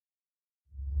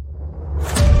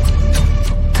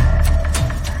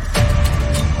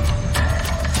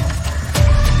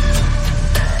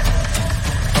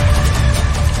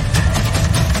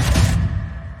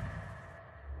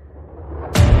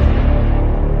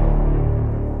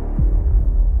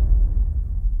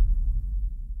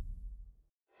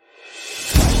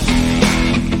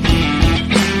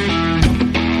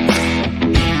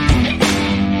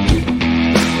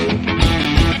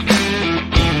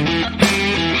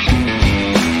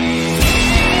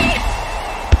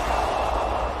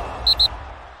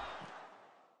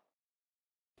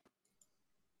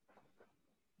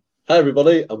Hi,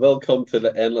 everybody, and welcome to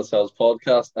the Endless House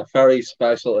podcast, a very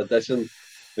special edition,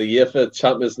 the UEFA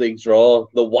Champions League draw,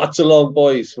 the watch along,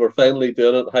 boys. We're finally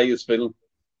doing it. How you feeling?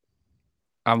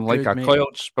 I'm like Good, a mate.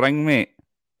 coiled spring, mate.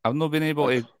 I've not been able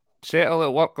to settle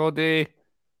at work all day.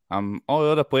 I'm all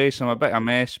over the place. I'm a bit of a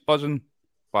mess, buzzing,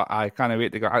 but I can't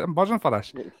wait to go. I'm buzzing for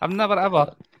this. I've never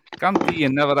ever, guarantee you,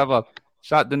 never ever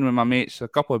sat down with my mates, a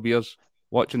couple of beers,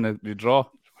 watching the draw.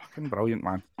 Fucking brilliant,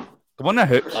 man. Come on the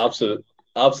hoops.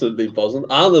 Absolutely buzzing.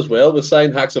 And as well, we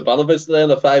signed Haksabanovic today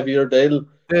on a 5-year deal.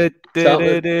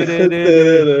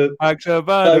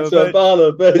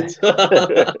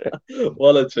 Haksabanovic.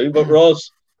 What a tune. But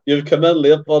Ross, you've come in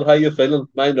late, bud. How you feeling?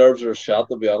 My nerves are shot,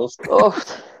 to be honest. Oh,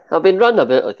 I've been running a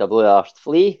bit like a blue-arsed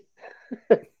flea.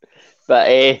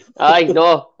 But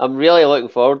no, I'm really looking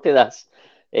forward to this.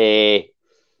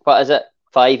 What is it?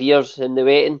 5 years in the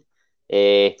waiting.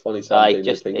 2017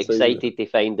 Just season. excited to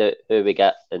find out who we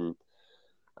get, and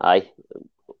I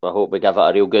hope we give it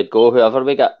a real good go. Whoever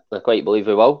we get, I quite believe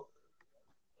we will.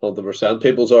 100%.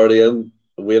 People's already in.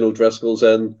 Wayne O'Driscoll's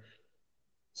in.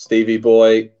 Stevie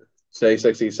Boy,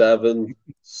 J67,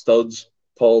 Studs,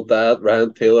 Paul Dad,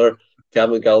 Ryan Taylor,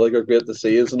 Kevin Gallagher. Great to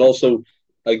see us. And also,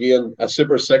 again, a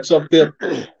Super 6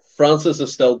 update. Francis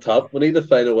is still top. We need to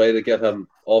find a way to get him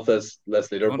off this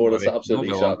leaderboard. It's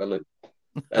absolutely shocking.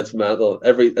 It's mental.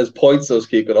 His points does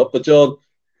keep it up. But John,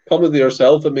 coming to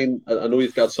yourself, I mean, I know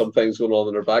you've got some things going on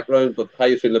in your background, but how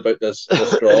you feeling about this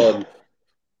draw and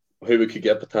who we could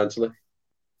get potentially?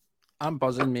 I'm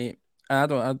buzzing, mate.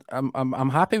 I'm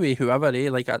happy with whoever.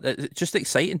 Like it's just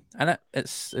exciting, isn't it?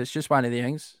 It's just one of the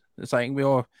things. It's like we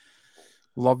all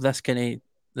love this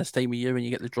this time of year when you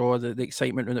get the draw, the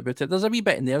excitement around about it. There's a wee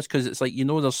bit in there because it's like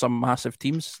there's some massive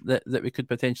teams that we could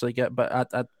potentially get,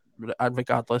 but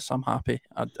regardless, I'm happy.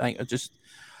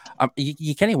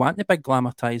 You kind of want the big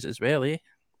glamour ties as well, eh?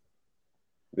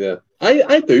 Yeah,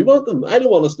 I do want them. I don't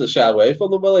want us to shy away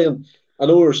from them, Willie. And I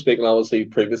know we were speaking obviously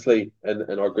previously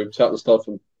in our group chat and stuff,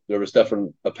 and there was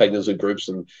different opinions in groups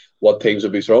and what teams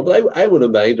would be strong. But I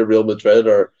wouldn't mind a Real Madrid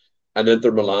or an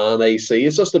Inter Milan AC.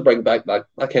 It's just to bring back that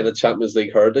kind of Champions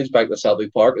League heritage back to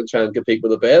Celtic Park and try and compete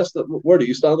with the best. Where do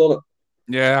you stand on it?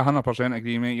 Yeah, 100%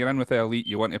 agree, mate. You're in with the elite.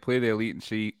 You want to play the elite and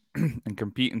see and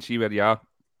compete and see where you are.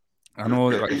 I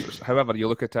know that, however you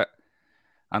look at it,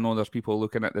 I know there's people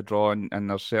looking at the draw and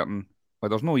there's certain. Well,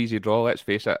 there's no easy draw. Let's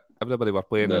face it. Everybody we're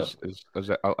playing is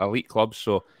elite clubs.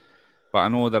 So, but I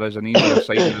know there is an easier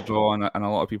side of the draw, and a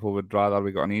lot of people would rather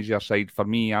we got an easier side. For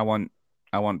me, I want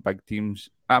big teams.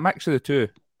 A mix of the two.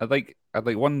 I'd like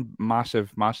one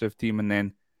massive team, and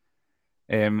then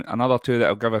another two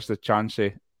that'll give us the chance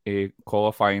of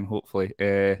qualifying, hopefully.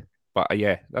 But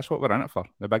yeah, that's what we're in it for.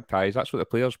 The big ties. That's what the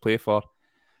players play for.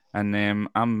 And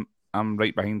I'm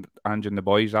right behind Ange and the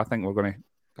boys. I think we're going to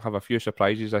have a few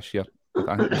surprises this year.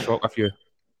 I think we'll shock a few.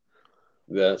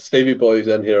 Yeah, Stevie Boy's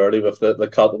in here early with the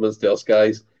compliments to us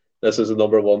guys. This is the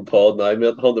 #1 pod now,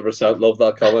 mate. 100% love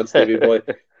that comment, Stevie Boy.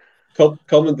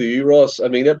 Coming to you, Ross. I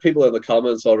mean, there are people in the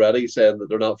comments already saying that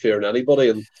they're not fearing anybody,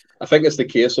 and I think it's the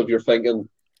case of you're thinking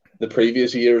the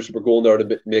previous years we're going there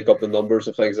to make up the numbers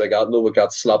and things like that. No, we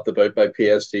got slapped about by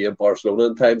PSG and Barcelona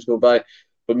in times go by.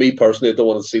 But me personally, I don't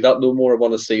want to see that no more. I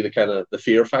want to see the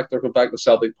fear factor come back to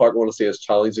Celtic Park. I want to see us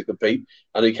challenge to compete,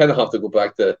 and you kind of have to go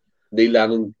back to Neil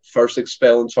Lennon first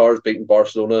expel in charge, beating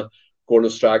Barcelona, Gordon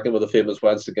Strachan with the famous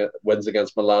wins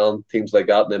against Milan, teams like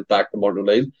that, and then back to Martin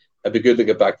O'Neill. It'd be good to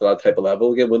get back to that type of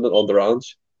level again, wouldn't it, under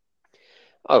Ange?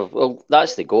 Oh well,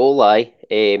 that's the goal, whether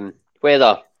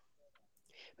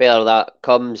that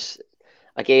comes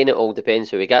again, it all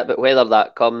depends who we get, but whether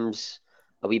that comes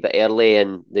a wee bit early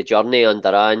in the journey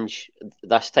under Ange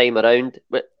this time around,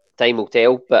 time will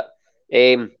tell. But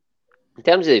in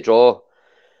terms of the draw,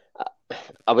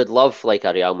 I would love like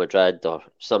a Real Madrid or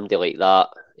somebody like that,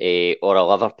 or a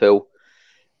Liverpool,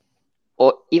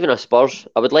 or even a Spurs.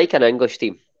 I would like an English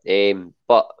team,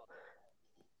 but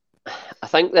I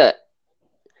think that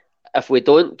if we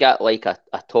don't get like a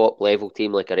top level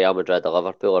team like a Real Madrid, a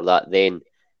Liverpool, or that, then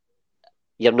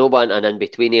you're not wanting an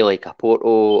in-betweeny like a Porto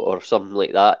or something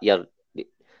like that. And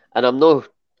I'm not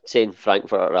saying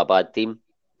Frankfurt are a bad team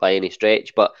by any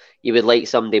stretch, but you would like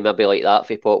somebody maybe like that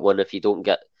for pot one if you don't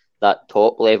get that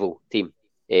top level team.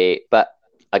 But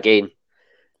again,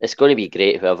 it's going to be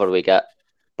great whoever we get,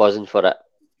 buzzing for it.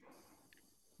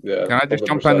 Yeah. Can I just 100%.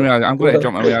 jump in? I'm going to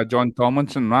jump in with a John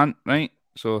Tomlinson rant, right?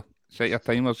 So set your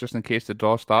timers just in case the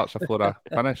draw starts before I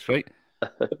finish, right?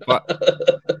 But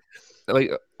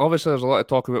like, obviously, there's a lot of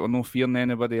talk about we're no fearing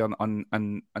anybody, and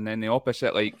then the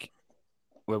opposite, like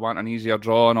we want an easier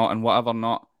draw and whatever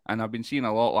not. And I've been seeing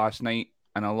a lot last night,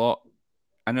 and a lot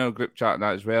in our group chat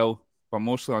that as well. but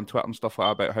mostly on Twitter and stuff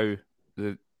like that about how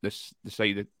the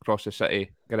side across the city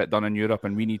get it done in Europe,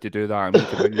 and we need to do that, and we need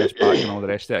to bring this back and all the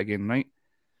rest of it again, right?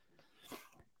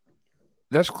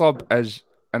 This club is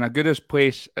in a goodest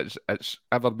place it's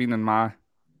ever been in my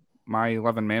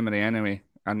living memory, anyway.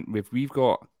 And we've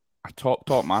got a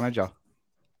top manager.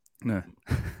 No,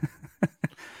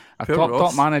 a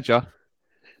top manager.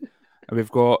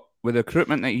 We've got, with the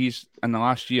recruitment that he's in the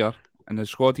last year and the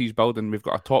squad he's building, we've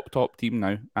got a top team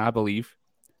now, I believe.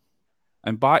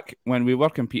 And back when we were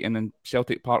competing and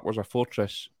Celtic Park was a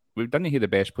fortress, we didn't have the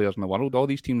best players in the world. All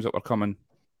these teams that were coming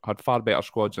had far better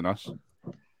squads than us.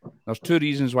 There's two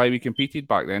reasons why we competed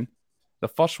back then. The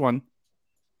first one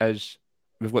is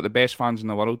we've got the best fans in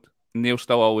the world, and they'll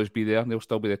still always be there. They'll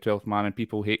still be the 12th man, and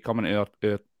people hate coming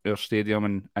to our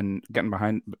stadium and getting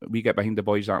behind. We get behind the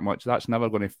boys that much. That's never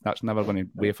going to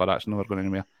waver. That's never going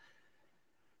anywhere.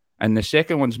 And the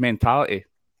second one's mentality.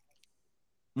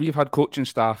 We've had coaching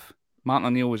staff. Martin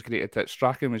O'Neill was great at it.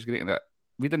 Strachan was great at it.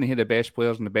 We didn't have the best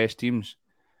players and the best teams,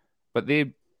 but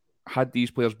they had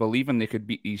these players believing they could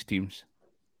beat these teams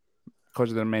because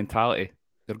of their mentality.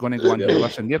 They're going to go and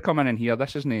listen, they're coming in here.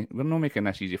 This isn't. We're not making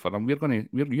this easy for them.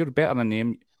 You're better than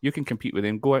them. You can compete with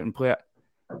them. Go out and play it.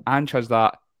 Ange has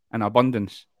that in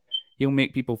abundance. He'll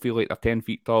make people feel like they're 10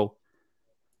 feet tall.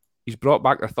 He's brought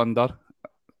back the thunder,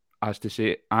 as to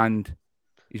say, and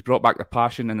he's brought back the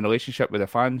passion and the relationship with the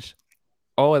fans.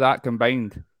 All of that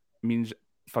combined means,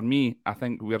 for me, I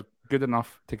think we're good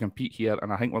enough to compete here,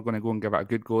 and I think we're going to go and give it a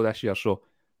good go this year. So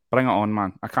bring it on,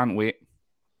 man. I can't wait.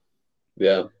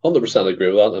 Yeah, 100%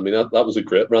 agree with that. I mean, that was a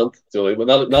great rant.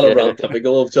 Not a rant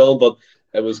typical of John, but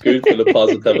it was good for the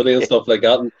positivity and stuff like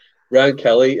that. And Ryan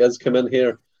Kelly has come in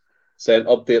here saying,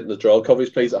 updating the draw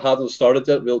coverage, please. It hasn't started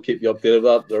yet. We'll keep you updated with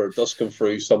that. They're just come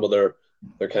through some of their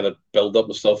kind of build up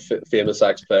and stuff, famous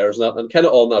ex-players and that, and kind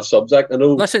of on that subject. I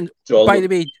know. Listen, John, by the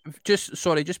way,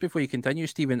 just before you continue,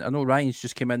 Stephen, I know Ryan's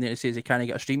just came in there and says he can't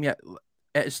get a stream yet.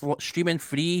 It's streaming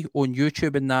free on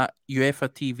YouTube and that. UEFA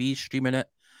TV streaming it.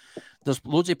 There's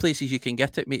loads of places you can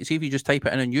get it, mate. See, if you just type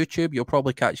it in on YouTube, you'll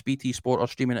probably catch BT Sport or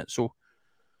streaming it. So,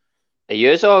 are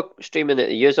you all streaming it?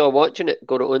 Are you all watching it?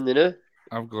 Got it on the now?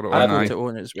 I've got it on. I've got it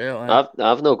on as well.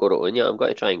 I've not got it on yet. I'm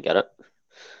going to try and get it.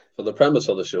 For the premise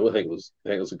of the show, I think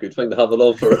it was a good thing to have it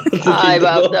on for. Aye,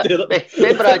 but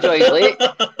remember I joined late.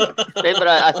 Remember,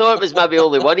 I thought it was maybe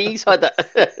only one he's had it.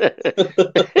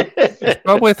 It's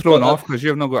probably thrown off because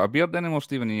you've not got a beard anymore,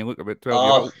 Stephen, and you look about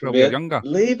 12 years younger.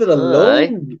 Leave it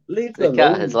alone. Leave it alone. The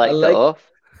cat has liked it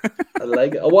off. I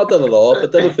like it. I wanted it off.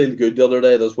 It didn't feel good the other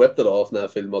day. I just whipped it off, and I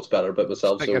feel much better about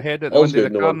myself. Stick so your head at the window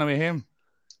of the car on the way home.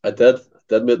 I did.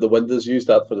 Make the windows use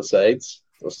that for the sides.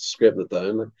 Just scraping it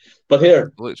down. But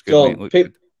here, looks good, John, mate.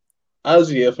 Good.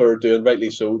 as you are doing rightly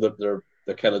so, that they're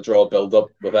kind of draw build up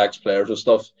with ex-players and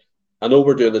stuff. I know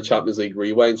we're doing the Champions League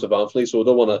rewinds of Anthony, so I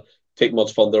don't want to take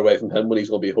much thunder away from him when he's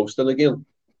going to be hosting again.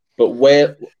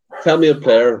 But tell me a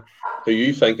player who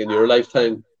you think in your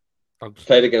lifetime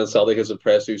played against Celtic has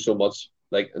impressed you so much,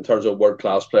 like in terms of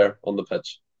world-class player on the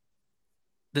pitch.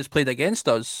 That's played against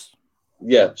us?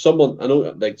 Yeah, someone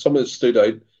that stood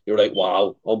out. You're like,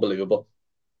 wow, unbelievable.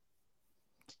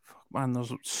 Man,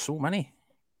 there's so many.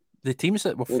 The teams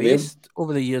that we've faced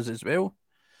over the years as well.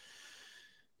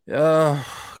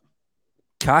 Kaká,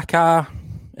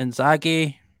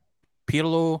 Inzaghi,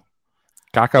 Pirlo.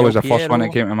 Kaká was the first one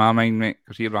that came to my mind, mate,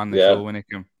 because he ran the show when he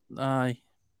came. Aye.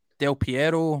 Del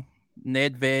Piero,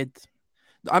 Nedved.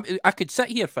 I could sit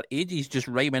here for ages just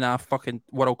rhyming off fucking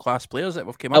world-class players that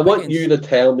we've come up against. I want you to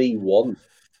tell me one.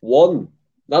 One.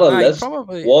 Not a list.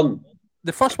 Probably. One.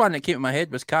 The first one that came to my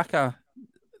head was Kaká.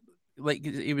 Like,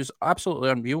 he was absolutely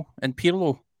unreal. And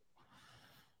Pirlo.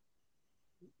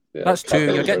 Yeah, that's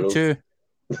two. You're getting two.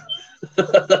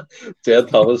 Jed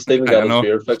Thomas, Stephen got his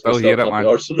beard fixed. Still hear it, man.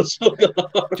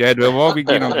 Jed, we've all been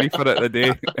getting on grief for it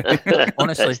today.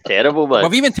 Honestly, it's terrible, man.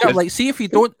 We've even told, like, see if you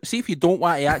don't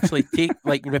want to actually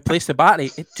replace the battery,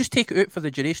 just take it out for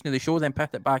the duration of the show, then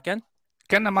put it back in.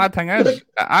 The mad thing is, it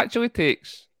actually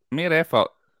takes more effort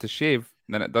to shave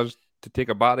than it does to take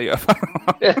a battery off.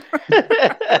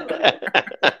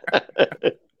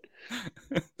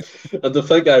 And to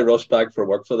think I rushed back for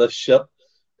work for this shit.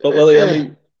 But Willie, I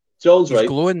mean, John's right. He's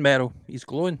glowing, Merrill. He's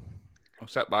glowing. I'll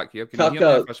sit back here. Can you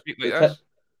hear me if I speak like this?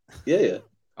 Yeah.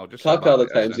 I'll just Kaká, the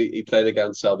times he played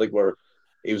against Celtic where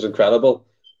he was incredible.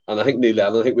 And I think Neil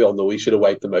Lennon, I think we all know he should have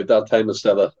wiped him out that time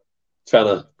instead of trying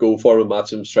to go for him and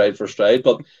match him stride for stride.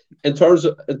 But in terms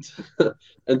of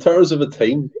a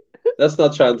team, let's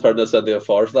not try and turn this into a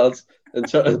farce, lads. In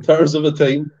terms of a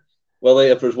team, Willie,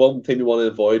 if there's one team you want to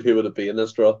avoid, who would it be in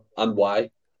this draw and why?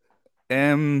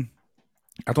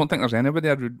 I don't think there's anybody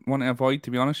I would want to avoid,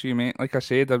 to be honest with you, mate. Like I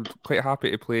said, I'm quite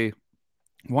happy to play,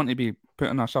 want to be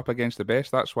putting us up against the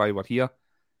best. That's why we're here.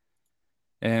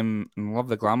 And love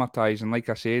the glamour ties. And like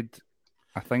I said,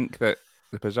 I think that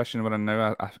the position we're in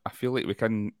now, I feel like we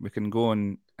can go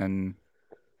and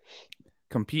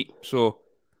compete. So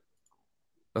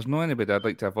there's no anybody I'd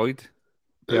like to avoid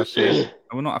per se.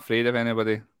 I'm not afraid of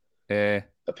anybody. A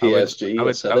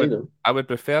PSG, I would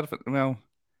prefer. Well,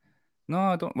 no,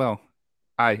 I don't. Well,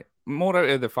 more out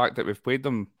of the fact that we've played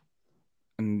them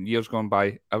in years gone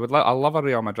by. I love a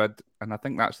Real Madrid, and I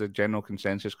think that's the general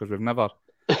consensus because we've never,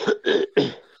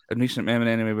 in recent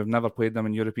memory anyway, we've never played them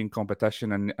in European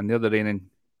competition, and they're the reigning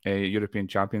European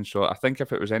champions. So I think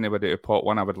if it was anybody to pot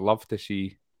one, I would love to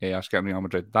see us getting Real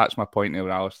Madrid. That's my point there,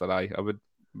 Alistair. I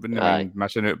wouldn't mind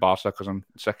missing out Barca because I'm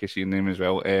sick of seeing them as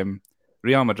well.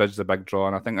 Real Madrid's the big draw,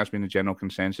 and I think that's been the general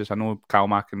consensus. I know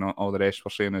Calmac and all the rest were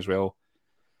saying as well.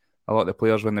 A lot of the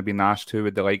players, when they've been asked who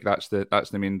would they like, that's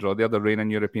the main draw. They're the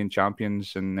reigning European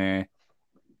champions, and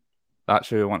that's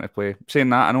who we want to play.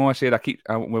 Saying that, I know I said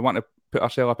we want to put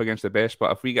ourselves up against the best,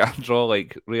 but if we get a draw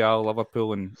like Real,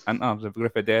 Liverpool, and Inter, the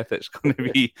group of death, it's going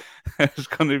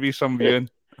to be some viewing.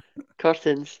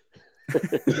 Curtains.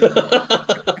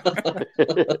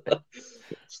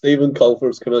 Stephen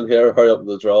Colfer's come in here, hurry up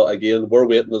the draw again. We're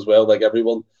waiting as well, like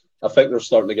everyone. I think they're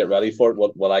starting to get ready for it.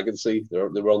 What I can see, they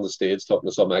were on the stage talking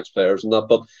to some ex-players and that.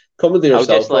 But coming to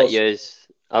yourself,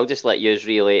 I'll just let you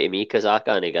relay to me because I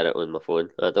can't get it on my phone.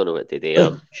 I don't know what to do.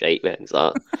 I'm shite with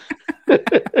that.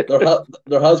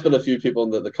 There has been a few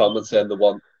people in the comments saying they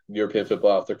want European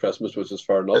football after Christmas, which is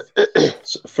fair enough.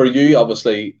 So for you,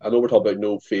 obviously, I know we're talking about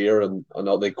no fear and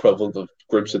all the equivalent of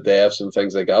groups of deaths and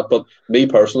things like that. But me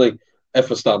personally,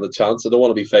 if I stand a chance, I don't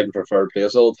want to be fighting for third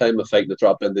place all the time. I'm fighting to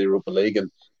drop into the Europa League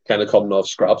and kind of coming off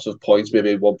scraps of points,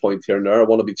 maybe 1 point here and there. I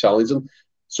want to be challenging.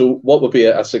 So what would be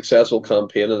a successful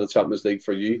campaign in the Champions League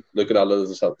for you, looking at it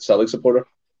as a Celtic supporter?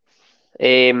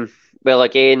 Well,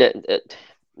 again, it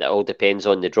all depends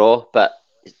on the draw. But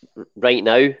right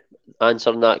now,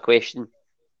 answering that question,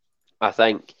 I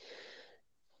think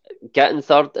getting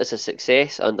third is a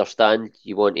success. I understand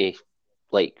you want to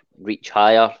reach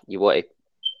higher. You want to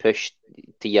push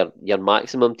to your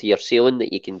maximum, to your ceiling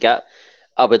that you can get.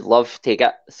 I would love to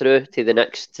get through to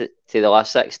the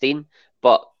last 16,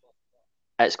 but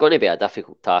it's going to be a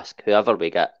difficult task, whoever we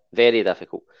get. Very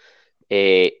difficult.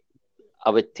 I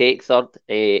would take third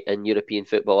in European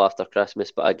football after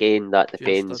Christmas, but again, that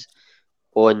depends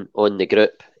on the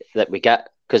group that we get.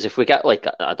 Because if we get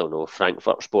I don't know,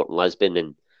 Frankfurt, Sporting Lisbon,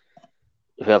 and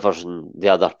whoever's in the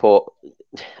other pot,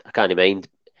 I can't mind,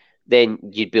 then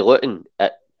you'd be looking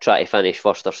at trying to finish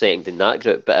first or second in that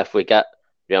group. But if we get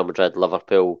Real Madrid,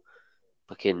 Liverpool,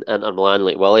 fucking Inter Milan,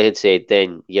 like Willie had said,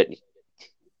 then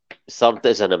third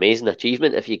is an amazing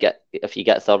achievement if you get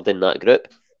third in that group.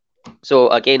 So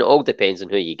again, it all depends on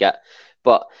who you get.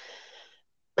 But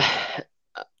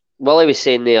Willie was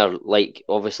saying there,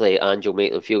 obviously Angel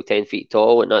make them feel 10 feet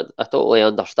tall, and I totally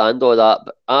understand all that.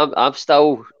 But I've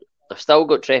still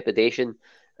got trepidation.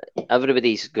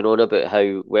 Everybody's going on about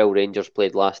how well Rangers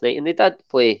played last night, and they did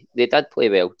play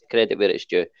well. Credit where it's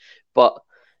due, but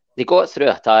they got through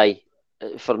a tie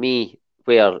for me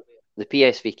where the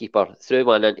PSV keeper threw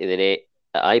one into the net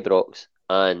at Ibrox,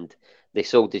 and they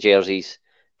sold the jerseys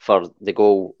for the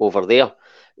goal over there.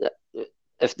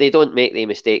 If they don't make the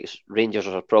mistakes, Rangers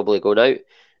are probably going out.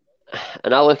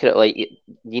 And I look at it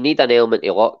you need an element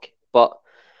of luck, but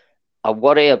I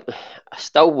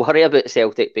still worry about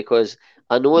Celtic because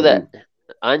I know that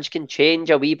Ange can change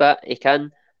a wee bit, he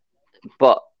can,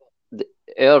 but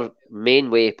our main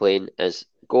way of playing is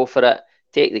go for it,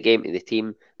 take the game to the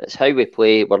team. That's how we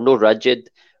play. We're no rigid,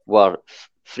 we're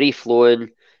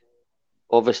free-flowing.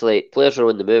 Obviously, players are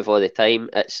on the move all the time.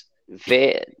 It's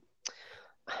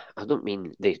I don't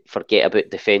mean they forget about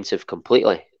defensive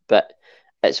completely, but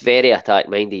it's very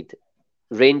attack-minded.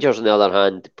 Rangers, on the other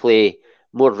hand, play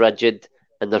more rigid,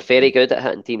 and they're very good at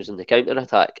hitting teams on the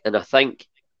counter-attack. And I think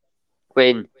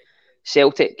when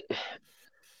Celtic,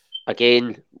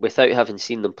 again, without having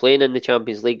seen them playing in the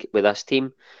Champions League with this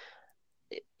team,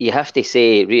 you have to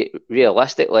say,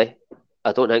 realistically,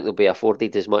 I don't think they'll be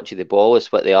afforded as much of the ball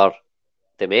as what they are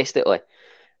domestically.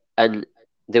 And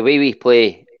the way we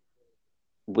play,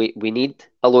 we need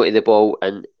a lot of the ball,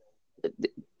 and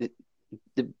the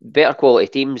better quality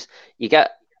teams you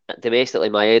get domestically,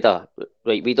 Maeda,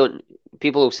 right?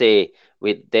 People will say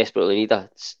we desperately need a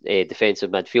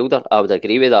defensive midfielder. I would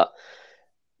agree with that.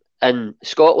 In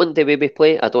Scotland, the way we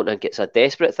play, I don't think it's a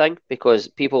desperate thing because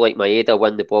people like Maeda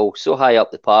win the ball so high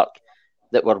up the park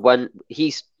that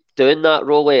he's doing that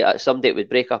role at somebody that would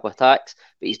break up attacks,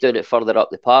 but he's doing it further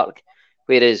up the park.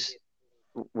 Whereas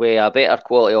with a better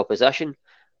quality opposition,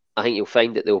 I think you'll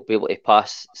find that they'll be able to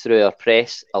pass through our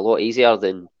press a lot easier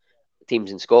than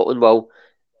teams in Scotland will.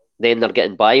 Then they're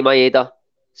getting by Maeda,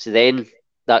 so then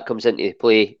that comes into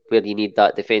play where you need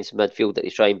that defensive midfield to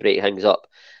try and break things up.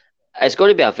 It's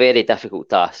going to be a very difficult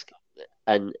task,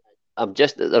 and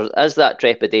there is that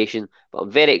trepidation, but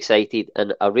I'm very excited,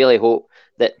 and I really hope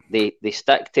that they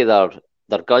stick to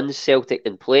their guns, Celtic,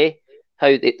 and play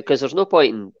because there's no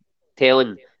point in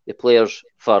telling the players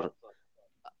for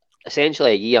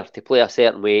essentially a year to play a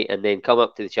certain way and then come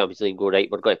up to the Champions League and go, right,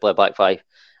 we're going to play a back five.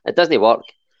 It doesn't work.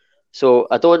 So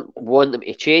I don't want them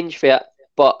to change for it,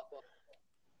 but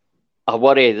I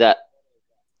worry that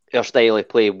their style of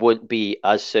play won't be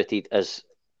as suited as,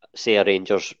 say, a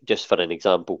Rangers, just for an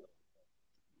example,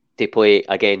 to play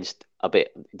against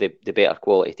the better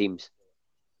quality teams.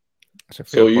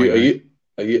 So are you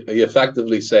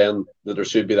effectively saying that there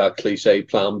should be that cliche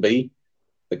plan B,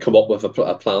 to come up with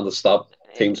a plan to stop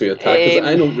teams who attack? Because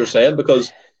I know what you're saying,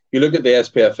 because you look at the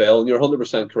SPFL and you're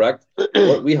 100% correct.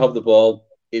 We have the ball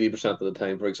 80% of the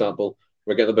time, for example.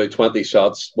 We're getting about 20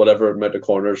 shots, whatever amount of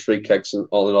corners, free kicks, and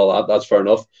all that. That's fair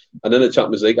enough. And in the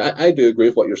Champions League, I do agree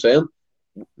with what you're saying.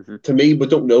 Mm-hmm. To me, we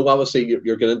don't know. Obviously,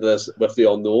 you're getting into this with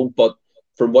the unknown, but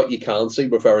from what you can see,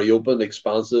 we're very open,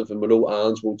 expansive, and we know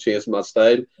Ange will chase from that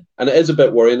style. And it is a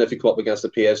bit worrying if you come up against a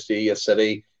PSG, a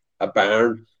City, a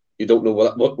Bayern. You don't know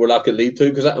what where that could lead to,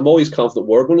 because I'm always confident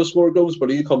we're going to score goals,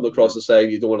 but you come across the side,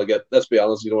 you don't want to get, let's be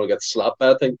honest, you don't want to get slapped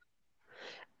by a team.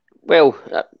 Well,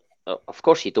 of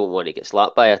course you don't want to get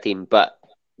slapped by a team, but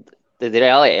the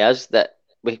reality is that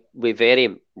we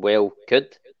very well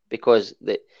could, because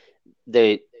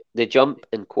the jump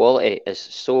in quality is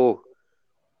so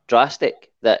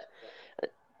drastic that,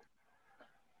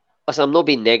 listen, I'm not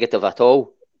being negative at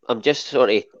all. I'm just sort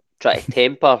of trying to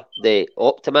temper the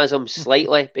optimism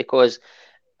slightly, because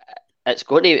it's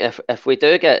going to, if we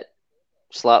do get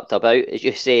slapped about, as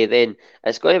you say, then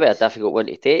it's going to be a difficult one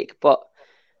to take. But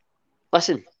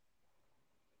listen,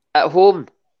 at home,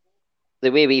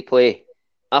 the way we play,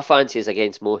 I fancy is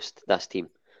against most this team.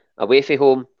 Away from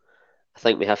home, I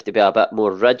think we have to be a bit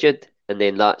more rigid, and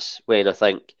then that's when I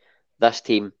think this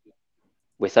team,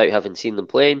 without having seen them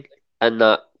playing in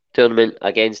that tournament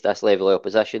against this level of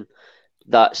opposition,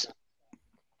 that's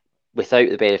without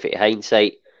the benefit of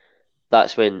hindsight,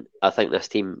 that's when I think this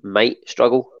team might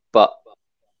struggle. But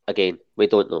again, we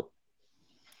don't know.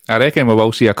 I reckon we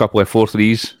will see a couple of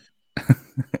 4-3s.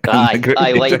 like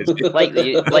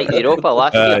the Europa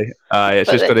last year. Aye, it's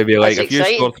just going to be like, if you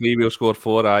score 3, we'll score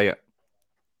 4. Aye.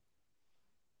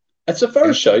 It's a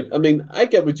fair shout. I mean, I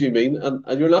get what you mean,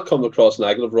 and you're not coming across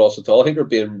negative, Ross, at all. I think you're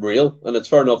being real, and it's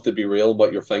fair enough to be real in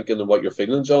what you're thinking and what you're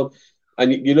feeling, John.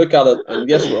 And you look at it, and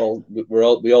yes, we all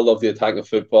love the attack of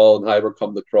football and how we're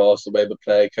coming across, the way we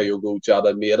play, Kyogo,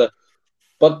 Jada, Maeda.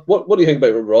 But what do you think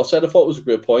about what Ross said? I thought it was a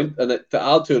great point, and to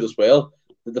add to it as well,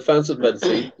 the defensive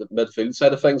midfield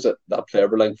side of things, that player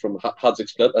we're linked from Hadzik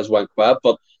Split has went quiet,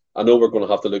 but I know we're going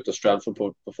to have to look to strengthen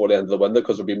before the end of the window,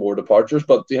 because there'll be more departures.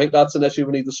 But do you think that's an issue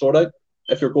we need to sort out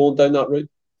if you're going down that route?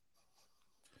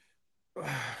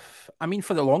 I mean,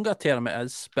 for the longer term it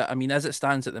is, but I mean, as it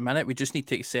stands at the minute, we just need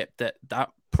to accept that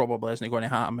probably isn't going to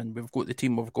happen, and we've got the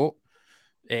team we've got.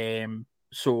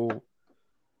 So,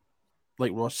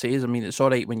 like Ross says, I mean, it's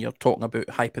all right when you're talking about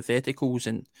hypotheticals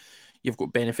and you've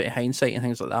got benefit of hindsight and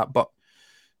things like that, but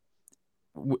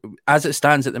as it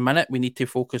stands at the minute, we need to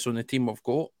focus on the team we've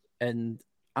got. And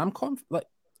I'm confident.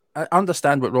 I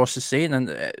understand what Ross is saying,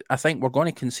 and I think we're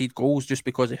going to concede goals just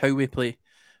because of how we play,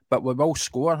 but we will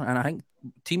score. And I think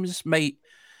teams might.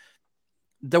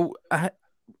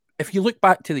 If you look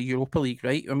back to the Europa League,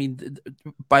 right? I mean,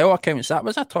 by all accounts, that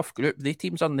was a tough group. The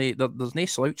teams on there's no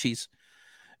slouches,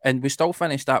 and we still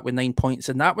finished that with 9 points.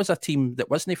 And that was a team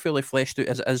that wasn't fully fleshed out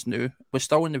as it is now. We're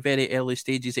still in the very early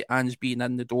stages of Ange being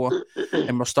in the door,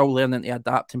 and we're still learning to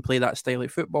adapt and play that style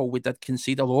of football. We did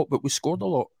concede a lot, but we scored a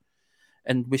lot,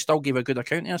 and we still gave a good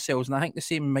account of ourselves. And I think the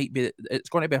same might be, it's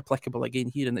going to be applicable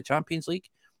again here in the Champions League.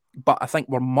 But I think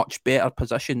we're much better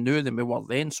positioned now than we were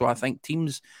then. So I think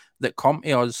teams that come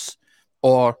to us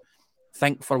or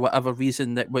think for whatever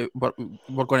reason that we're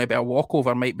going to be a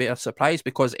walkover might be a surprise,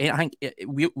 because I think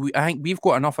we've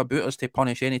got enough about us to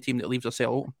punish any team that leaves us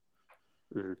open.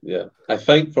 Yeah, I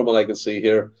think from what I can see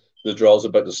here, the draw's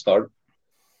about to start.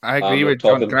 I agree with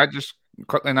John. Can I just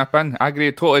quickly nip in?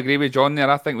 Totally agree with John there.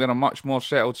 I think we're a much more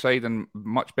settled side and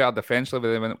much better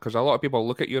defensively than, because a lot of people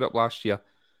look at Europe last year,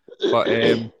 but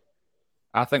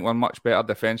I think we're much better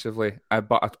defensively.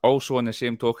 But also on the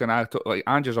same token, like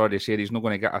Andrew's already said, he's not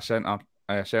going to get a centre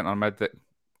centre mid that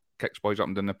kicks boys up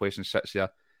and down the place and sits there,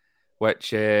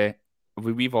 which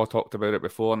we've all talked about it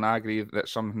before, and I agree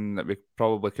that's something that we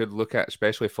probably could look at,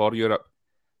 especially for Europe.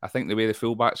 I think the way the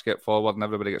fullbacks get forward and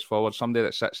everybody gets forward, somebody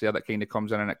that sits there that kind of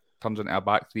comes in and it turns into a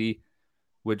back three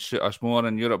would suit us more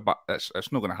in Europe, but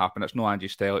it's not going to happen. It's no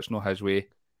Ange's style. It's not his way.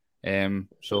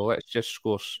 So let's just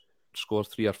score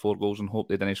 3 or 4 goals and hope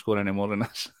they didn't score any more than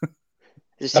us.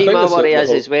 See, my worry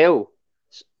is as well.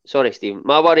 Sorry, Steve.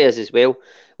 My worry is as well.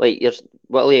 Like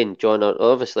Willie and John are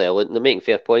obviously they're making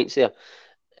fair points there.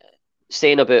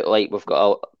 Saying about like we're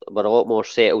a lot more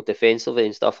settled defensively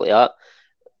and stuff like that.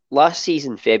 Last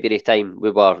season, February time,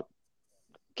 we were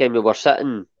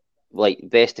sitting like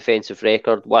best defensive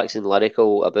record, waxing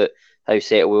lyrical about how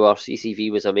settled we were.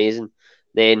 CCV was amazing.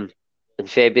 Then in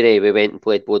February, we went and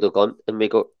played Bodo Glimt and we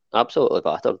got absolutely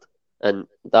battered. And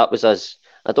that was us.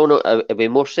 I don't know. Are we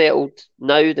more settled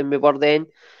now than we were then?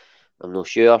 I'm not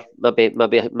sure. Maybe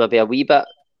a wee bit.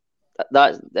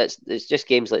 It's just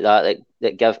games like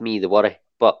that give me the worry.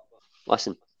 But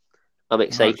listen, I'm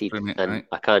excited and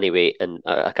I can't wait. And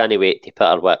I can't wait to pit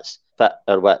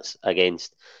our wits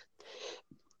against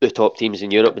the top teams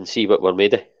in Europe and see what we're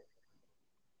made of.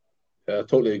 Yeah, I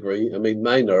totally agree. I mean,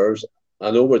 my nerves. I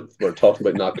know we're talking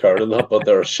about not caring and that, but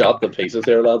they're shot to pieces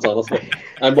here, lads. Honestly,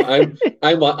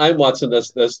 I'm watching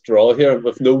this draw here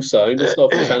with no sound and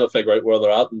stuff, and trying to figure out where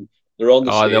they're at, and they're on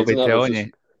the stage. They'll be telling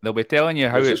you. They'll be telling you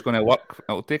how it's going to work.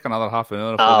 It'll take another half an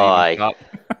hour before they even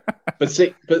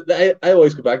start. But I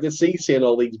always go back to seeing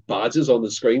all these badges on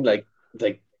the screen, like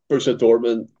Borussia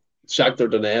Dortmund,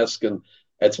 Shakhtar Donetsk, and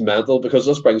it's mental because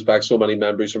this brings back so many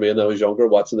memories for me when I was younger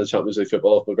watching the Champions League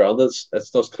football off the ground. It's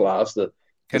just class to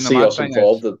see us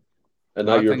involved in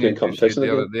that European competition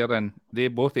again.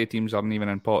 Both their teams aren't even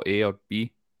in pot A or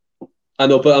B. I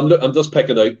know, but I'm just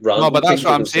picking out random. No, but that's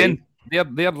what I'm saying.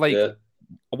 They're like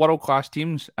world class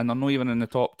teams, and they're not even in the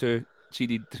top 2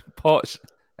 seeded pots.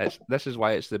 This is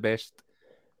why it's the best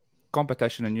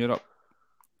competition in Europe.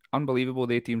 Unbelievable.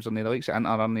 The teams on the likes of Inter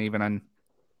aren't even in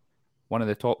one of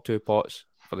the top 2 pots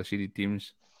for the seeded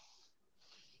teams.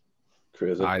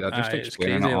 Crazy. They're just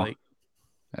explaining it all.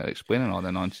 They're explaining all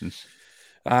the nonsense.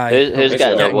 Who's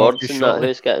getting awards in that?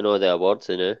 Who's getting all the awards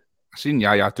in it? I seen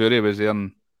Yaya Toure was there.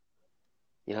 And...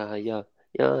 Yeah.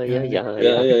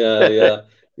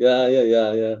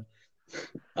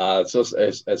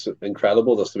 It's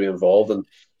incredible just to be involved, and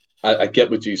I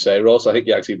get what you say, Ross. I think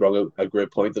you actually brought a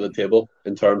great point to the table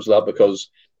in terms of that because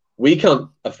we can't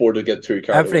afford to get too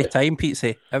carried away. Every time,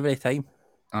 Pete. Every time.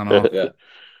 I know. Yeah,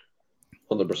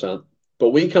 100%.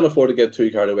 But we can't afford to get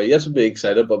too carried away. Yes, we'd be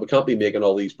excited, but we can't be making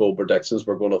all these bold predictions.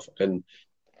 We're going to fucking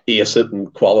ace it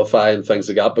and qualify and things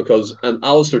like that because, and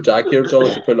Alistair Jack here, John,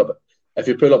 if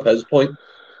you pull up his point,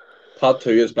 Pot 2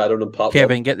 is better than Pot 1.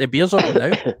 Kevin, get the beers up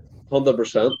now.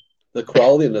 100%. The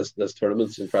quality in this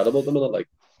tournament is incredible at the minute. Like,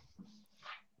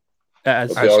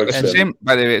 it's the same,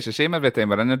 by the way, it's the same every time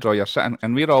we're in the draw. You're sitting,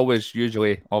 and we're always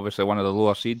usually, obviously, one of the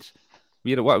lower seeds.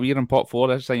 We're in pot 4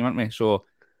 this time, aren't we? So,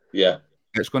 yeah.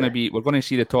 It's going to be. We're going to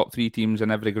see the top 3 teams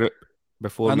in every group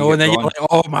before. I know, and then you're like,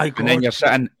 "Oh my god!" And then you're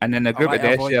sitting, and then the group of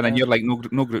death there, and you're like, "No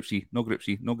group C, no group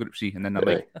C, no group C," and then they're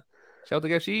like,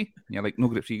 "Celtic FC," and you're like, "No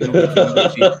group C, no group C, no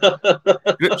group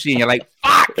C, group C," and you're like,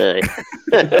 "Fuck!"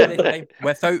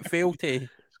 Without fail,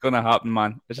 it's going to happen,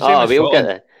 man. It's the same we'll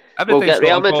get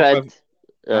Real Madrid.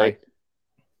 Aye.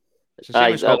 It's the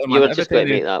same as Scotland, you were just going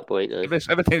to make that point. Every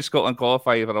time Scotland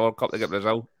qualify for the World Cup, they get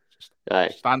Brazil.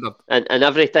 Standard. And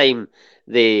every time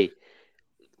they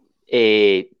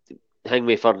hang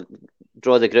me for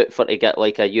draw the group for to get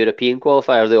like a European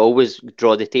qualifier, they always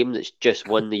draw the team that's just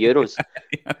won the Euros.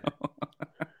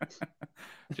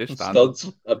 Just standard.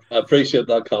 Studs. I appreciate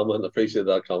that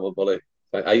comment, buddy.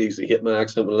 I usually hit my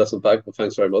accent when I listen back, but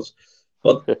thanks very much.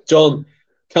 But John,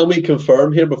 can we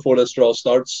confirm here before this draw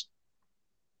starts?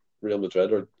 Real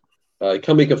Madrid, or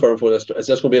can we confirm for this? Is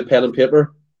this going to be a pen and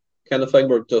paper kind of thing?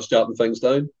 We're just jotting things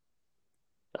down.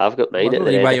 I've got mine.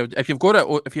 If you've got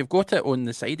it on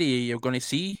the side of you, you're going to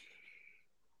see.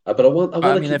 But I want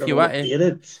to keep if you want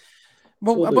to.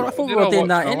 Well, but I thought we were doing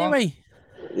that anyway.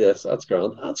 Yes, that's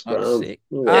grand. That's grand.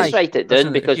 Let's write it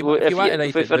down because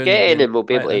if we forget anything, we'll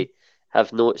be able to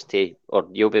have notes to, or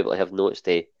you'll be able to have notes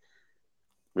to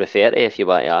refer to if you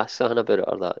want to ask something about it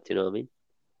or that. Do you know what I mean?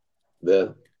 Yeah.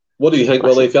 What do you think,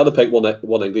 Willie? If you had to pick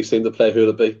one English team to play, who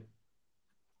would it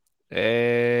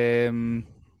be?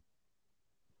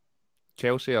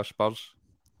 Chelsea or Spurs?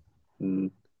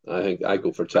 I think I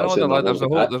go for Chelsea.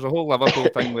 There's a whole Liverpool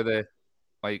thing with the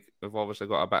we've obviously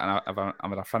got a bit of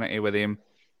an affinity with them,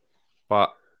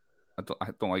 but I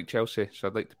don't like Chelsea, so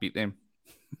I'd like to beat them.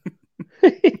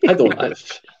 I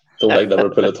don't. Don't like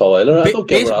Liverpool at all either. I don't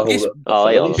get where I hold it. Oh,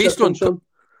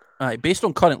 yeah. Based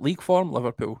on current league form,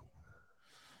 Liverpool.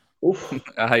 Oof.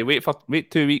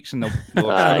 Wait 2 weeks and they'll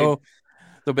I know.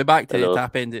 They'll be back to I the know.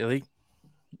 top end of the league.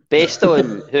 Based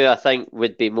on who I think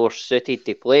would be more suited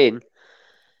to playing,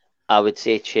 I would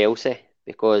say Chelsea,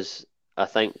 because I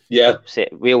think Yeah.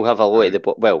 we'll have a lot of the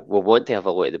ball. Well, we'll want to have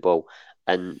a lot of the ball,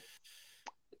 and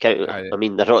I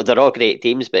mean they're all great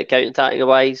teams, but counter-attacking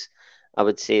wise, I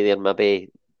would say they're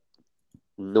maybe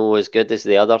no as good as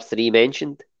the other three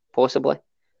mentioned, possibly.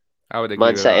 I would agree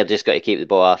Man with City that. are just got to keep the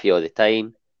ball off you all the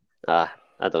time. I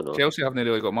don't know. Chelsea haven't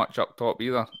really got much up top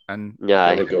either, and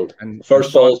There we Aye. go. and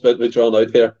First ball's been drawn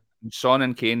out here. Son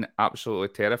and Kane absolutely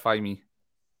terrify me.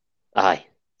 Aye.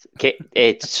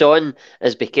 Son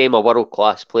has become a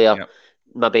world-class player. Yep.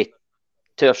 Maybe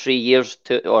 2 or 3 years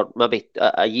or maybe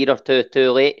a year or two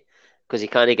too late, because he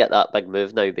can't get that big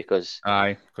move now, because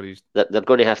Aye, because they're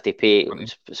going to have to pay. Money.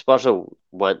 Spurs will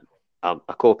want a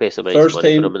copious amount First of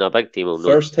money team- for him, and a big team will not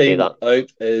First pay team that.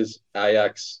 out is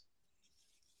Ajax.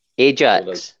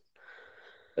 Ajax.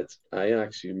 It's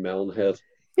Ajax, you melonhead.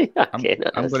 I'm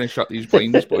going to shut these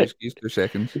blinds, boys. Give 2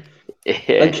 seconds.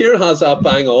 And Kieran has that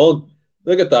bang on.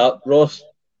 Look at that, Ross.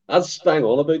 That's bang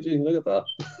on about you. Look at that.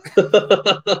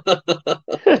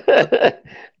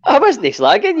 I wasn't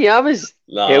slagging you. I was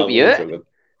Nah, Help I'm you only out. joking.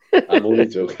 I'm only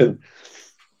joking.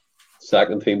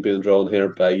 Second team being drawn here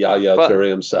by Yaya But- Toure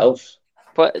himself.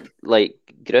 What, like,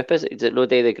 group is it? Is it no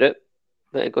day the group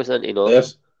that it goes into? No.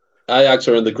 Yes. Ajax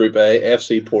are in the Group A.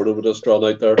 FC Porto with us drawn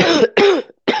out there.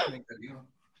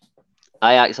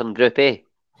 Ajax in Group A.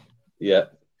 Yeah.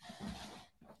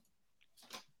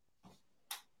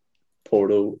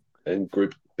 Porto in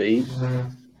Group B.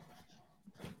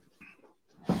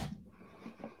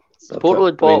 Porto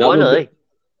in pot one, aye.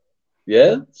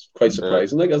 Yeah, it's quite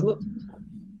surprising, like, isn't it?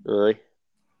 Aye.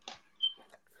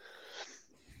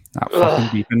 That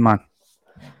fucking beeping, man.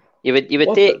 You would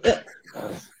What take the-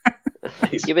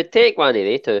 you would take one of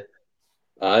they two.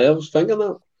 I was thinking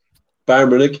that. Bayern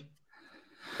Munich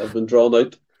have been drawn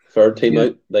out. Third team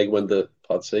out. They win the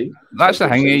Pot C. That's the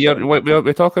thing.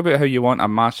 We talk about how you want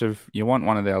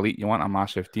one of the elite, you want a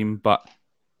massive team, but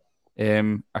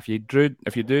if you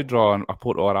do draw a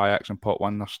Porto or Ajax in pot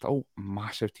one, there's still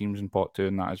massive teams in pot two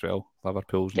and that as well.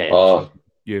 Liverpool's, Yeah. Oh,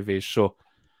 Juve's. So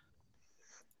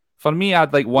for me,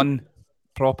 I'd like one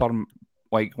proper,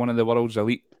 like one of the world's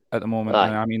elite at the moment. Aye.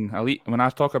 And I mean, elite. When I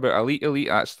talk about elite,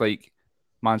 that's like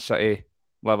Man City,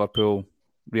 Liverpool,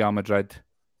 Real Madrid.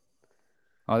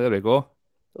 Oh, there we go.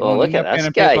 Oh, look Bring at your pen this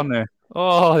and guy. paper now.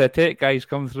 Oh, the tech guys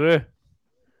come through.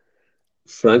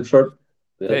 Frankfurt.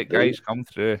 Yeah, Tech they- guys come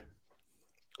through.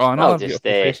 Oh, another just,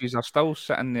 beautiful faces are still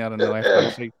sitting there on the left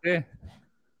hand side. Yeah.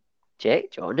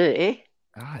 Check John out, eh?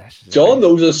 This is John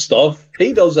knows his stuff.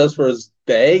 He does this for his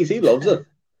days. He loves it.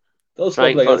 Does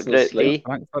stuff like Frankfurt this in his Group sleep. B.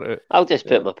 Frankfurt out. I'll just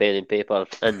put my pen and paper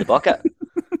in the bucket.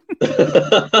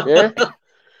 Yeah.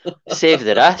 Save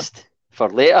the rest for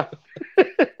later.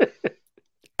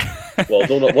 Well,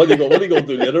 don't know. What are you going to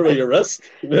do later with your wrist?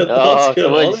 Oh,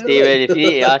 come on, Stephen. If you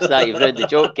need to ask that, you've ruined the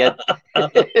joke, kid.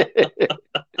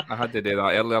 I had to do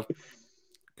that earlier.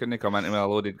 Couldn't come into with a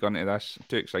loaded gun to this.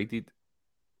 Too excited.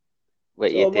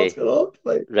 What you What's take? going on?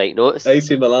 Like, Right notes.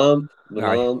 AC Milan.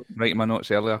 Milan. Writing my notes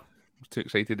earlier. I was too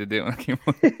excited to do it when I came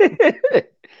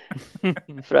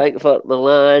on. Frankfurt,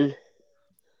 Milan.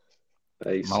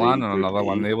 AC Milan and Group another E.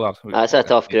 one. They were. That's a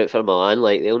tough group for Milan.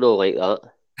 Like they'll not like that.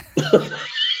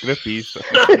 Group E's.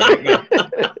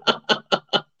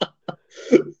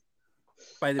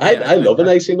 By the way, I love an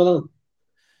AC Milan.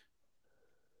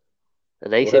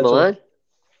 An AC What Milan.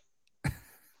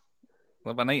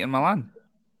 Live a night in Milan.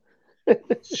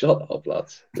 Shut up,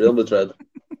 lads. Real Madrid.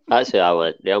 That's who I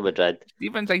want. Real Madrid.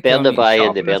 Stephen's like Bernabeu telling me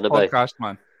and the to shut up in Bernabeu. this podcast,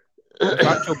 man. It's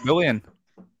actual bullying.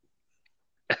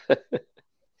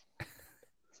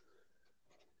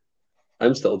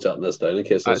 I'm still jotting this down in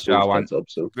case That's this what I one want. comes up.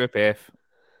 So, Group F.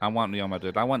 I want Real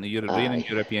Madrid. I want the reigning Aye.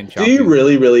 European do champions.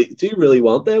 you really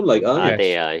want them? Like, I Yes.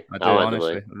 do, aye. I do, I want them,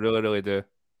 honestly. aye. Really, really do.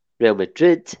 Real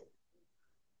Madrid.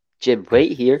 Jim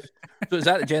White here. So is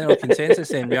that the general consensus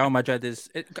then? Real Madrid is.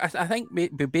 I think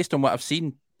based on what I've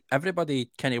seen, everybody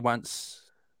kind of wants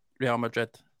Real Madrid.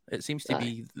 It seems to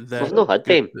be the We've not had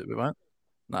group them. that we want.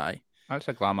 Nah. That's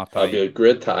a glamour that'd be tie. a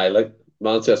great tie. Like,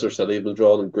 Manchester City have been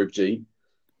drawn in Group G.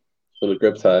 So the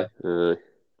group tie.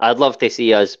 I'd love to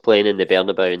see us playing in the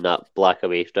Bernabeu in that black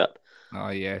away strip. Oh,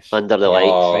 yes. Under the Oh.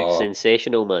 lights.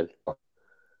 Sensational, man.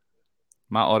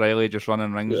 Matt O'Reilly just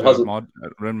running rings It with hasn't-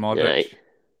 Rune Modric. Right.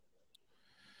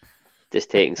 Just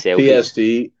taking selfies.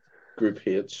 PSG Group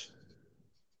H.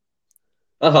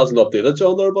 That hasn't updated,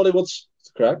 John, there, buddy. What's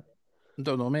the crack?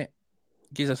 Don't know, mate.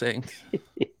 Give us a second.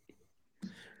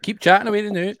 Keep chatting away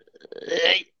the new.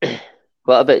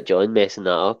 What about John messing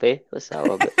that up, eh? What's that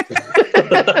all about?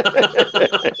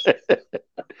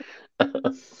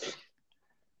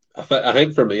 I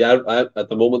think for me, I at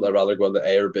the moment I'd rather go into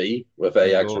A or B with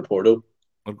Ajax or Porto.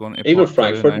 We're going to Even pot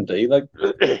Frankfurt two and D, like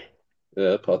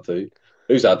yeah, pot two.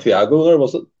 Who's that? Thiago there,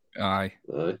 was it? now. Aye.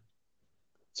 Aye.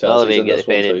 I'll Chelsea's even in get the this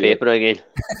one pen and too. paper again.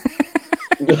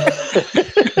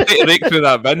 Rake through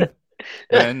that bin.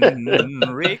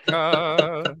 Enrica.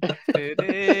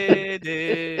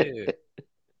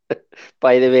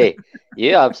 By the way,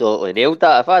 you absolutely nailed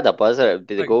that. If I had a buzzer, it would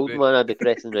be the Thanks, golden mate. one I'd be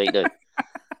pressing right now.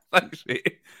 Thanks,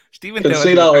 mate. Stephen, Can tell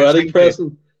see us that your best already, thing,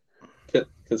 Preston.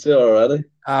 Can see that already.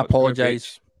 I What's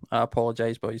group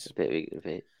apologise, boys. But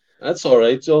That's all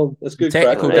right, John. That's good crack.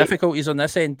 Technical Right. difficulties on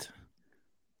this end.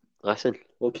 listen,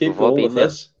 We'll keep We've all going with been there.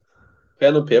 this.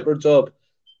 Pen and paper job.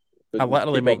 I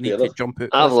literally Keep might need to updated. jump out.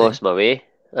 I've for this, lost my way.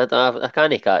 I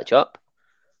can't catch up.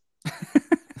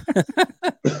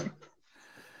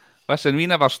 Listen, we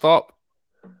never stop.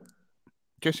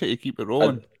 Just how you keep it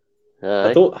rolling.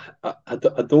 I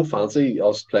don't fancy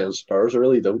us playing Spurs. I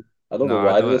really don't. I don't know No,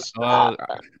 I why don't. this. I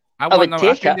would want them.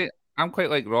 take it. I'm quite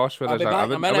like Ross, I'll whereas be I back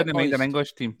in a wouldn't minute, mind an boys.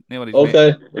 English team. No worries, mate.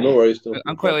 Okay, no worries.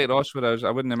 I'm quite like Ross, whereas I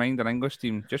wouldn't mind an English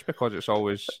team just because it's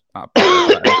always that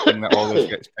Battle of Britain thing that always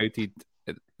gets touted,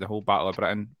 the whole Battle of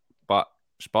Britain. But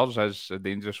Spurs is a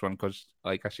dangerous one because,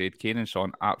 like I said, Kane and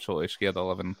Son absolutely scared the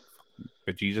living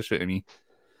bejesus out of me.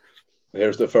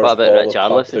 Here's the What first about ball of Richarlison?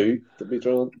 part two to be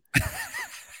drawn.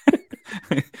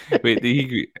 Wait,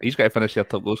 he's got to finish your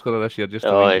top goal scorer this year just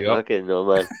to Oh, wind I you up. fucking know,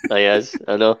 man. He is.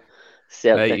 I know. Right,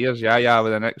 Certainly. here's Yaya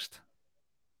with the next.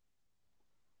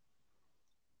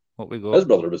 What we got? His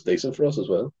brother was decent for us as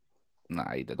well.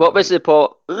 Nah, he didn't. What was the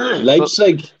pot?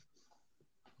 Leipzig.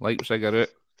 Leipzig are out.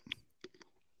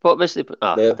 What was the?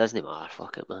 Yeah. It doesn't matter.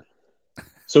 Fuck it, man.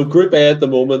 So Group A at the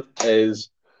moment is.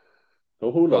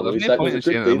 Oh, hold Well, on. there's no point in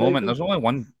saying at the moment. There's only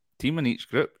one team in each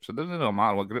group, so it doesn't really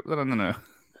matter what group they're in now.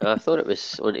 I thought it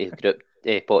was only group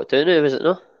pot 2 now, was it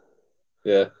no?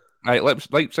 Yeah. Right,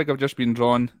 Leipzig have just been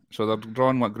drawn, so they're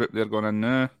drawn what group they're going in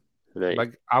now. Right.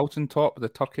 Big Altintop, the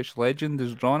Turkish legend,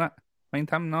 is drawn it. Mind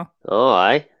him, no? Oh,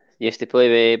 aye. Used to play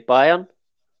with Bayern.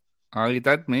 Oh, he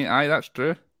did, mate. Aye, that's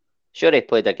true. Sure, he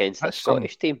played against That's the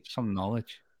Scottish team. Some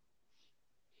knowledge.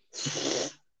 Sure,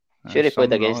 he That's played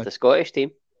some against knowledge. the Scottish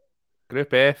team.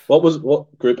 Group F.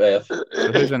 What Group F?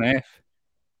 So who's in F?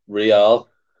 Real.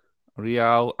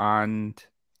 Real and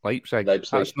Leipzig.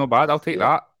 Leipzig. That's not bad. I'll take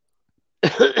Yeah.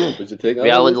 that. Would you take that?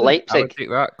 Real and I Leipzig. would take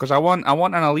that because I want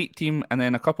an elite team and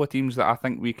then a couple of teams that I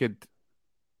think we can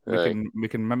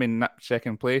maybe nip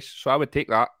second place. So I would take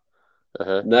that.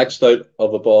 Uh-huh. Next out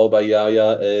of a ball by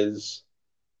Yaya is.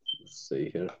 Let's see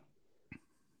here.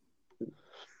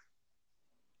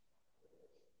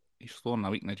 He's throwing a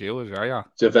week in the jail, is yeah.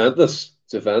 Juventus.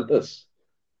 See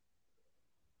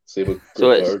what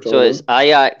So group it's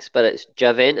Ajax, but it's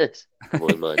Juventus. Come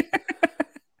on, man.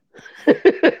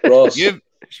 Ross.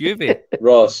 Juve.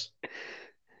 Ross.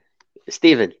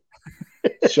 Stephen.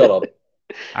 Shut up.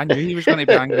 I knew he was going to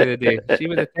be angry today. See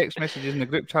with the text messages in the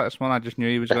group chat this morning, I just knew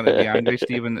he was going to be angry,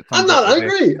 Stephen. that I'm turns up not today.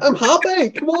 angry. I'm happy.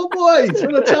 Come on, boys. We're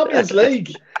in the Champions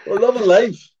League. We're loving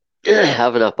life.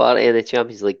 Having a party in the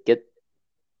Champions League. Good.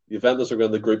 Juventus are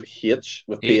going to Group H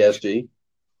with H. PSG.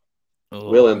 Oh,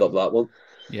 We'll end up that one.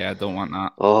 Yeah, I don't want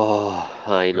that. Oh,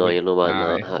 I know, you know,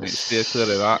 man. Aye, mate, steer clear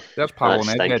of that. There's Pavel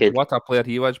That's Nedved. stinking. What a player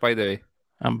he was, by the way.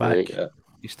 I'm back. Right. Yeah.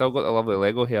 He's still got the lovely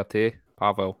Lego hair too,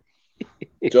 Pavel.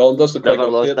 John, does the quick Never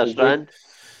lost update their on strand.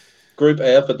 Group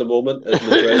F at the moment is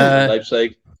Madrid and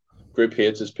Leipzig. Group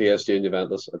H is PSG and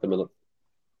Juventus at the minute.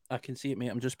 I can see it, mate.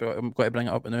 I'm going to bring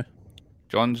it up now.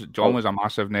 John was a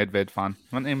massive Nedved fan,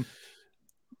 wasn't he?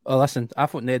 Oh, listen, I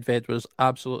thought Nedved was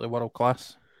absolutely world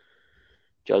class.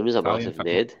 John was a Italian massive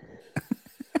Ned.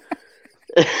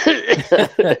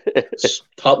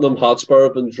 Tottenham Hotspur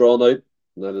have been drawn out.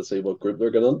 Now let's see what group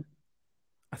they're going in.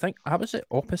 I think I was the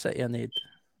opposite of Ned.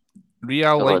 Real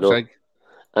Oh, I know. Leipzig.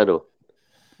 I know.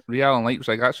 Real and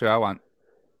Leipzig, that's who I want.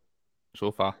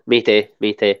 So far. Me too. Who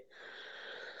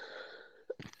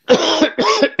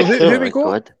Oh we my got?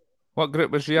 God. What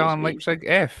group was Real Excuse and me. Leipzig?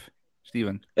 F,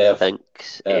 Stephen. F.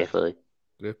 Thanks, F. F.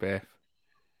 Group F.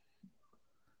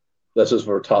 This is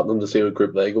for Tottenham to see what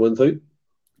group they go into.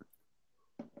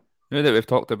 Now that we've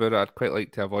talked about it, I'd quite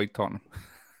like to avoid Tottenham.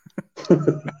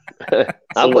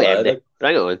 I'll So play I MD. think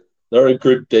Bring it on. they're in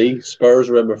Group D. Spurs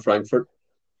are in with Frankfurt.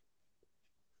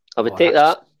 I would Oh, take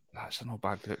that. That's no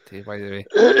bad group too, by the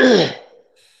way.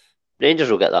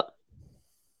 Rangers will get that.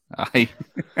 Aye.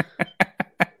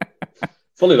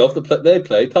 Funny enough, they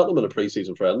played Tottenham in a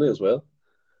pre-season friendly as well.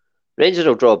 Rangers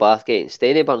will draw Bathgate and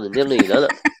Stonyburn and nearly in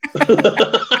it.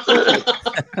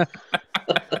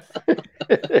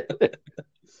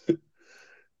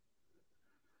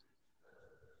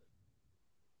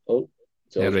 Oh,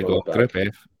 There John's we go. brought it back. Group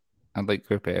F. I'd like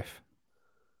Group F.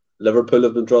 Liverpool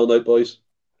have been drawn out, boys.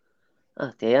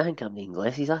 I think I'm being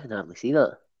Glasses. I can hardly see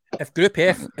that. If Group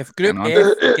F on.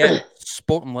 get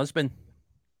Sporting Lisbon,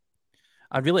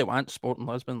 I really want Sporting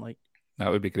Lisbon. Like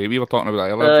That would be great. We were talking about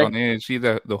that earlier, Johnny. See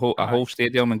the whole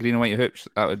stadium in green and white hoops.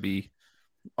 That would be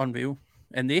unreal,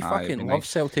 and they Aye, fucking it'd be love nice.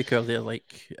 Celtic. Are they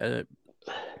like?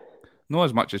 not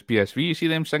as much as PSV. You see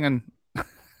them singing. Aye.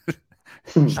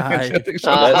 Celtic Aye,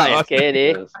 songs. again,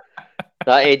 eh? Yes.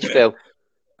 That age fell.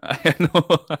 I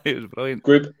know. It was brilliant.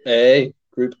 Group A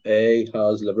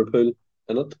has Liverpool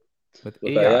in it With with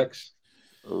Ajax. Ajax.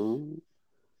 Oh.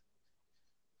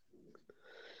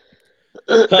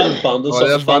 Van der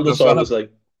there's Van der Sar Sar. was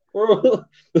like,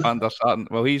 Van der Sar.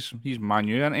 Well, he's Man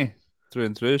U, isn't he? Through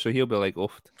and through, so he'll be like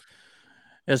off.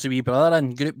 There's a wee brother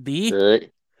in Group D.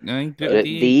 Right. Group Group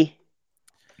D. D.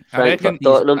 I reckon. Frankfurt,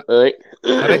 Tottenham. Right.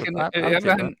 I reckon I'll take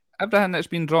everything that's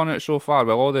been drawn out so far,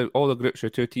 well, all the groups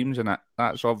with two teams in it,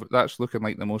 that's looking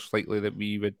like the most likely that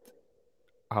we would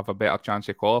have a better chance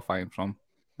of qualifying from.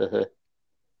 Uh-huh.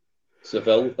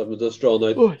 Seville have been just drawn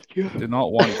out. Do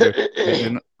not want group.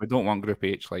 We don't want Group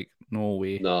H. Like, no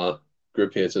way. Nah,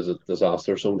 Group H is a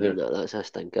disaster zone here. No, that's a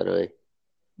stinker,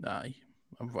 aye. Aye,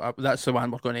 that's the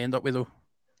one we're going to end up with though.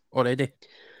 Already.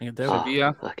 I can tell.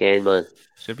 Sevilla. Again, man.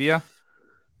 Sevilla.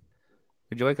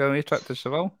 Would you like a away trip to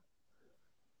Seville?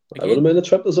 I would have made a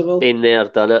trip to Seville. Been there,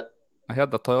 done it. I heard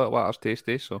the toilet water's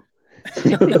tasty, so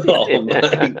Oh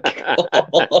my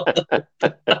god.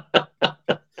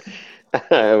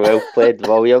 Well played,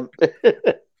 William.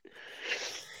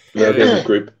 They're in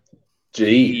Group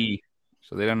G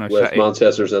So they're in our with city.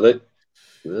 Manchester City.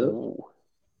 Yeah, Ooh.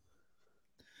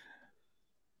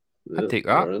 I'd take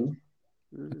that. they're in.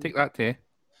 I'd take that too.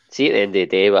 See, at the end of the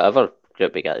day, whatever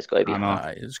group we get, it's got to be. I know.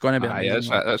 Aye, it's going to be Aye,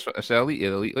 amazing. it's the elite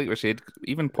of the elite. Like we said,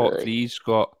 even pot Aye. three's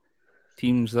got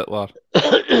teams that were.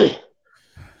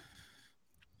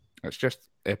 It's just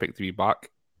epic to be back.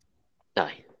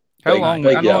 Aye. How Big- long?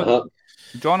 big I know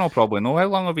yeah, John will probably know. How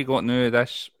long have we got now of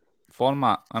this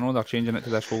format? I know they're changing it to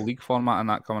this whole league format and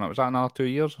that coming up. Is that another 2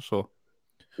 years or so?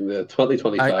 yeah,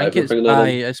 2025. I think we're it's bringing that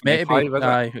in. it's meant to 25,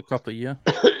 be is it? a couple of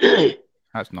years.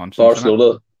 That's nonsense. Isn't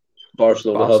it?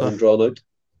 Barcelona have Barca. been drawn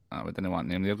out. We didn't want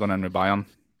them. They're going in with Bayern.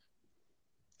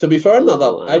 To be fair, not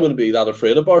Oh, that I wouldn't be that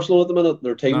afraid of Barcelona at the minute.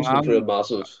 Their team's No, going through a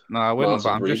massive. No, I wouldn't. Massive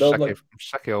But I'm just rebuild, sick. like. I'm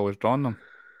sick of always drawing them.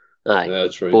 Aye. Yeah,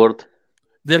 true. Bored.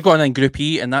 They're going in Group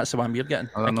E, and that's the one we're getting.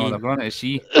 I don't know. Again. They're going to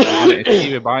C. They're going to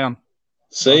C with Bayern.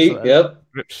 See, Barca. yep.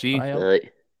 Group C. Aye, Aye.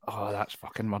 Oh, that's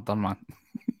fucking murder, man.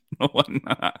 No one.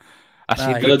 I said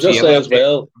Aye. Can I Group just C. say as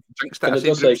well, Jinxed it. can I I said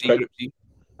just Group say C. quick- Group C.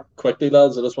 quickly,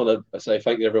 lads, I just want to say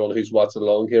thank you to everyone who's watching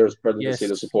along here. It's brilliant Yes. to see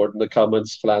the support in the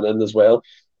comments flying in as well.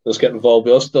 Just get involved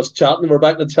with us. Just chatting. We're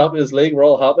back in the Champions League. We're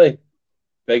all happy.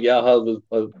 Big yeah has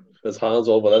his hands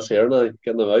over this here now,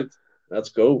 getting them out. Let's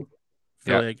go.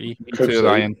 fully agree. Me Group too, C.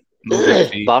 Ryan. No Group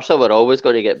C. Barca were always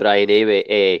going to get Brian A with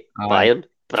Bayern.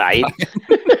 Brian.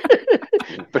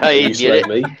 Brian, You slide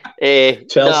me.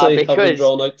 Chelsea have been because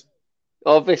drawn out.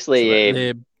 obviously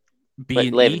The B and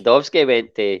E. Lewandowski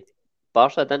went to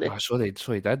Barca, didn't Oh, so he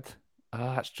did.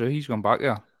 Ah, that's true. He's gone back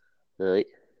there. he? Right.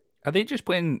 Are they just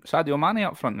playing Sadio Mane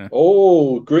up front now?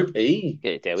 Oh, Group E.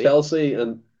 Can I tell you? Chelsea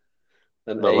and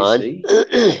Milan.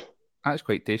 AC. That's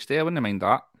quite tasty. I wouldn't mind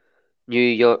that. New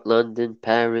York, London,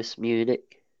 Paris,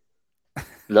 Munich.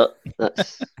 No,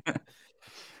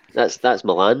 that's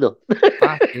Milan though.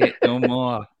 Back it no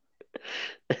more.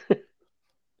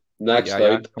 Next Yeah,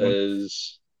 out come on.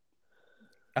 is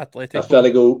Atletico.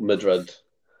 Atletico Madrid.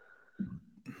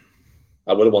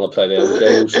 I wouldn't want to play them.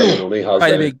 Diego Simeone has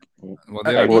By the them. way, Well,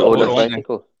 Aye, they're Porto, Group Porto, Porto, aren't they?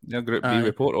 Atletico. They're Group B Aye.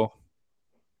 with Porto.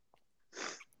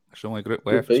 It's the only group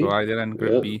Group left, B? so they're in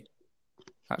Group Yeah. B.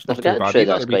 That's I not too forget bad through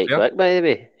either, that's to be quite fair. quick, by the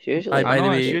way. It's usually Aye, by the I know,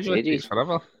 way, it usually ages. takes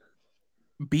forever.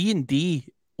 B and D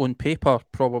on paper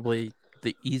probably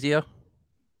the easier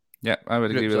Yeah, I would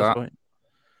agree groups with at this that. point.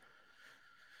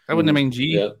 I wouldn't mind G.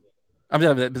 Yeah. I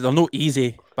mean, they're not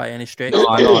easy by any stretch. No.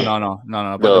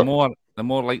 But No. the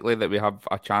more likely that we have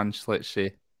a chance, let's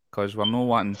say, because we're not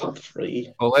wanting. Top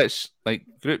three. Well, let's like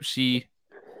Group C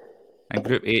and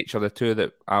Group H are the two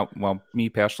that, me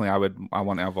personally, I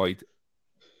want to avoid.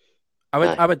 Well,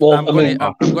 Well, I mean-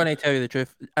 I'm going to tell you the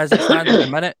truth. As it stands at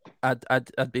the minute,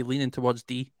 I'd be leaning towards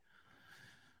D.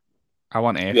 I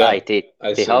want F. Yeah. Aye,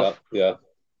 I they see have. that. Yeah.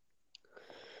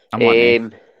 I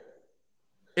want F.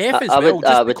 F as I well, would-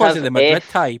 just I would because of have the Madrid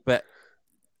F. tie. But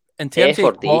in terms F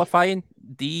or of D. qualifying,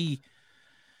 D.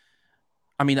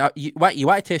 I mean, you want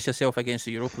to test yourself against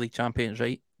the Europa League champions,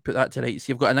 right? Put that to rights.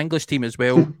 You've got an English team as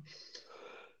well.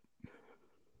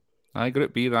 I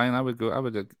Group B, Ryan. I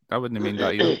wouldn't have mind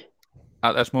that either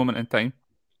at this moment in time.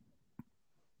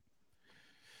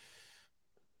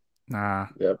 Nah.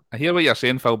 Yep. I hear what you're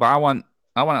saying, Phil, but I want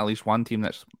at least one team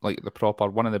that's like the proper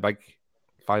one of the big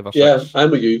 5 or 6. Yeah,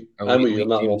 I'm with you. I'm elite with you on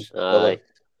that one. teams. Aye.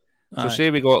 So Aye. say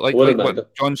we got like Wouldn't what mind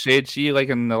it. John said, see like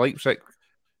in the Leipzig,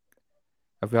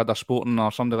 if we had a Sporting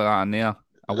or something like that in there,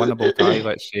 a winnable tie,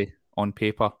 let's say, on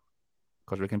paper,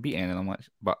 because we can beat any of them,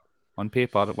 but on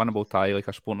paper, a winnable tie like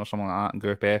a Sporting or something like that in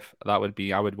Group F, I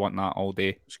would want that all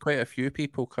day. There's quite a few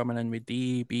people coming in with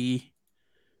D, B.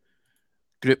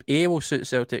 Group A will suit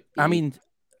Celtic. I mean,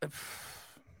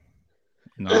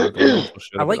 No, I don't know for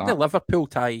sure I about like the that. Liverpool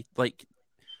tie. Like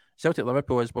Celtic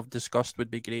Liverpool, as we've discussed, would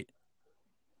be great.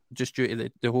 Just due to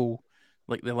the whole,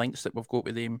 like the links that we've got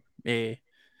with them.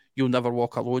 You'll Never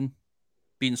Walk Alone,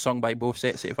 being sung by both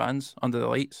sets of fans under the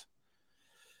lights.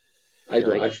 I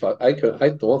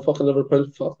don't fucking Liverpool.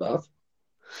 Fuck that.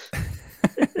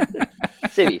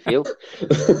 See how you feel.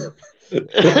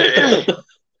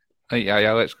 Right,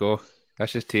 yeah, let's go.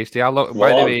 This is tasty. I love. By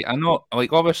the way, I know,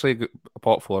 like obviously,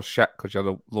 pot 4 shit because you're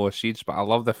the lowest seeds, but I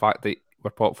love the fact that we're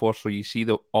pot 4, so you see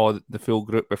the full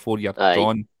group before you're Aye.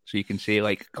 drawn, so you can say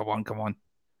like, come on.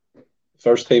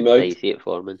 First team out, I see it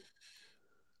forming.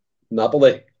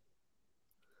 Napoli.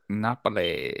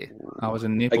 Napoli. I was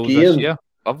in Naples Again. this year.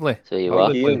 Lovely. So you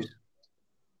Lovely are. Again. place.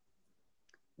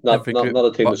 Not Every a team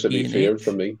group that but should be E and feared H.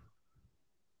 from me.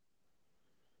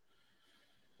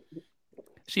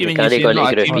 See, when you Can't say go into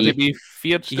not a Group team E. to be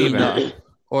feared, E, Stephen. not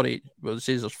or H. Well, it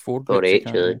says there's 4 Or groups. you H,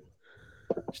 can't aye. win.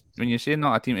 When you say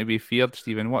not a team to be feared,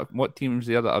 Stephen, what teams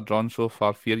there that are drawn so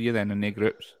far fear you then in their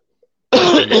groups?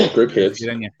 Group H's.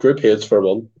 Fearing you. Group H's for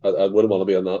one. I wouldn't want to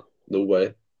be on that. No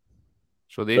way.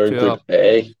 So they They're in two are Group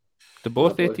A. the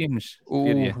both their Napoli. teams Oh,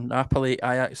 fear you. Napoli,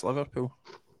 Ajax, Liverpool.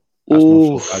 That's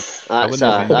Ooh, not so bad. That's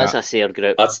wouldn't have been that's that. a sere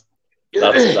group. that's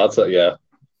it. Yeah.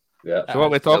 So what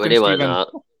we're I talking, wouldn't want Stephen? that.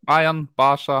 Bayern,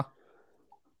 Barca,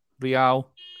 Real,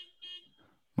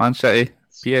 Man City,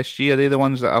 PSG, are they the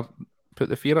ones that have put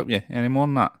the fear up you any more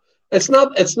than that? It's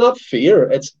not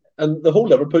fear. And the whole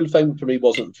Liverpool thing for me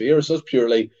wasn't fear. It's just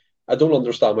purely I don't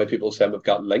understand why people say we've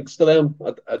got links to them.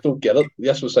 I don't get it.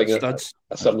 Yes, we're saying Studs.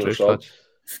 a similar True song. studs.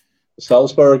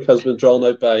 Salzburg has been drawn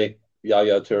out by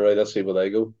Yaya Toure. Let's see where they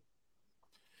go.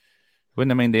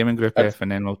 Wouldn't mind them in Group That's- F,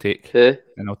 and then I'll take Who?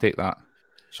 that.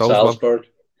 Salzburg. Salzburg.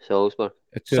 Salzburg.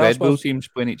 The two Red Bull Salzburg. teams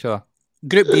playing each other.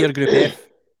 Group D or Group F,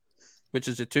 which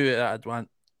is the two that I'd want.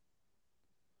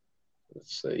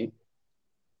 Let's see.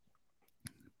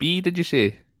 B, did you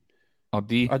say? Or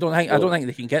D? I don't think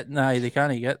they can get. Nah, they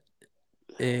can't get.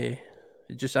 I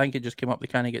think it just came up. They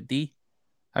can't get D.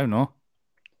 I don't know.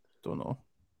 Don't know.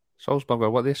 Salzburg, are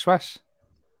what, they Swiss?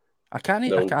 I can't.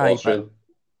 No, I can't. Austrian.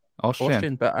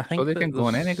 Austrian. But I think So they that can go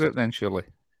in there's any group then, surely.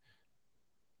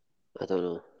 I don't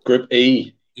know. Group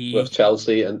E E. with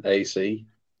Chelsea and AC.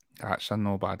 That's a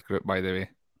no bad group, by the way.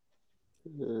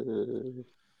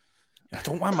 I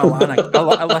don't want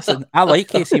Milan. Listen, I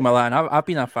like AC Milan. I've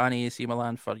been a fan of AC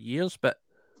Milan for years, but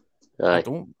I Aye.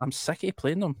 don't. I'm sick of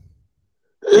playing them.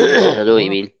 I know what you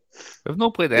mean. We've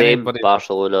not played Them, anybody.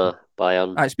 Barcelona,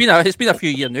 Bayern. It's been a few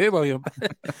years now, William.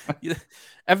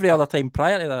 Every other time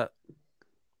prior to that.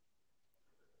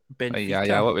 Benfica.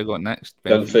 Yeah, what we got next?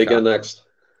 Benfica next.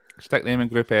 Stick them in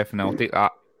Group F and I'll take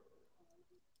that.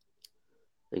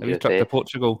 in Have you Group tripped to F.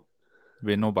 Portugal?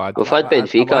 Be no bad. We've had I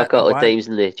Benfica a want- couple I of want- times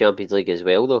in the Champions League as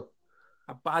well, though.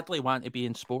 I badly want to be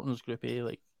in Sporting's Group A.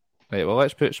 Like, Right, well,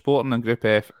 let's put Sporting in Group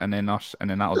F and then us, and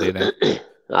then that'll do then.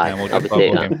 Aye, And we'll I just would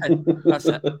take bubble that. game. that's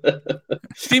it.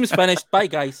 Stream's finished. Bye,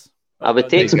 guys. I would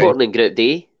take Okay. Sporting in Group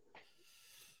D.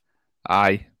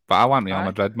 Aye, but I want Real Aye.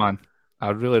 Madrid, man. I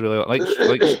really like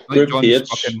Group John's H.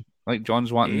 fucking like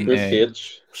John's wanting Group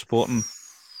H. Sporting.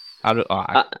 Like,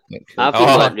 I've been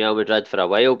wanting Real Madrid for a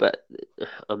while, but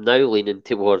I'm now leaning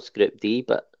towards Group D.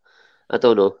 But I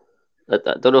don't know. I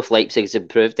don't know if Leipzig's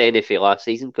improved anything last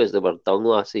season because they were done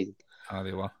last season.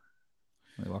 They were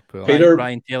poor. Peter-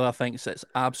 Ryan Taylor thinks it's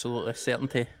absolutely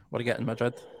certainty we're getting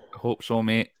Madrid. I hope so,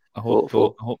 mate. I hope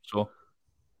Hopeful. so. I hope so.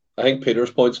 I think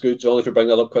Peter's point's good, John, if you bring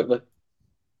that up quickly.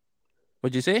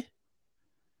 What'd you say?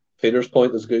 Peter's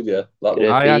point is good, yeah. That Group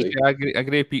one. B. I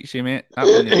agree, Peachy, mate. That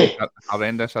one is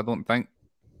horrendous, I don't think.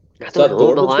 I that don't know.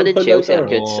 Dortmund's Milan been and put out Chelsea are there?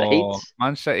 good sides.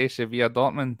 Man City, Sevilla,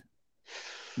 Dortmund.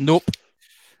 Nope.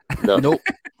 No. Nope.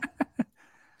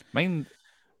 Mine,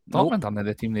 Nope. Dortmund aren't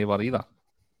the team they were either.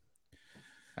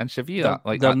 And Sevilla,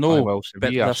 They're that time, no, well, but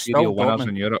Sevilla they're are still serial winners Dortmund.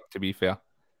 in Europe, to be fair.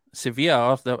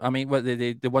 Sevilla, I mean, what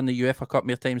they won the UEFA Cup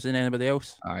more times than anybody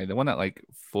else. Aye, they won it like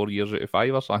 4 years out of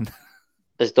 5 or something.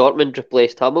 Has Dortmund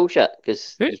replaced Hummel shit?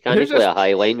 Because Who- you can't who's play this? a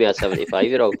high line with a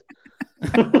 75-year-old.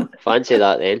 Fancy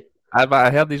that then. But I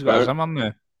heard he's got a Right. Zimmer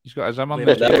now. He's got a Zimmer now.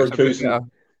 Leverkusen.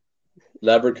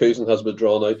 Leverkusen has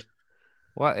withdrawn out.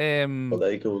 What? Where are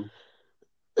they going?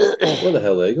 Where the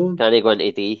hell are they going? Can he go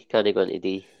into D? Can he go into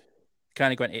D?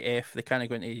 Can't go into F. They can't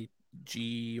go into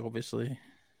G, obviously.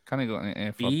 Can I go into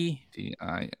F? B.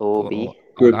 Aye. Oh, B.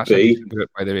 Group that's a B. decent group,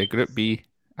 by the way. Group B.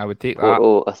 I would take that.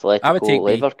 Porto, Atletico, I would take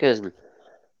B. Leverkusen.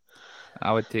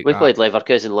 I would take We that. played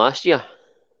Leverkusen last year.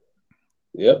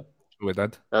 Yep. We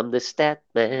did. I'm the stat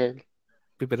man.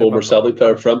 Former Celtic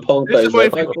player Frimpong Who's the plays boy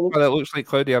right back for them. that looks like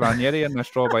Claudio Ranieri in the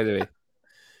straw, by the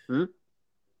way?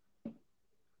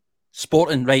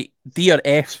 Sporting, right? D or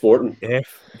F? Sporting.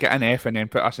 F. Get an F and then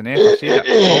put us an F. I said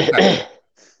it.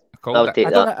 I called I'll it. take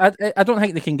that. I don't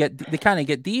think they can get. They can't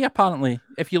get D. Apparently,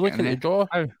 if you look at the draw,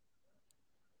 How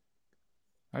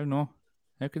no?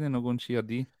 How can they not go and see a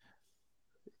D?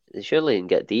 They surely can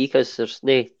get D because there's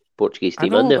no Portuguese I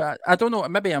team know, in there. but I don't know.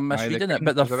 Maybe I'm Aye, they misreading it, couldn't,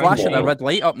 but they're 'cause they're in flashing a the- red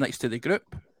light up next to the group.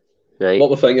 Right. What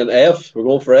we're thinking, F. We're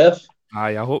going for F.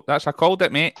 Aye, I hope that's. I called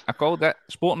it, mate. I called it.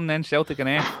 Sporting then Celtic and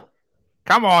F.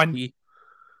 Come on, D.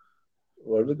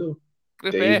 Where did they go?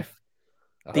 Group D. F.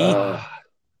 D.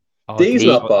 Oh, D's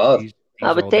not bad.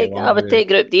 I would take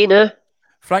Group D now. I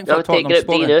Frankfurt, would take Tottenham, Group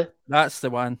D Sporting. now. That's the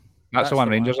one. That's the one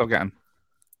Rangers are getting.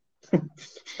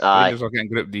 Aye, Rangers are getting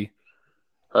Group D.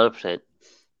 100%.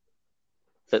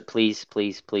 But please,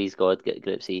 God, get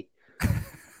Group C.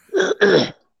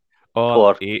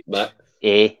 Or Or H.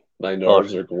 A. My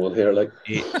nerves are going here. Like,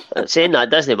 H. Saying that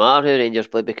doesn't matter who Rangers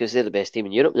play because they're the best team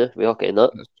in Europe now. We all getting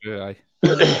that. That's true. Aye,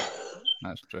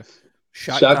 that's true.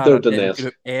 Shakhtar are in Donetsk.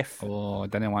 Group F. Oh, I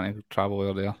didn't want to travel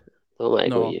over there. Don't want to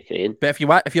go No. to Ukraine. But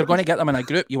if you're going to get them in a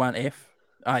group, you want F.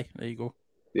 Aye, there you go.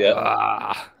 yeah.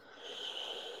 Ah,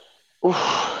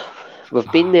 Oof.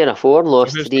 We've been there before and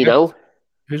lost Who's 3-0.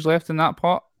 who's left in that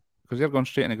pot? Because they're going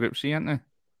straight into Group C, aren't they?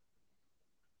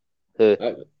 Who?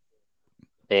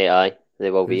 Aye. Aye,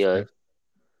 they will be. Who's Aye. left?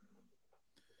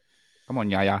 Come on,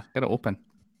 Yaya, get it open.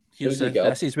 Here's Who's he got?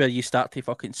 this is where you start to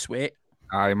fucking sweat.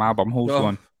 Aye, my bumhole's No.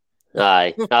 going.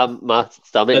 Aye. My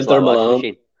stomach's Inter like a washing Milan.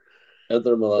 machine.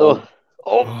 Inter Milan.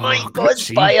 Oh my Group God,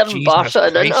 C, Bayern, Jesus Barca,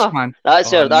 and Christ, Inter. man.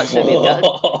 That's Oh, our. That's who we get.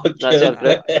 That's our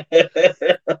group.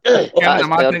 Kevin, That's the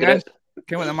mad our thing group. is,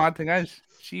 Kevin, the mad thing is,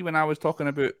 see when I was talking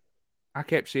about, I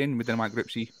kept saying we didn't want Group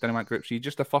C, didn't want Group C.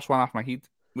 Just the first one off my head,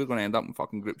 we're going to end up in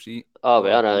fucking Group C. Oh, we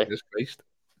are. Aye. Jesus Christ.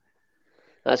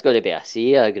 That's going to be a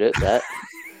C group. That.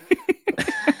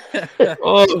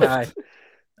 Oh, Aye.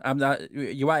 I'm not.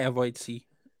 You want to avoid C.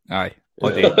 aye.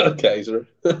 What day? Kaiser.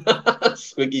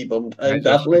 Squiggy bum time, Kaiser,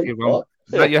 definitely. squiggy bum.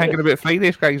 Is that you thinking about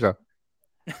Fridays, Kaiser?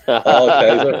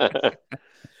 Kaiser.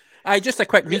 Aye, just a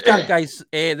quick recap, guys.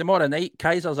 Tomorrow night,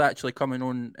 Kaiser's actually coming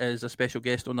on as a special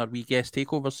guest on our wee guest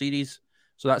takeover series.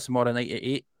 So that's tomorrow night at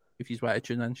 8. If you want to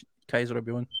tune in, Kaiser will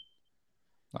be on.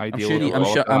 I'm Ideal. sure. we'll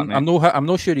look at that I'm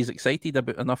not sure he's excited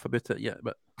enough about it yet.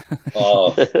 But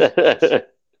Oh,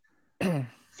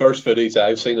 first footage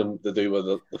I've seen him to do with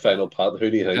the final pad. Who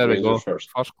do you think There we Rangers go. first?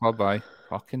 First club, aye.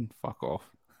 Fucking fuck off.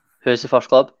 Who's the first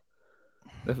club?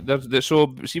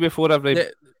 So see before every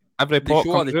they pot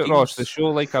show all comes the out, Ross, teams. they show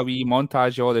like a wee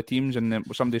montage of all the teams and then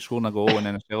somebody scoring a goal and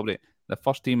then they celebrate. The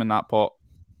first team in that pot,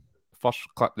 first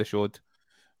clip they showed.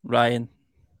 Ryan,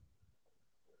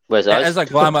 Where's it us? is a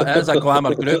glamour. It is a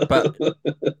glamour group, but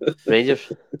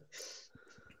Rangers.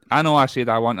 I know I said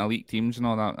I want elite teams and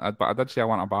all that, but I did say I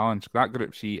want a balance. That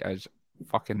Group C is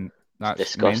fucking that's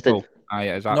Disgusting. mental. Aye,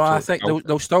 it is no, I absolute think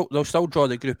they'll still draw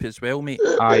the group as well, mate.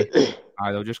 Aye,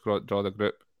 they'll just draw the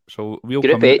group. So we'll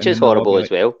Group come out H and is then they'll horrible be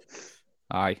as well.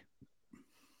 Aye,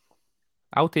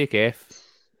 I'll take F.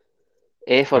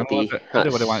 F I or know D.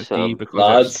 everybody wants D That's,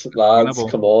 because lads,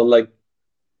 winnable. come on, like,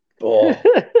 oh,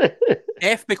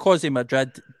 F because of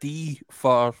Madrid. D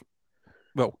for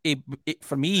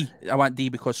for me, I want D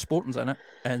because Sporting's in it,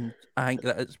 and I think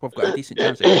that we've got a decent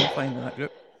chance of qualifying in that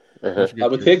group. uh-huh. I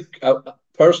would take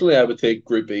personally. I would take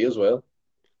Group B as well.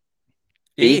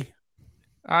 B. E. E,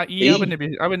 I E.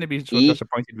 wouldn't be so E.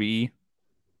 disappointed with E.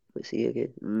 Let's see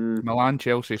again. Milan,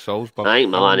 Chelsea, Salzburg. I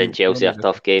think Milan and Chelsea are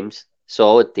tough games.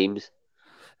 Solid teams.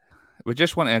 We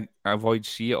just want to avoid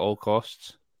C at all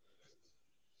costs.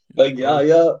 Like,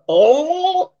 yeah.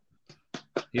 Oh,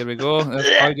 Here we go.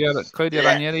 There's Claudio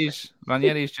Ranieri's.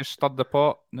 Ranieri's just stirred the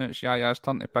pot. Now it's Yaya's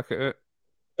turn to pick it out.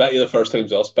 bet you the first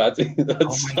time's us, Betty. Oh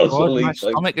That's my god, only my like,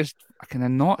 stomach is fucking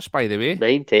in knots, by the way.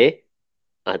 90.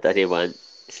 I didn't want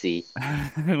See.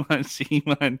 Let's see,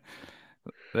 man.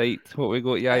 Right, what we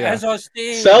got? Yeah. It's us,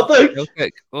 Steve. Celtic.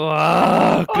 Celtic.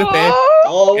 Oh, group F.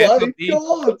 Oh F my for D.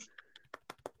 God.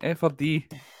 F or D.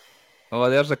 Oh,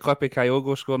 there's a clip of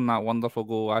Kyogo scoring that wonderful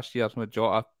goal last year with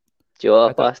Jota.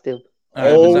 Jota past him.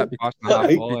 Was that Pass and a half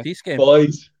my volley. Betis game?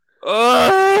 Boys,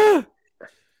 Oh!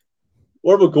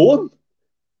 where are we going?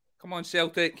 Come on,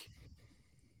 Celtic.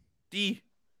 D.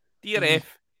 D or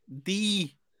F?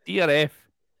 D. D or F?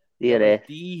 Dear F.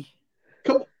 D.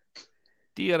 Come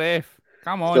D or F?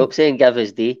 Come on. Stop saying give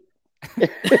us D.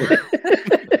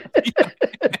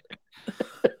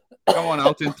 Come on,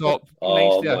 Alton top.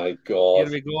 Oh Nice there. my Here God.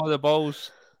 we go. The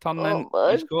ball's turning. Oh,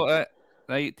 man. He's got it.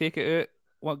 Right, take it out.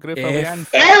 What group are we in? F.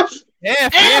 F.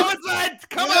 F. F. Lad.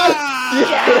 Come Yes.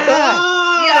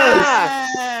 on. Yes.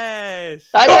 Yes.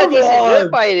 That's Come a decent on.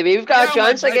 group, by the way. We've got a Come on,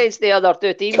 chance man. against the other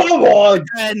two teams. Come on.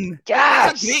 In.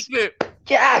 That's a Yes! great group.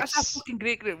 That's a Yes! fucking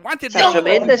great group. Wanted It's a that.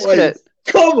 tremendous boys. group.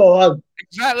 Come on.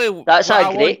 Exactly. That's what a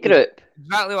I great wanted. group.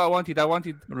 Exactly what I wanted. I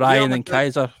wanted Ryan Real and Madrid.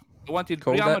 Kaiser. I wanted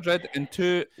Called Real it. Madrid and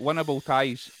 2 winnable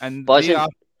ties, and Buzzing.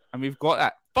 and we've got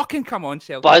that. Fucking come on,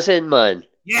 Celtic. Buzzing, man.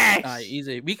 Yes. Aye,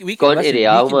 easy. We can Gone to listen,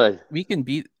 Real, we can, man. we can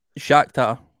beat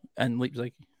Shakhtar and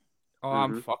Leipzig. Oh,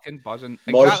 I'm Mhm. fucking buzzing.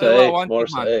 Exactly what I Marseille. wanted, man.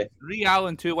 Marseille. Real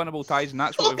and 2 winnable ties, and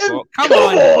that's what we've Fucking got. Come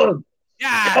on.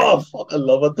 Yeah. Oh, fucking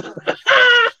love it.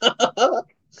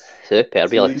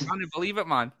 Superb, you like. Jeez. Can't you believe it,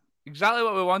 man? Exactly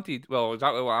what we wanted. Well,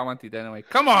 exactly what I wanted anyway.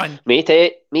 Come on. Me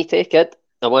take it.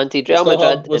 I wanted Real We still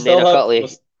Madrid have- we and then a still have- couple we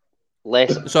of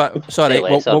less. So, sorry, Say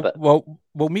lesser, we'll, but-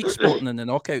 we'll meet Sporting in the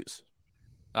knockouts,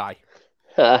 Aye.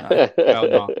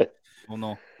 Well, Well,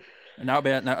 no. and that'll be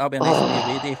a nice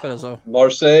away day for us all.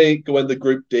 Marseille go into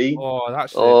Group D. Oh,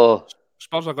 that's Oh,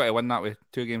 Spurs are going to win that with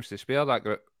 2 games to spare, that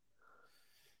group.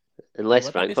 unless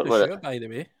What did we Frankfurt do won sure, it. by the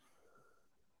way.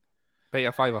 Bet you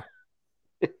a fiver.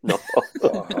 No,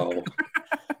 Oh.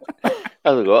 I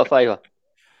haven't got a fiver.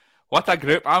 What a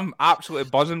group. I'm absolutely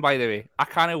buzzing, by the way. I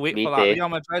can't wait Me for that. too. Real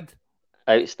Madrid.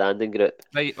 Outstanding group.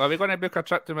 Right, are we going to book a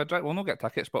trip to Madrid? We'll not get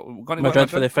tickets, but we're going to Madrid go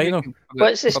for the final?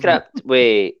 What's the script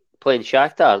we playing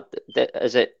Shakhtar?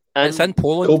 Is it in, It's in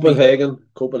Poland.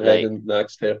 Copenhagen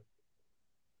next here.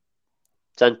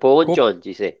 it's in Poland, Cop- John, do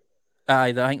you say? Aye,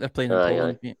 I think they're playing in Aye,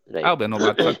 Poland. mate. Right. I'll be no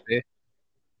bad trip today.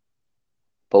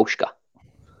 Polska.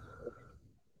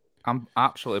 I'm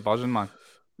absolutely buzzing, man.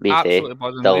 Me too. Absolutely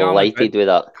buzzing. Real Delighted Madrid. with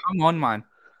that. Come on, man.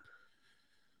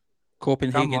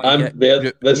 Copenhagen. Come on. to I'm get there.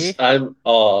 Group This. A. I'm.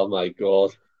 Oh my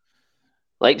God.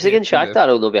 Leipzig and Yeah, Shakhtar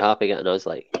will not be happy getting us,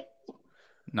 like.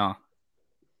 No.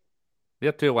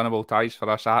 They're 2 winnable ties for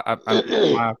us,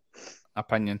 in my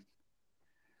opinion.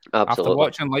 After Absolutely.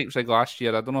 watching Leipzig last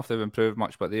year, I don't know if they've improved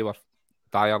much, but they were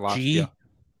dire last G. year.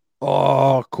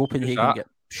 Oh, Copenhagen that? get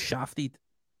shafted.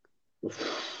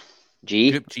 G.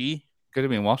 Group G. Could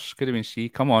have been worse. Could have been C.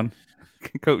 Come on.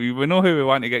 We know who we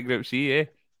want to get Group C, eh?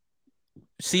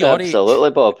 C or H.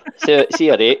 Absolutely, Bob. C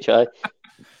or H, aye.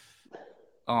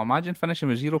 Oh, imagine finishing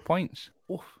with 0 points.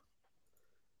 Oof.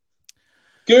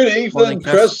 Good evening, Morning,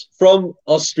 Chris. Chris from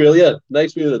Australia.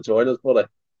 Nice of you to join us, buddy.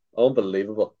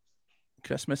 Unbelievable.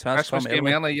 Christmas has Christmas come game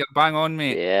early. early. You're bang on,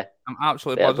 mate. Yeah. I'm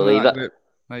absolutely Better buzzing with believe that it. group.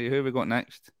 Right, who have we got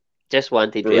next? Just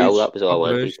wanted Bruges. Real, that was all I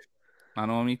wanted. Bruges. I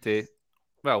know, me too.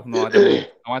 Well, no, I didn't.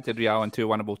 I wanted Real and 2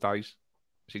 winnable ties.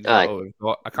 That's exactly what we've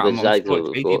got. I can't. I'm Exactly so what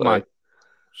we've excited, got, man. aye.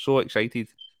 So excited.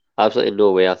 Absolutely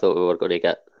no way I thought we were going to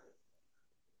get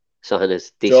something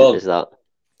as decent John. as that.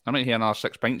 I might hear another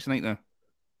 6 pints tonight now.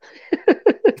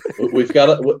 We've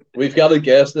got a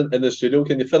guest in the studio.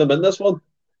 Can you fit him in this one?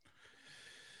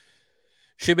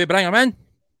 Should we bring him in?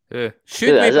 Who? Should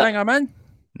Who we is it? bring him in?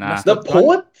 Nah. Mr. The Dunn?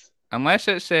 poet. Unless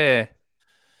it's Fuck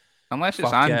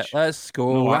Ange. it. Let's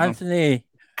go, No, I don't. Anthony.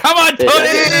 Come on, Who Tony!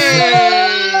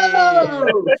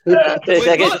 Two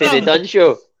tickets to the Dunn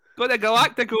show. Got the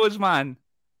Galacticos, man.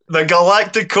 The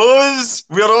Galacticos!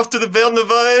 We're off to the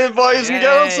Bernabeu, boys and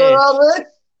girls, Yay. are we?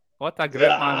 What a group,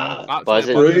 man. Absolutely Buzzing.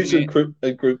 buzzing, Bruges mate.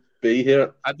 in Group B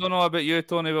here. I don't know about you,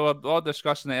 Tony. We were all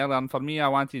discussing it earlier, and for me, I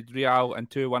wanted Real and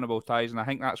 2 winnable ties, and I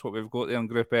think that's what we've got there in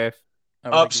Group F. I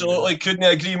would agree with Absolutely, couldn't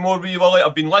agree more with you, Willie.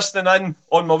 I've been listening in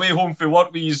on my way home from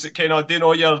work. We kind of doing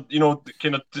all your,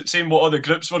 kind of saying what other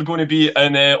groups were going to be.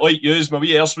 And like you, my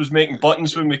wee arse was making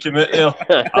buttons when we came out there.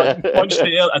 I punched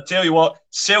the air. I tell you what,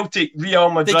 Celtic, Real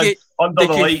Madrid, under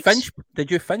the lights. Did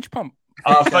you Finch pump?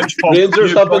 Finch pump.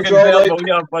 Rangers You have been fucking drawn hell, out. will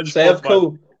you, Finch pump,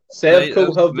 man.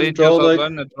 Sevco have been Rangers drawn are out.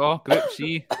 down the draw. Group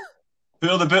C. Who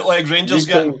are the bootleg Rangers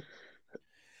You getting? can-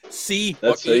 C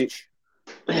That's or it. H?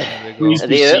 There we Please go. Are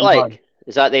they out, like?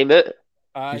 Is that them out? He's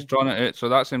Aye. drawn it out, so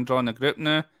that's him drawing the group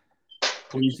now.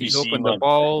 Please be He's C, opened the man.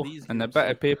 ball, Please and the be bit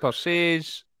C. of paper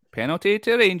says Penalty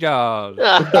to Rangers.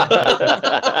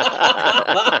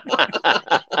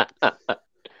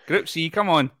 Group C, come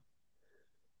on.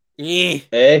 Eh,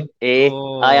 Eh?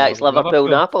 Oh, Ajax, Liverpool, Liverpool.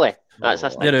 Napoli. That's a Oh.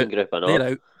 stinking group, I know. they're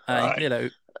out. Aye, they're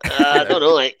out. I don't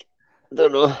know, like, I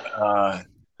don't know.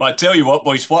 But I tell you what,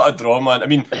 boys, what a draw, man. I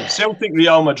mean, Celtic,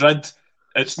 Real Madrid,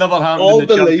 it's never happened in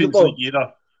the Champions Unbelievable. League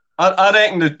era. I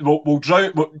reckon that we'll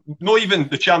drown, not even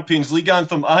the Champions League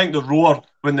anthem. I think the roar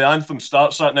when the anthem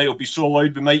starts that night will be so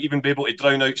loud we might even be able to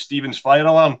drown out Stephen's fire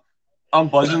alarm. I'm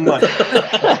buzzing, man.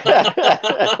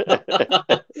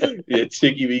 You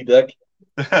cheeky wee dick.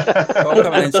 Coming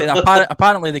in and saying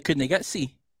apparently they couldn't get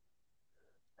C.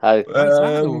 How? Why is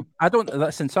that, though? I don't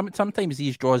listen. Sometimes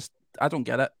these draws, I don't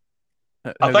get it.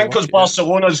 I think because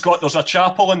Barcelona's there's a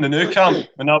chapel in the new camp,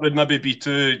 and that would maybe be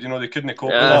too, they couldn't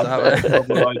cope with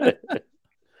that.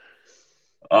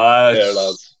 There,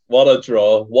 lads. What a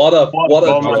draw. What a draw.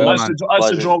 That's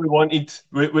the draw we wanted.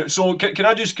 So can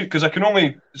I just, because I can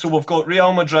only, so we've got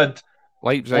Real Madrid,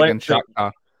 Leipzig and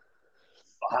Shakhtar.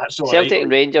 Celtic and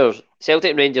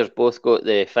Rangers both got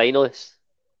the finalists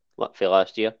for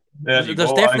last year. There's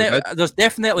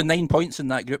definitely 9 points in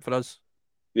that group for us.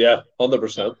 Yeah,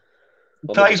 100%.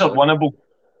 Ties are winnable.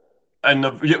 And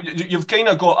you've kind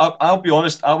of got, I'll be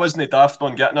honest, I wasn't daft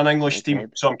on getting an English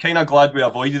team, so I'm kind of glad we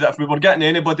avoided it. If we were getting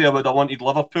anybody, I would have wanted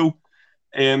Liverpool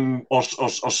or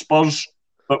Spurs,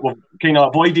 but we've kind of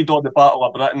avoided all the Battle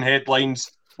of Britain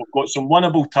headlines. We've got some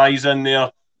winnable ties in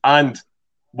there, and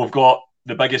we've got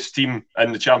the biggest team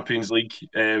in the Champions League,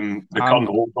 the current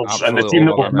holders, and the team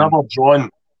that we've never drawn.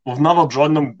 We've never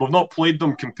drawn them. We've not played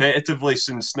them competitively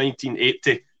since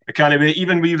 1980. I can't wait.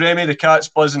 Even wee Remy the cat's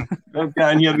buzzing. I'm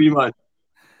getting here, wee man.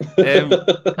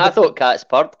 I thought cats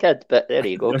purred, kid, but there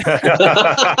you go.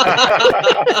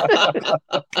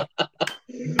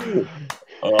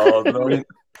 Oh, brilliant.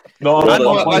 No, I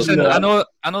know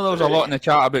there was a lot in the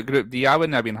chat about Group D. I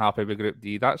wouldn't have been happy with Group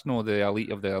D. That's not the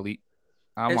elite of the elite.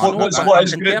 What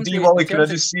is Group D, Wally? Can I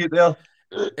just see it there?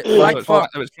 It was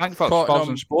Frankfurt, Spurs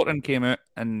and Sporting came out,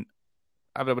 and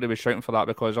everybody was shouting for that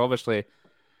because obviously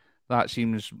that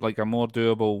seems like a more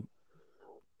doable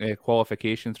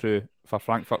qualification through for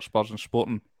Frankfurt, Spurs and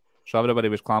Sporting. So everybody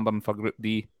was clambering for Group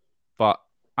D. But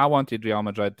I wanted Real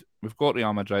Madrid. We've got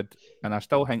Real Madrid, and I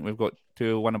still think we've got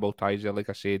 2 winnable ties there, like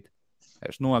I said.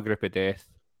 It's not a group of death.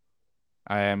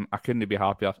 I couldn't be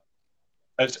happier.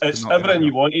 It's everything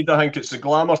you wanted. I think it's the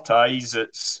glamour ties.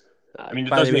 It's, I mean, it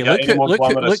doesn't get any more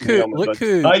glamorous than Real Madrid. Look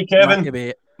who Hi,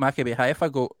 Kevin. Maccabi Haifa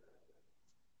got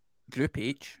Group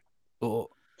H. Oh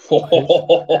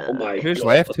my Who's God.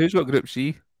 left? Who's got Group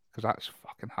C? Because that's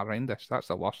fucking horrendous. That's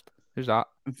the worst. Who's that?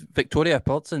 Victoria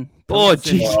Pilsen. Oh,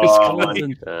 Jesus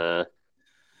Christ.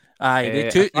 Aye,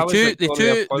 the two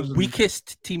Pilsen.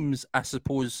 weakest teams, I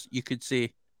suppose you could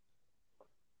say,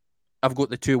 I've got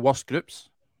the 2 worst groups.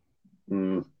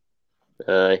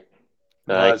 Aye.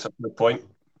 That's a good point.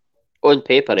 On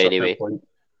paper, anyway.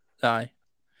 Aye.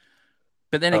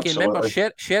 But then again, Absolutely. remember,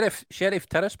 Sheriff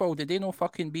Tiraspol, did they no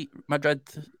fucking beat Madrid?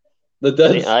 They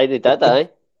did. Aye, they did, aye.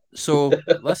 So,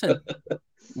 listen,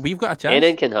 we've got a chance.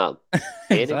 Anything can happen.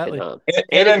 Exactly.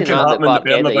 Anything can happen in the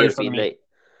Bernabeu for me. Right.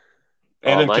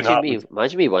 Anything can happen.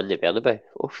 Imagine me winning the Bernabeu.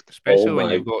 Oof. Especially Oh when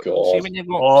my you've got. God. See when you've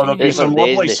got. Oh, there'll be It's some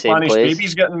amazing lovely the same Spanish place.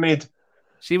 babies getting made.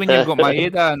 See when you've got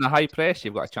Maeda and the high press,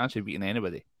 you've got a chance of beating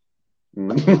anybody.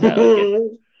 And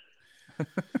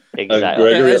Exactly.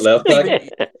 Gregory at left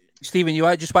back. Stephen, you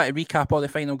just want to recap all the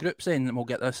final groups in, and we'll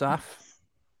get this off.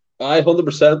 Aye,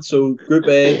 100%. So Group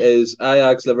A is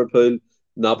Ajax, Liverpool,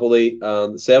 Napoli,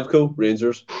 and Sevco,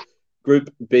 Rangers.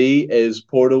 Group B is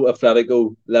Porto,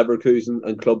 Atletico, Leverkusen,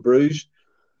 and Club Brugge.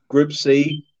 Group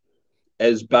C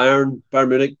is Bayern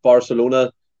Munich,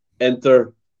 Barcelona,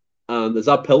 Inter, and is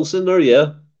that Pilsen there?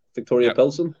 Yeah, Victoria Yep.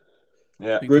 Pilsen.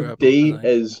 Yeah. Group D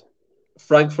is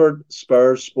Frankfurt,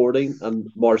 Spurs, Sporting,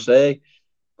 and Marseille.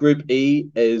 Group E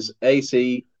is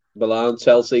AC, Milan,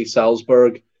 Chelsea,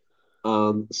 Salzburg,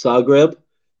 and Zagreb.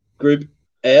 Group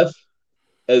F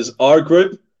is our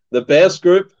group, the best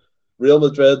group, Real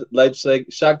Madrid, Leipzig,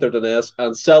 Shakhtar Donetsk,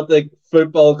 and Celtic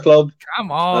Football Club.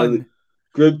 Come on. And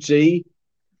Group G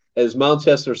is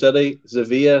Manchester City,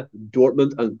 Sevilla,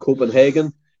 Dortmund, and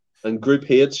Copenhagen. And Group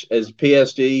H is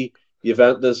PSG,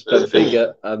 Juventus,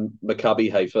 Benfica, and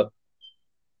Maccabi Haifa.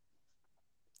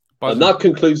 And that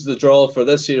concludes the draw for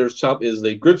this year's Champions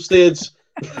League group stage.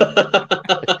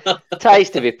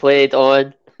 Ties to be played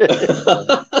on.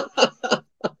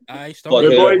 Aye, stop. But,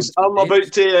 Well, boys, I'm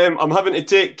about to. I'm having to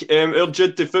take our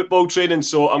Jude to football training,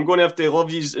 so I'm going to have to love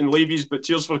yous and leave yous. But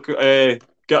cheers for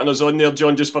getting us on there,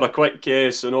 John. Just for a quick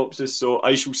synopsis. So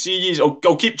I shall see yous.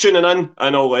 I'll keep tuning in,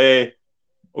 and I'll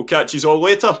We'll catch you all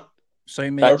later. So,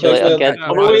 mate, Catch you later, kid.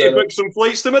 I'm away to book some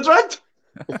flights to Madrid.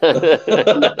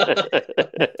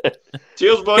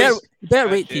 Cheers, boys. better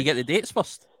wait till you get the dates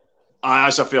first.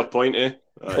 That's a fair point, eh?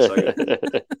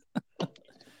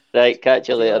 Right, catch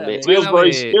you later, mate. Cheers,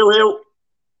 boys.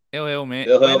 Hail, mate.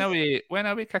 Hail. When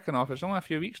are we kicking off? It's only a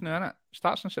few weeks now, isn't it?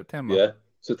 Starts in September. Yeah,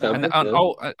 September. And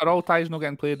yeah. are all ties not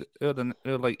getting played earlier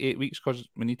like 8 weeks because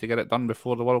we need to get it done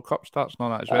before the World Cup starts and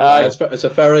all that as well? It's a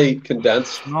very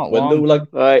condensed Not window, long. like.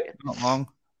 Right. Not long.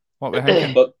 What we're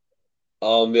thinking? But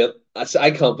yeah,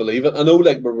 I can't believe it. I know,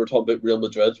 like, we're talking about Real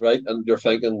Madrid, right? And you're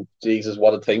thinking, Jesus,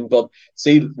 what a team. But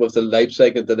see, with the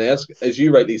Leipzig and Donetsk, as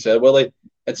you rightly said, Willie,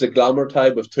 it's a glamour tie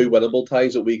with 2 winnable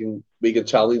ties that we can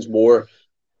challenge more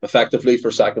effectively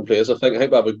for second place. I think we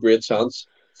have a great chance.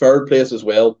 Third place as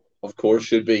well, of course,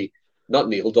 should be not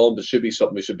nailed on, but should be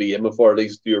something we should be aiming for, at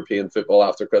least European football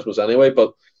after Christmas anyway.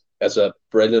 But it's a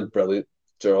brilliant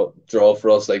draw for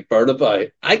us, like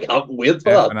Bernabeu. I can't wait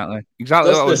for Definitely.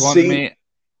 Exactly Just what I was to wanting, see mate.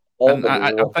 And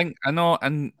I think I know,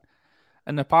 and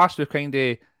in the past we've kind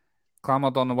of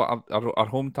clamoured on what our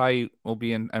home tie will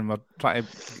be, and we're trying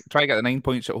to get the 9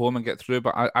 points at home and get through.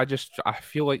 But I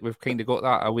feel like we've kind of got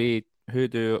that away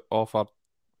hoodoo off our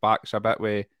backs a bit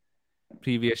with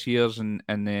previous years, and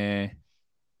it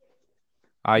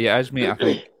is, mate. I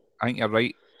think you're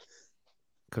right,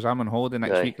 because I'm on holiday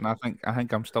next week, and I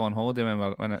think I'm still on holiday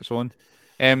when it's on.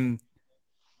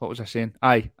 What was I saying?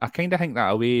 I kind of think that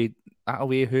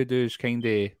away hoodoo's kind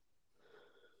of.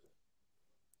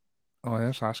 Oh,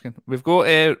 that's asking. We've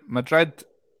got Madrid,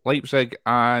 Leipzig,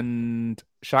 and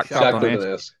Shakhtar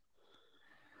Donetsk.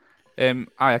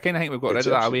 I kind of think we've got rid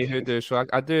of that away hoodoo. So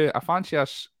I fancy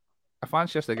us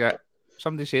to get.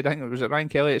 Somebody said, I think it was Ryan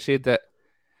Kelly that said that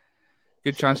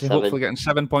good chance of hopefully getting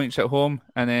 7 points at home,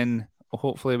 and then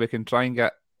hopefully we can try and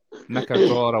get nick a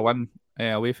draw or a win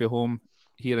away from home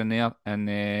here and there, and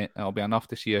it'll be enough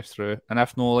to see us through. And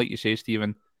if no, like you say,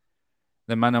 Stephen,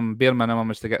 the bare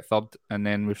minimum is to get third, and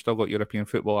then we've still got European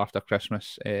football after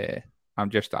Christmas. I'm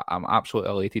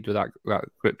absolutely elated with that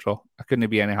group draw. I couldn't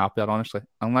be any happier, honestly.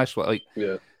 Unless, like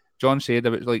John said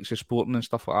about like the sporting and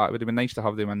stuff like that, it would have been nice to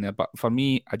have them in there. But for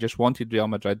me, I just wanted Real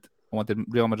Madrid. I wanted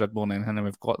Real Madrid more than anything, and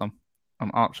we've got them.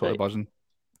 I'm absolutely buzzing.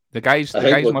 The guys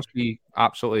must be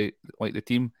absolutely, like the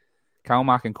team,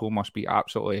 Calmac and Co must be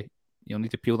absolutely. You'll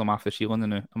need to peel them off the ceiling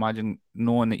now. Imagine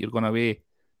knowing that you're going away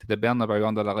to the Bernabeu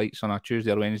under the lights on a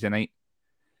Tuesday or Wednesday night.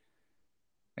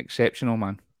 Exceptional,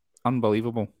 man.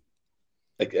 Unbelievable.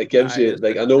 It gives you,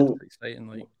 like, I know exciting,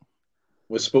 like.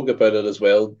 We spoke about it as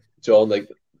well, John. Like,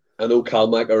 I know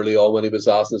Calmac early on when he was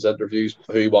asked in his interviews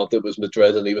who he wanted was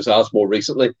Madrid, and he was asked more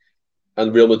recently,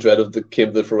 and Real Madrid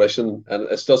came to fruition, and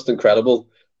it's just incredible,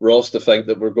 Ross, to think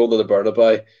that we're going to the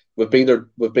Bernabeu. We've been to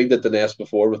Donetsk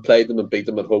before. We've played them and beat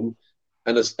them at home,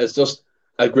 and it's just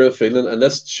a great feeling. And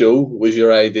this show was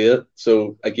your idea,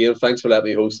 so again, thanks for letting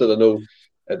me host it. I know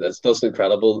it's just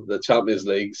incredible. The Champions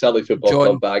League, Celtic Football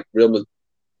come back. Real Madrid.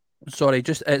 Sorry,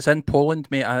 it's in Poland,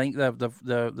 mate. I think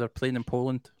they're playing in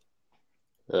Poland.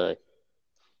 Aye.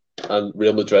 And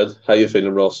Real Madrid, how you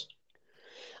feeling, Ross?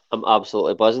 I'm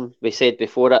absolutely buzzing. We said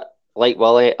before it, like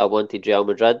Willie, I wanted Real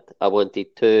Madrid. I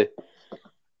wanted 2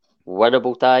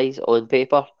 winnable ties on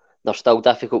paper. They're still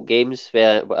difficult games,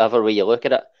 whatever way you look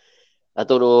at it. I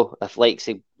don't know if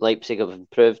Leipzig have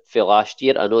improved for last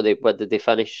year. I know what did they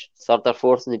finish 3rd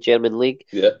or 4th in the German league?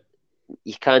 Yeah.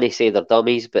 You can't say they're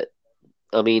dummies, but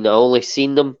I mean, I only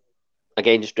seen them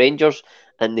against Rangers,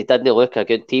 and they didn't look a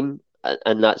good team.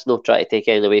 And that's not trying to take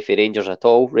anything away from Rangers at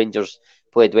all. Rangers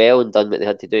played well and done what they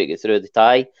had to do to get through the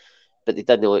tie, but they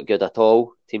didn't look good at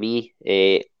all to me.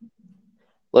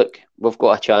 Look, we've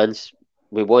got a chance.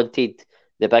 We wanted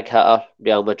the big hitter,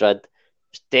 Real Madrid.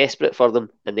 Was desperate for them,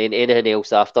 and then anything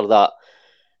else after that.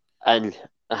 And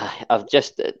I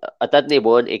didn't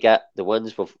want to get the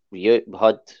wins we've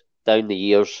had down the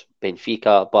years: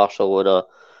 Benfica, Barcelona,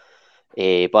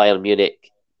 Bayern Munich,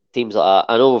 teams like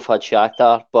that. I know we've had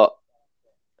Shakhtar, but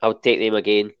I would take them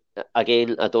again.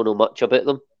 Again, I don't know much about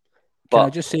them. But can I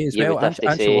just say as well,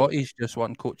 Ancelotti's just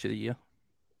won Coach of the Year.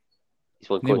 He's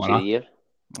won Coach of the Year.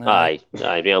 Aye,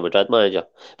 Real Madrid manager.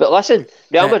 But listen,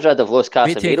 Real Madrid have lost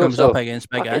Casemiro, comes so up against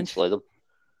Big I can slow them.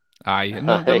 Aye,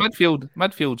 no, the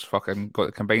midfield's fucking got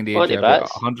the combined age of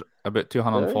about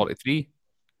 243.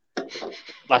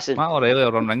 Listen, Matt O'Reilly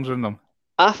will run rings around them.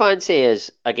 I fancy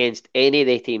us against any of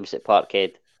the teams at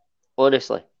Parkhead.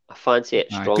 Honestly, I fancy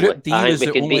it strongly. I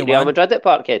think we can beat Real Madrid at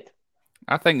Parkhead.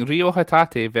 I think Rio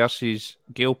Hatate versus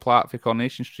Gail Platt for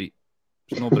Coronation Street.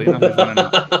 It's no brainer who's winning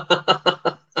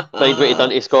that. Mind what he done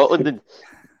to Scotland in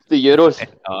the Euros.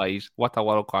 He's what a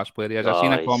world class player he is. I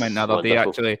seen a comment the other day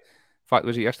actually fact,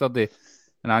 was it yesterday?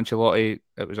 And Ancelotti,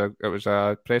 it was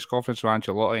a press conference with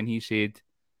Ancelotti, and he said,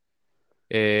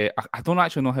 I don't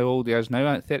actually know how old he is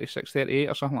now, 36, 38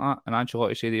 or something like that. And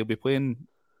Ancelotti said he'll be playing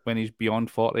when he's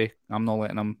beyond 40. I'm not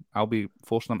letting him. I'll be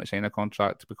forcing him to sign a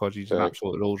contract because he's an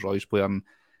absolute Rolls Royce player. And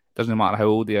it doesn't matter how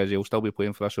old he is, he'll still be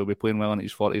playing for us. He'll be playing well into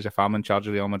his 40s if I'm in charge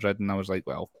of Real Madrid. And I was like,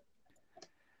 well.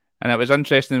 And it was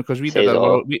interesting because we did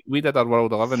our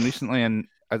World 11 recently, and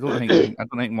I don't think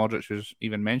Modric was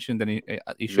even mentioned, and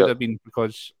he should have been,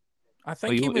 because I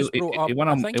think he was brought up.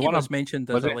 I think he was mentioned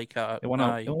as he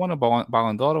won a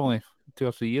Ballon d'Or only 2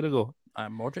 or 3 years ago.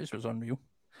 Modric was unreal.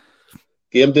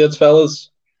 Game dates,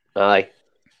 fellas. Aye.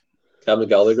 Kevin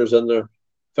Gallagher's in there.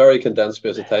 Very condensed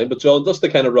space of time. But John, just to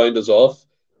kind of round us off,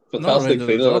 fantastic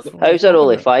feeling. How's there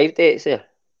only 5 dates there?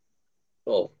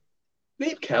 Oh,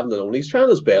 leave Kevin alone. He's trying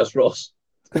his best, Ross.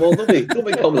 Come on, don't be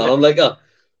coming on like that.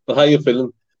 But how you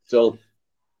feeling, John?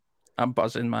 I'm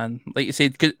buzzing, man. Like you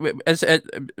said,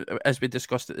 as we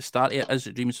discussed at the start, as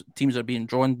the teams are being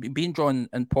drawn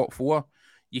in pot 4,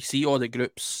 you see all the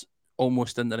groups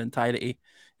almost in their entirety,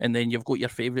 and then you've got your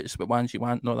favourites, but ones you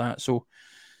want and all that. So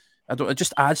it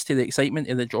just adds to the excitement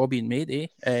of the draw being made,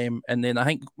 and then I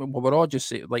think we're all just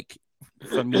saying, like,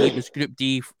 for me it was Group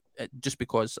D, just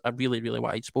because I really, really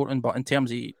wanted Sporting, but in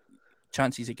terms of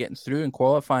chances of getting through and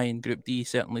qualifying, Group D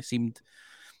certainly seemed,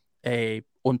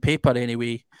 on paper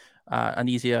anyway, an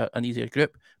easier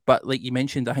group. But like you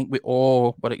mentioned, I think we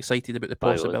all were excited about the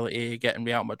possibility of getting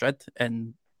Real Madrid,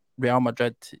 and Real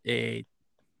Madrid,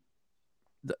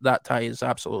 that tie is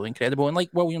absolutely incredible. And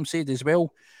like William said as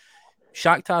well,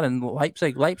 Shakhtar and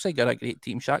Leipzig are a great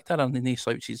team. Shakhtar aren't no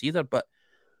slouches either, but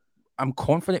I'm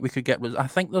confident we could get. We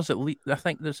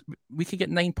could get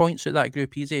 9 points out that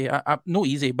group easy. Not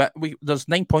easy, but there's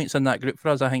 9 points in that group for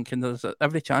us, I think, and there's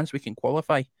every chance we can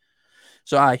qualify.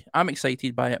 So I'm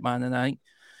excited by it, man, and I think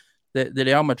the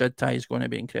Real Madrid tie is going to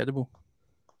be incredible.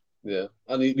 Yeah,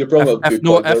 and you brought up if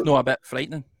not a bit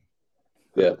frightening.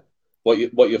 Yeah, what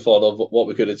you thought of what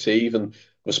we could achieve, and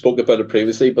we spoke about it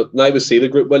previously. But now we see the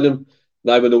group, William.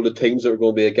 Now we know the teams that are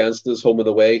going to be against us, home and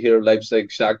away here: Leipzig,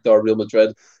 Shakhtar, Real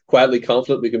Madrid. Quietly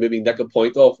confident we can maybe nick a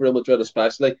point off Real Madrid,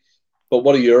 especially. But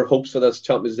what are your hopes for this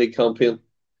Champions League campaign?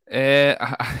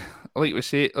 Like I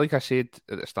said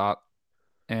at the start,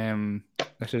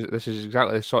 this is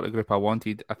exactly the sort of group I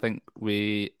wanted. I think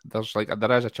there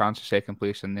is a chance of second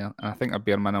place in there, and I think a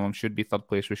bare minimum should be third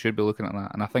place. We should be looking at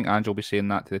that, and I think Ange will be saying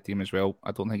that to the team as well.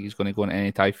 I don't think he's going to go into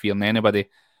any tie fearing anybody.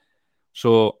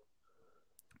 So,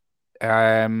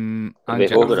 I don't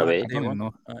even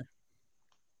know.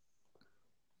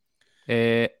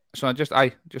 So I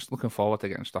just looking forward to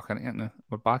getting stuck in it now.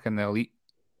 We're back in the elite.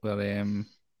 We're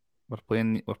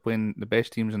playing the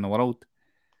best teams in the world.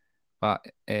 But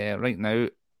right now,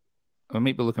 we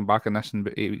might be looking back on this in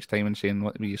about 8 weeks' time and saying,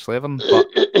 "What were you slaving?" But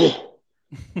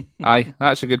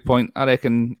that's a good point. I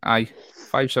reckon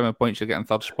 5-7 points you're getting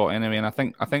third spot anyway, and I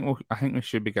think we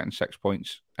should be getting 6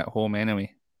 points at home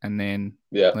anyway, and then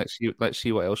let's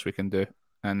see what else we can do.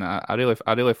 And I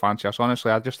really fancy us.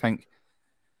 Honestly, I just think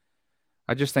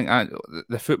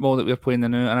the football that we're playing now,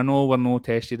 and I know we're not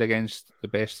tested against the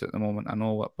best at the moment. I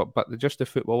know, but just the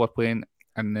football we're playing,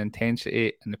 and the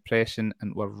intensity and the pressing,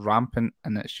 and we're rampant,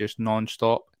 and it's just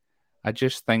non-stop. I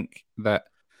just think that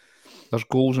there's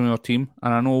goals in our team,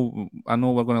 and I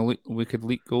know we could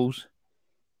leak goals.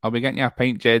 I'll be getting you a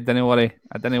pint, Jed. Don't worry.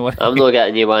 I'm not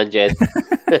getting you one, Jed.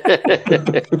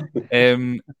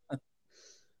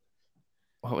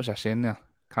 What was I saying there?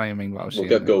 Can't even remember what I was saying.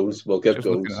 We'll get goals. We'll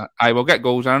get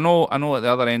goals. And I know at the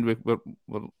other end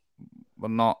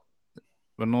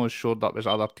we're not as shored up as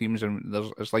other teams, and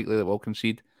it's likely that we'll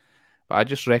concede. But I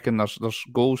just reckon there's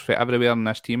goals for everywhere in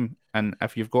this team, and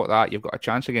if you've got that, you've got a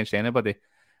chance against anybody.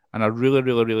 And I really,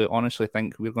 really, really honestly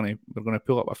think we're going to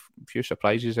pull up a few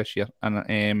surprises this year.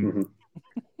 And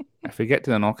if we get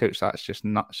to the knockouts, that's just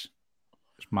nuts.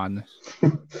 It's madness.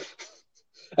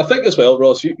 I think as well,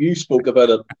 Ross, you spoke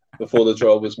about it before the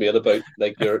draw was made, about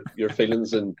like your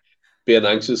feelings and being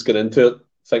anxious getting into it,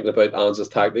 thinking about Ange's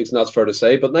tactics, and that's fair to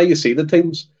say. But now you see the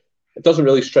teams, it doesn't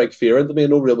really strike fear into me. I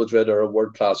know Real Madrid are a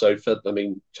world-class outfit. I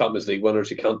mean, Champions League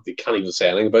winners, you can't even say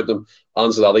anything about them.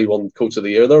 Ancelotti won Coach of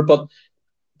the Year there, but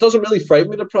it doesn't really frighten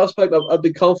me, the prospect. I'd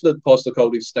be confident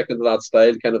Postecoglou's sticking to that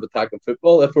style, kind of attacking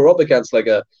football. If we're up against like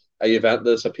a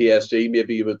Juventus, a PSG,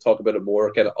 maybe you would talk about it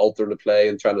more, kind of altering the play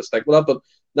and trying to stick with that. But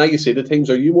now you see the teams,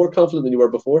 are you more confident than you were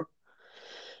before?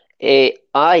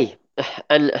 Aye,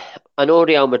 and I know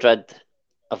Real Madrid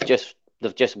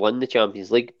they've just won the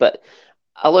Champions League, but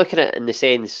I look at it in the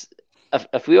sense,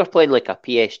 if we were playing like a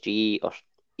PSG or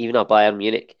even a Bayern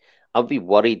Munich, I'll be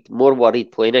more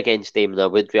worried playing against them than I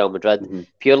would Real Madrid,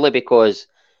 purely because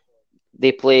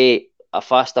they play a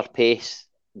faster pace.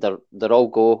 They're all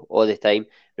go all the time.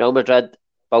 Real Madrid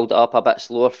build it up a bit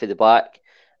slower for the back.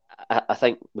 I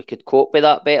think we could cope with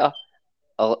that better.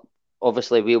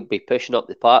 Obviously, we'll be pushing up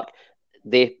the park.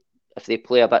 If they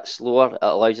play a bit slower, it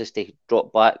allows us to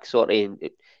drop back, sort of, and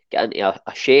get into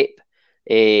a shape.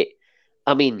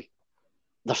 I mean,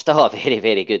 they're still a very,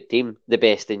 very good team, the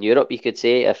best in Europe, you could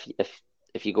say,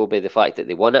 if you go by the fact that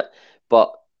they won it.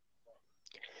 But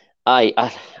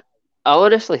I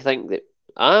honestly think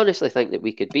that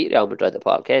we could beat Real Madrid at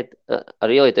Parkhead. I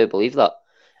really do believe that.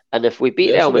 And if we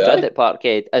beat Real Madrid at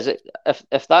Parkhead,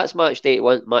 if that's match day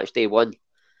one,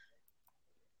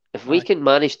 if we can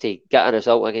manage to get a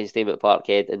result against them at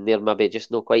Parkhead and they're maybe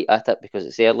just not quite at it because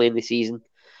it's early in the season,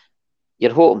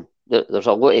 you're hoping. There's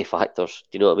a lot of factors,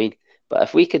 do you know what I mean? But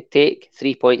if we could take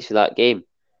 3 points for that game,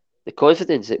 the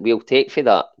confidence that we'll take for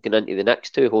that going into the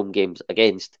next two home games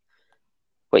against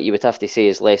what you would have to say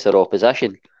is lesser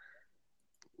opposition,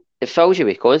 it fills you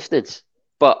with confidence.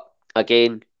 But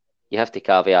again, you have to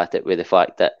caveat it with the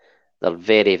fact that they're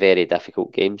very, very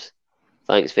difficult games.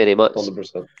 Thanks very much.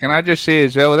 100%. Can I just say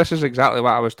as well, this is exactly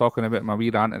what I was talking about in my wee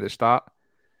rant at the start.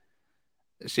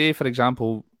 Say, for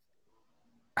example,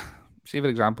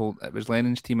 it was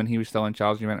Lennon's team and he was still in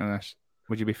charge and you went on this.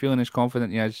 Would you be feeling as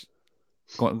confident as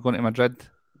going to Madrid?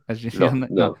 As you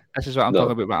No. This is what I'm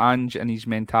talking about with Ange and his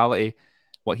mentality,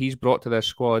 what he's brought to this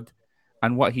squad,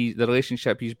 and the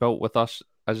relationship he's built with us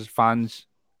as fans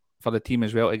for the team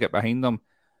as well to get behind them.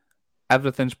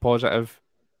 Everything's positive.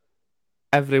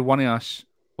 Every one of us,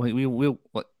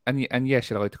 and yes,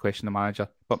 you're allowed to question the manager,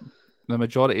 but the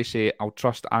majority say I'll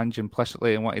trust Ange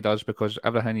implicitly in what he does because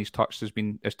everything he's touched has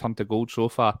turned to gold so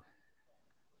far.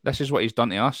 This is what he's done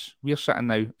to us. We're sitting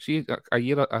now. See, a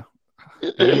year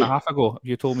and a half ago, if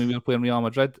you told me we were playing Real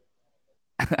Madrid,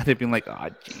 I'd have been like,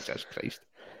 Jesus Christ.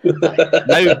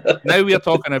 now we're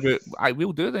talking about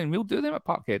we'll do them at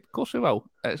Parkhead. Of course we will.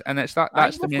 That's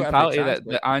the mentality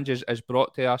that Ange has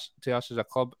brought to us as a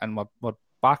club, and we're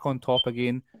back on top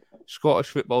again. Scottish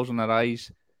football's on the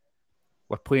rise.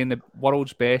 We're playing the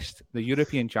world's best, the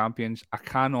European champions. I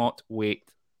cannot wait.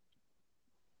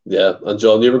 Yeah, and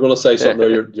John, you were going to say something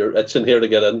there. You're itching here to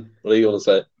get in. What are you going to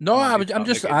say? No, I'm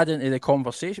just adding to the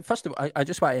conversation. First of all, I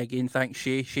just want to again thank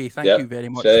Shay. Shay, thank you very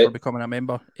much for becoming a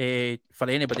member. For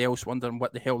anybody else wondering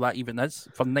what the hell that even is,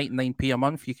 for 99p a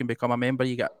month, you can become a member.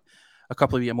 You get a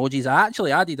couple of emojis. I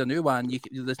actually added a new one.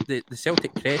 The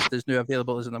Celtic crest is now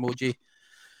available as an emoji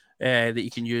that you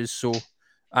can use. So,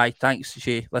 thanks,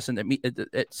 Shay. Listen,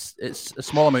 it's a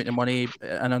small amount of money,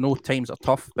 and I know times are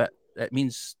tough, but it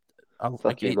means a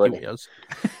great deal to us.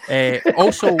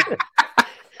 Also,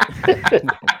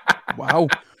 wow.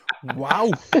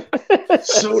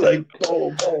 So like,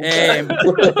 and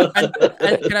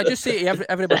can I just say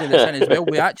to everybody that's in as well,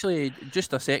 we actually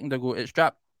just a second ago it's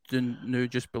dropped down now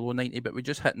just below 90, but we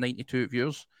just hit 92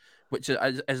 viewers, which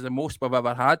is the most we've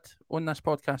ever had on this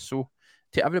podcast. So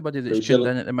to everybody that's tuned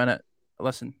in at the minute,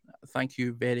 listen, thank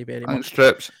you very, very much.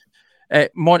 Strips.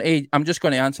 Monty, I'm just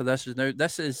going to answer this now.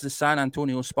 This is the San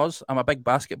Antonio Spurs. I'm a big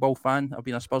basketball fan. I've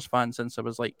been a Spurs fan since I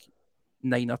was like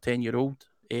 9 or 10 year old.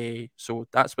 So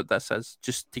that's what this is,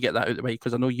 just to get that out of the way,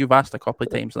 because I know you've asked a couple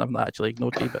of times and I've not actually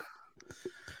ignored you. But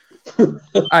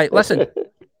all right, listen,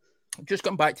 just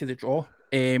going back to the draw.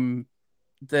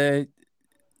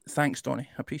 Thanks, Donny.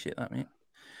 I appreciate that,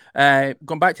 mate.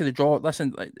 Going back to the draw,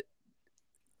 listen,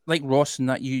 like Ross and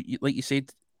that, you like you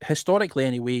said, historically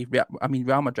anyway, I mean,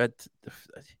 Real Madrid,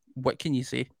 what can you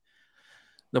say?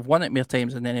 They've won it more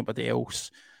times than anybody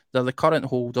else. They're the current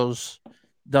holders.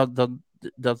 They're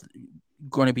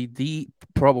going to be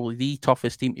probably the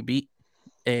toughest team to beat.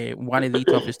 One of the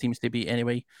toughest teams to beat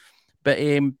anyway. But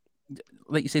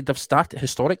like you said, they've started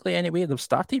historically anyway. They've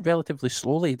started relatively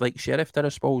slowly. Like Sheriff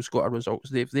Tirasпол's got a result.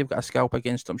 They've got a scalp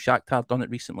against them. Shakhtar done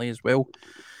it recently as well.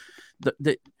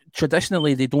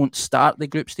 Traditionally, they don't start the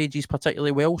group stages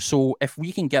particularly well. So if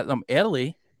we can get them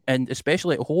early, and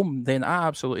especially at home, then I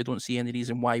absolutely don't see any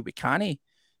reason why we can't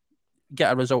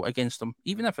get a result against them,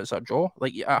 even if it's a draw.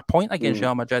 Like a point against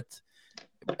Real Madrid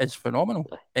is phenomenal.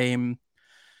 Like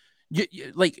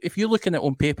if you're looking at it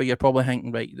on paper, you're probably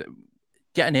thinking, right,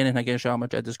 getting anything against Real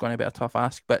Madrid is going to be a tough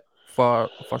ask. But for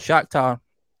Shakhtar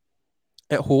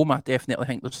at home, I definitely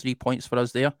think there's 3 points for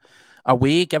us there.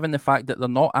 Away, given the fact that they're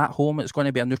not at home, it's going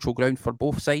to be a neutral ground for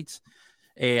both sides.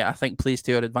 I think plays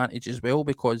to our advantage as well,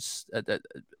 because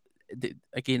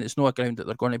again, it's not a ground that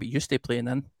they're going to be used to playing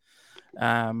in.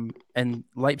 And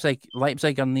Leipzig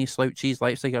are no slouches.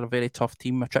 Leipzig are a very tough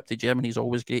team. A trip to Germany is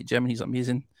always great. Germany's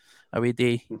amazing away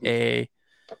day.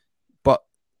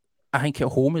 I think at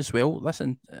home as well.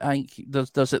 Listen, I think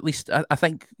there's at least, I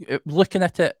think looking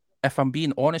at it, if I'm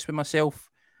being honest with myself,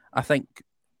 I think,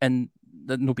 and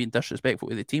no being disrespectful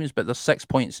to the teams, but there's 6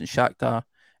 points in Shakhtar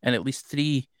and at least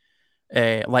 3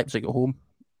 Leipzig at home.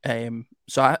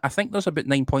 So I think there's about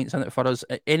 9 points in it for us.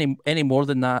 Any more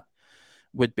than that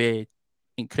would be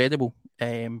incredible.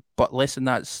 But less than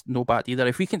that's no bad either.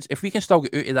 If we can still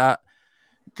get out of that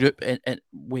group and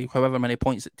with however many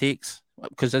points it takes,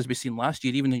 because as we've seen last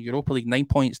year, even in Europa League, 9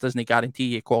 points doesn't guarantee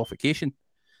you qualification.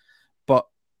 But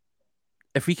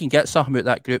if we can get something out of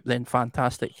that group, then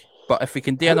fantastic. But if we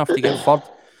can do enough to get third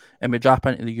and we drop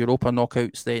into the Europa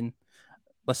knockouts, then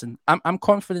listen, I'm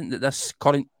confident that this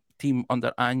current team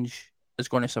under Ange is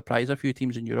going to surprise a few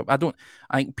teams in Europe. I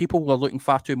think people were looking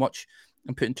far too much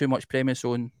and putting too much premise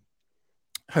on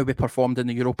how we performed in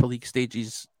the Europa League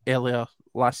stages earlier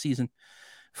last season,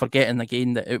 forgetting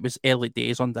again that it was early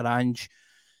days under Ange.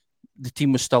 The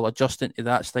team was still adjusting to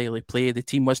that style of play. The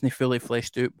team wasn't fully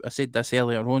fleshed out. I said this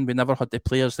earlier on. We never had the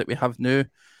players that we have now.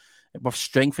 We've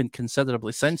strengthened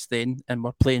considerably since then, and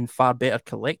we're playing far better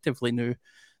collectively now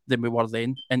than we were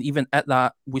then. And even at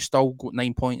that, we still got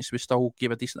 9 points. We still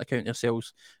gave a decent account of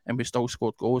ourselves, and we still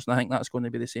scored goals. And I think that's going to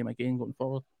be the same again going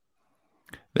forward.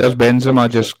 There's Benzema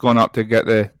just gone up to get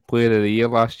the Player of the Year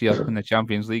last year in the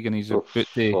Champions League, and he's about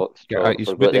to get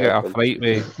a fight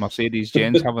with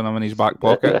Mercedes-Benz having him in his back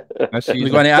pocket this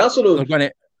season. They're going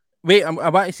to wait. I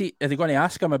want to see. Are they going to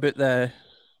ask him about the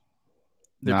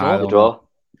draw?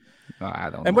 No, I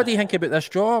don't. And know. What do you think about this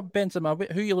draw,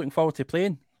 Benzema? Who are you looking forward to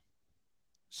playing?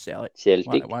 Celtic.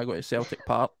 Why go to Celtic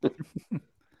Park?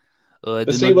 I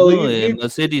don't know.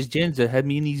 Mercedes-Benz had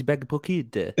me in his back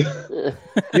pocket.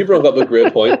 You brought up a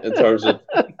great point in terms of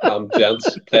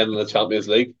gents playing in the Champions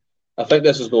League. I think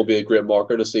this is going to be a great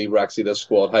marker to see actually this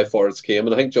squad, how far it's came.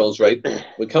 And I think John's right.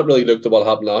 We can't really look to what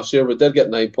happened last year. We did get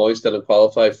 9 points, didn't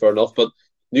qualify, fair enough. But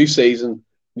new season,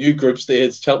 new group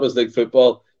stage, Champions League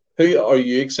football. Who are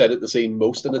you excited to see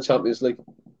most in the Champions League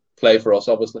play for us,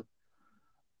 obviously?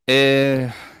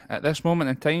 At this moment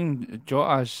in time,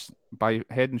 Jota is by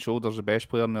head and shoulders the best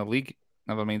player in the league.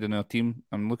 Never mind in our team.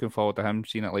 I'm looking forward to him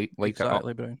seeing it light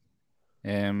exactly, it up.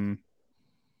 Brian.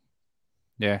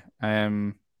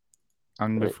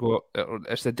 And we've got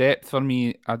it's the depth for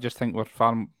me. I just think we're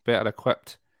far better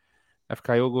equipped. If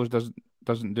Kyogo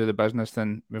doesn't do the business,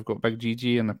 then we've got Big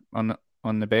Gigi on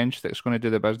the bench that's going to do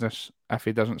the business if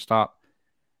he doesn't start.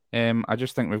 I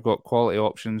just think we've got quality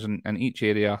options in each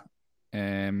area.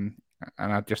 And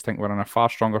I just think we're in a far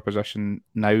stronger position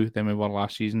now than we were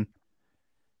last season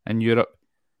in Europe.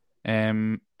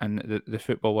 And the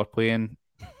football we're playing,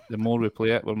 the more we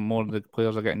play it, the more the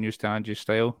players are getting used to Ange's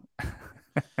style.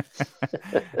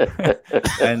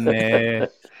 and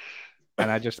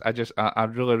I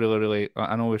really,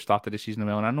 I know we started the season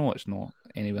well, and I know it's not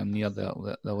anywhere near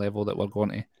the level that we're going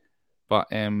to, but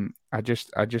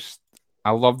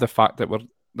I love the fact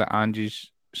that Ange's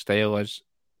style is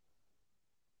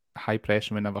high press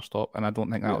and we never stop, and I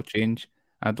don't think that'll change.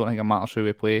 I don't think it matters who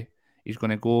we play. He's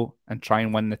going to go and try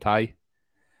and win the tie.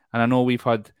 And I know we've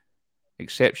had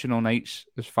exceptional nights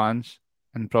as fans,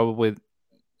 and probably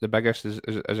the biggest is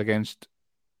against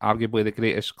arguably the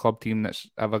greatest club team that's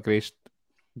ever graced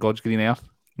God's green earth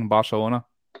in Barcelona.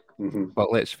 Mm-hmm.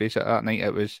 But let's face it, that night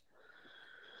it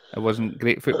wasn't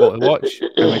great football to watch,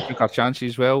 and we took our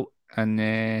chances well, and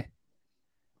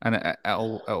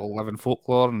it'll live in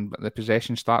folklore, and the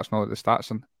possession stats and all the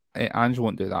stats, and Ange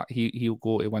won't do that. He'll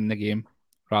go to win the game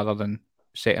rather than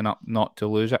setting up not to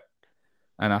lose it.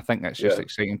 And I think it's just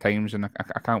exciting times, and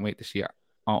I can't wait to see it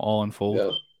all unfold.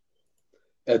 Yeah.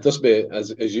 It does be,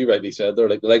 as you rightly said, they're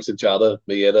like the likes of Jada,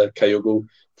 Maeda, Kyogo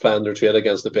playing their trade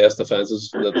against the best defences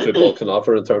that football can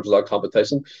offer in terms of that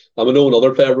competition. And we know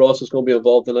another player, Ross, is going to be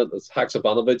involved in it. It's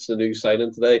Haksabanovic, the new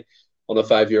signing today, on a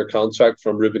 5-year contract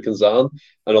from Rubin Kazan.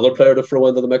 Another player to throw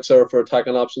into the mixer for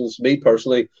attacking options. Me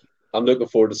personally, I'm looking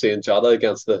forward to seeing Jada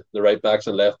against the right backs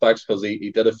and left backs, because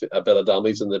he did a bit of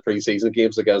damage in the pre-season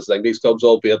games against the English clubs,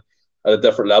 albeit at a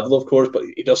different level, of course, but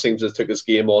he just seems to have took his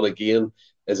game on again.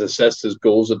 His assists, his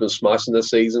goals have been smashing this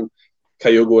season.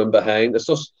 Kyogo in behind. It's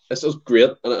just great.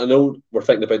 And I know we're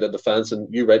thinking about the defence, and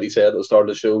you rightly said at the start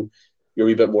of the show, you're a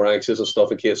wee bit more anxious and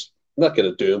stuff in case, not going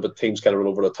to do it, but teams kind of run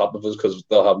over the top of us because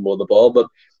they'll have more of the ball. But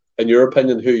in your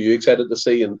opinion, who are you excited to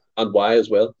see and why as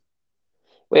well?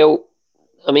 Well,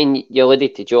 I mean, you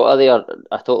alluded to Jota there.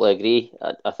 I totally agree.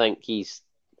 I think he's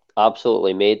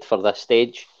absolutely made for this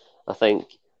stage. I think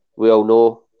we all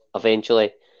know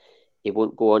eventually he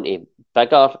won't go on to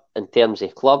bigger in terms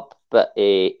of club, but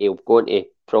he'll go on to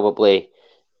probably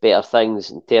better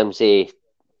things in terms of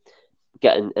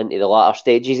getting into the latter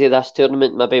stages of this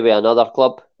tournament, maybe with another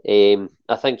club. I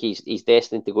think he's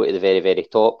destined to go to the very, very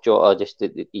top. Jota, just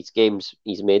his games,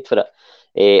 he's made for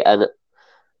it. And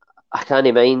I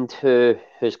can't mind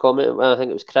who's commenting. I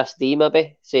think it was Chris D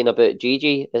maybe saying about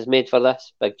Gigi is made for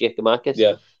this. Big Giakoumakis.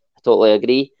 Yeah, I totally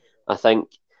agree. I think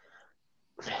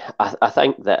that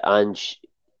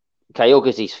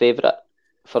Kyogo's his favourite.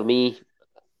 For me,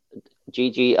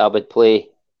 Gigi, I would play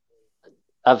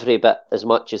every bit as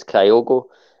much as Kyogo.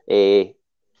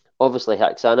 Obviously,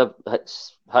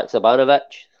 Haksabanovic,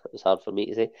 it's hard for me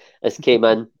to say, has came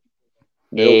in.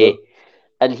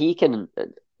 And he can,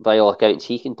 by all accounts,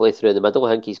 he can play through the middle.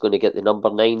 I think he's going to get the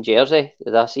number 9 jersey.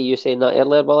 Did I see you saying that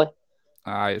earlier, Willie?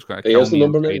 It's got to kill me.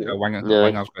 Number 9. The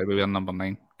winger's got to be wearing number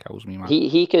 9. Kills me, man.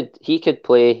 He could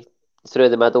play through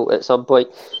the middle at some point.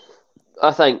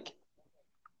 I think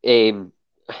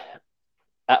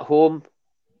at home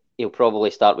he'll probably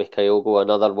start with Kyogo.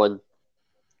 Another one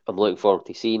I'm looking forward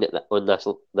to seeing it on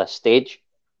this stage.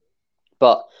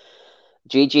 But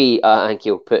Gigi, I think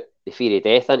he'll put the fear of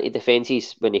death into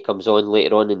defences when he comes on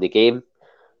later on in the game.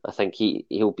 I think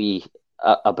he'll be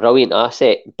a brilliant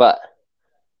asset. But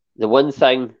the one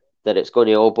thing that it's going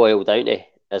to all boil down to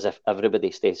is if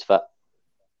everybody stays fit.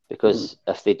 Because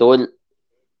if they don't,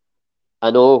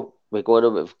 I know we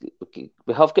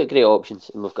have got great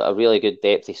options and we've got a really good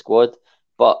depthy squad.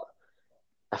 But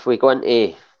if we go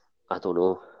into, I don't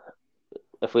know,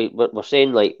 if we're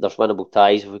saying like there's winnable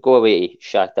ties, if we go away to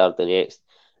Shakhtar Donetsk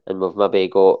and we've maybe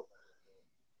got,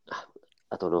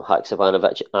 I don't know,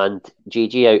 Haksabanovic and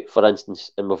Gigi out, for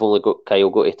instance, and we've only got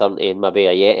Kyogo to turn to and maybe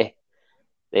Ajeti,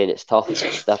 then it's tough,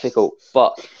 it's difficult.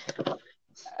 But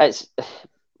it's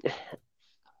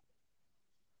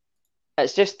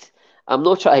just, I'm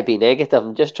not trying to be negative.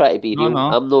 I'm just trying to be real.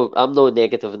 No. I'm no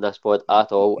negative in this pod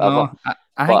at all. No, ever.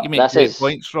 I think you make great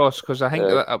points, Ross. Because I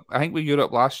think with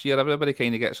Europe last year, everybody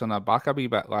kind of gets on our back a wee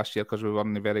bit last year because we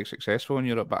weren't very successful in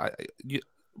Europe. But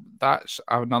that's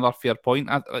another fair point.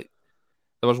 There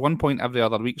was one point every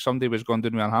other week somebody was going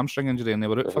down with a hamstring injury and they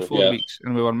were out for 4 weeks,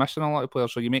 and we were missing a lot of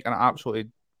players. So you make an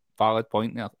absolutely valid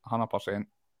point there, 100%.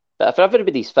 But if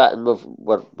everybody's fit and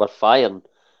we're firing,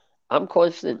 I'm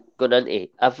confident going into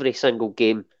every single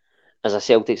game as a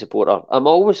Celtic supporter. I'm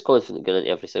always confident going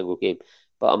into every single game,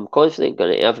 but I'm confident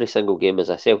going into every single game as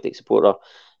a Celtic supporter.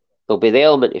 There'll be the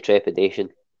element of trepidation,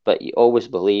 but you always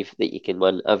believe that you can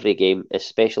win every game,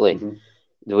 especially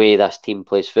the way this team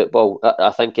plays football.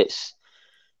 I think it's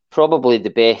probably the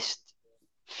best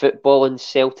footballing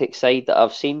Celtic side that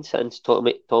I've seen since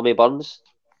Tommy Burns,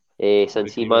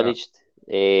 since he managed.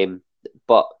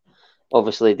 But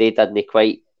obviously they didn't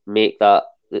quite make that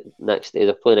next day.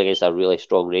 They're playing against a really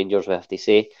strong Rangers, we have to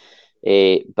say.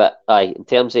 But in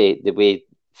terms of the way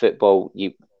football,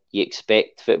 you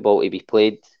expect football to be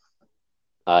played,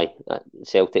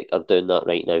 Celtic are doing that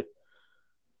right now.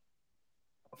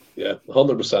 Yeah,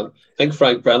 100%. I think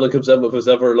Frank Brennan comes in with his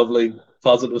ever lovely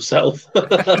positive self.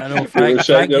 I know, Frank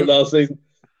last season.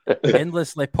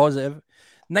 Endlessly positive.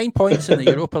 9 points in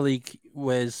the Europa League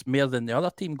was more than the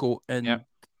other team got, and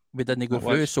we didn't go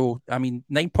through. So, I mean,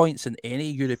 9 points in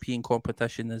any European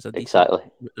competition is a decent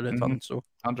return. So,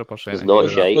 100%. It's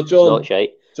not shite. But John, not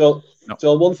shite. John,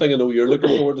 one thing I know you're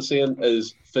looking forward to seeing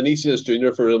is Vinicius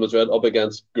Junior for Real Madrid up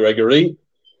against Gregory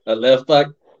at left back.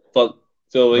 But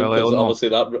because obviously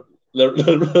that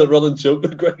the running joke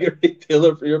with Gregory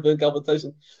Taylor for European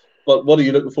competition. But what are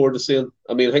you looking forward to seeing?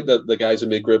 I mean, I think that the guys who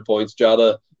made great points,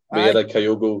 Jota, Maeda,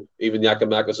 Kyogo, even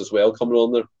Giakoumakis as well, coming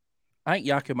on there. I think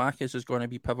Giakoumakis is going to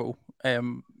be pivotal.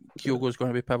 Kyogo is going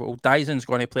to be pivotal. Dyson's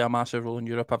going to play a massive role in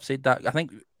Europe. I've said that. I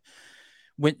think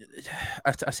when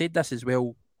I said this as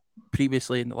well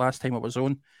previously in the last time I was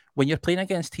on, when you're playing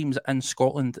against teams in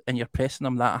Scotland and you're pressing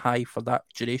them that high for that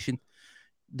duration,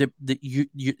 you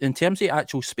in terms of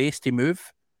actual space to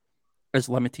move is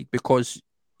limited because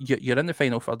you're in the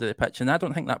final third of the pitch, and I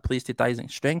don't think that plays to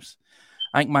Dyson's strengths.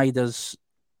 I think Maeda's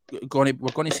we're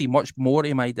going to see much more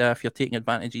of Maeda if you're taking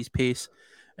advantage of his pace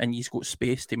and he's got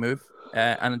space to move.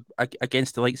 And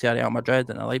against the likes of Real Madrid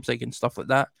and Leipzig and stuff like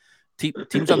that,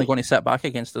 teams aren't going to sit back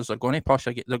against us. They're going to push.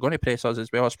 They're going to press us as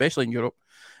well, especially in Europe,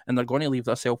 and they're going to leave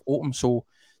themselves open. So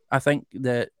I think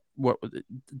that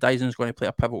Dyson's going to play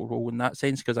a pivotal role in that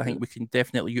sense because I think we can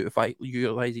definitely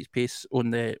utilise his pace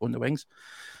on the wings.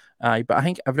 But I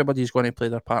think everybody's going to play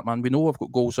their part, man. We know we've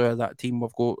got goals out of that team.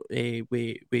 We've got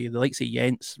with the likes of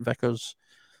Jens, Vickers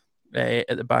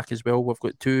at the back as well. We've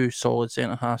got two solid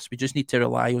centre halves. We just need to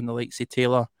rely on the likes of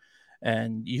Taylor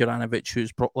and Juranovic,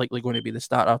 who's likely going to be the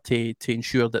starter to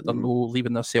ensure that they're not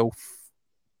leaving themselves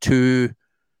with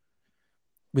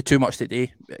too much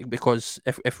today. Because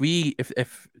if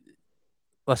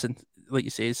listen, like you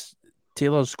says,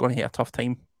 Taylor's going to have a tough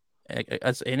time,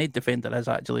 as any defender is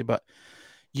actually. But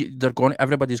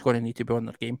everybody's going to need to be on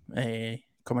their game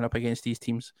coming up against these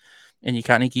teams, and you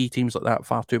can't give teams like that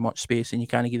far too much space, and you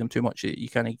can't give them too much. You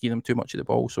can't give them too much of the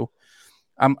ball. So,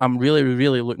 I'm really,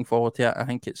 really looking forward to it. I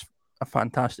think it's a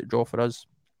fantastic draw for us.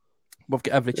 We've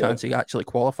got every chance of actually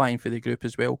qualifying for the group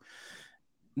as well.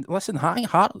 Listen, I think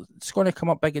Hart's going to come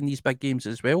up big in these big games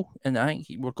as well, and I think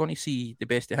we're going to see the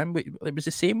best of him. It was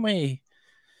the same way.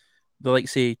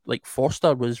 Like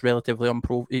Foster was relatively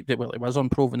unproven. Well, it was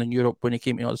unproven in Europe when he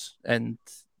came to us, and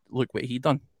look what he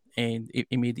done, and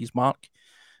he made his mark.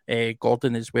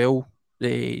 Gordon as well.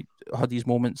 They had these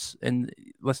moments, and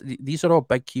listen, these are all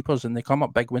big keepers, and they come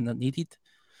up big when they're needed.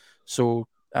 So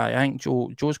I think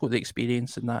Joe's got the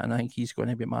experience in that, and I think he's going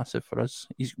to be massive for us.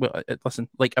 Listen,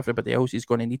 like everybody else, he's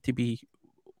going to need to be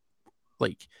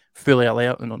like fully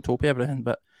alert and on top of everything.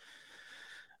 But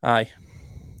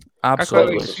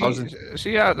absolutely.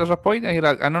 There's a point here.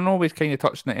 I don't know, we kind of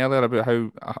touched on it earlier about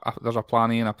how there's a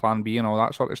plan A and a plan B and all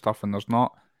that sort of stuff, and there's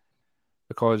not,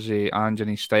 because Ange and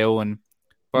his style. And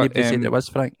but nobody said it was,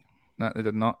 Frank. No, they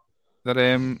did not.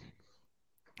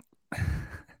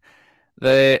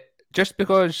 Just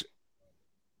because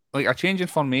like a change in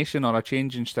formation or a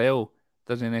change in style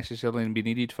doesn't necessarily be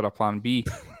needed for a plan B.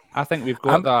 I think we've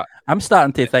got that. I'm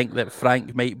starting to think that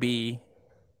Frank might be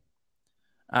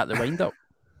at the wind-up.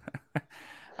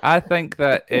 I think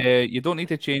that you don't need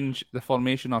to change the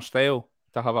formation or style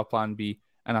to have a plan B,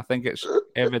 and I think it's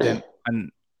evident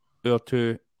in our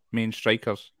two main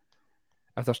strikers.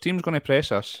 If there's teams going to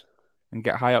press us and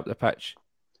get high up the pitch,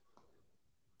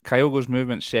 Kyogo's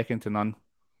movement's second to none.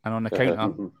 And on the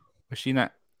counter, we've seen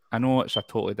it. I know it's a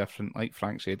totally different, like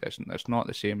Frank said, it's not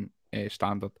the same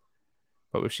standard.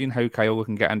 But we've seen how Kyogo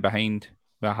can get in behind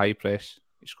with a high press.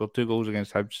 He scored 2 goals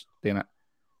against Hibs doing it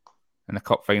in the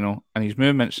cup final. And his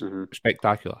movement's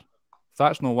spectacular. If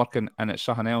that's not working and it's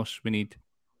something else we need,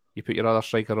 you put your other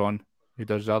striker on who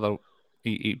does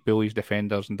he bullies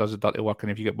defenders and does the dirty work.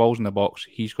 And if you get balls in the box,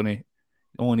 he only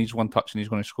needs one touch and he's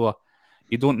going to score.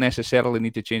 You don't necessarily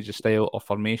need to change the style or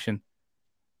formation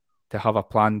to have a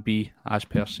plan B as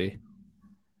per se.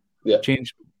 Yeah.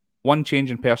 One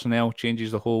change in personnel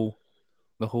changes the whole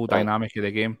dynamic of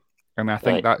the game. And I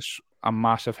think that's a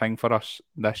massive thing for us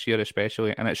this year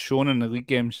especially. And it's shown in the league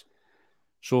games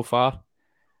so far.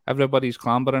 Everybody's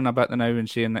clambering a bit now and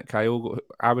saying that Kyogo,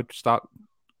 I would start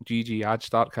GG, I'd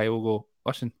start Kyogo.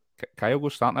 Listen,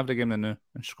 Kyogo's starting every game now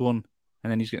and scoring,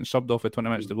 and then he's getting subbed off with 20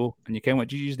 minutes to go. And you can what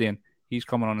GG's doing. He's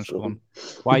coming on and scoring.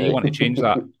 Why you want to change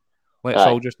that? Let's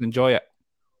all just enjoy it.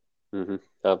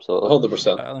 Absolutely.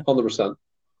 100%.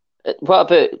 What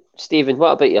about Stephen?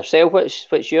 What about yourself?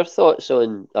 What's your thoughts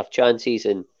on our chances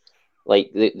and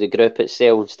like the group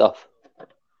itself and stuff?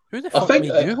 Who the fuck made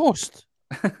you host?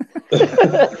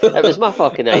 It was my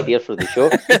fucking idea for the show.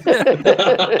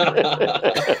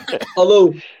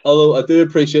 although I do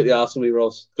appreciate you asking me,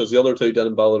 Ross, because the other two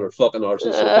didn't bother or fucking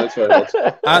arses. So thanks very much.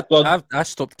 I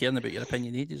stopped caring about your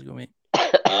opinion ages ago, mate.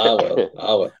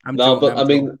 Well.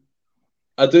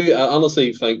 I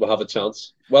honestly think we'll have a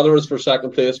chance. Whether it's for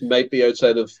second place might be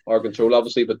outside of our control,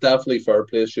 obviously, but definitely third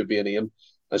place should be an aim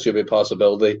and should be a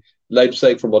possibility.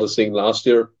 Leipzig, from what I've seen last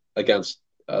year against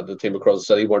the team across the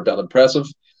city, weren't that impressive.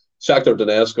 Shakhtar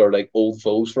Donetsk are like old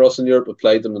foes for us in Europe. We've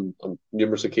played them on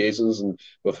numerous occasions and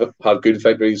we've had good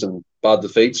victories and bad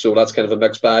defeats, so that's kind of a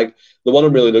mixed bag. The one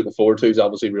I'm really looking forward to is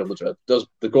obviously Real Madrid. Does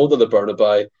the goal to the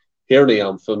Bernabeu, hearing the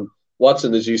anthem,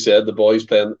 watching, as you said, the boys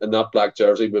playing in that black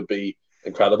jersey would be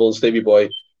incredible. And Stevie Boy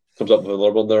comes up with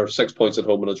another one there, 6 points at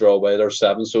home and a draw away. There's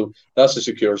 7, so that's to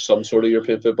secure some sort of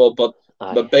European football. But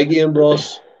the big aim,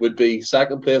 Ross, would be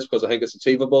second place because I think it's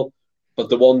achievable. But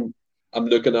the one I'm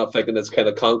looking at thinking it's kind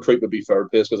of concrete would be third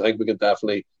place because I think we can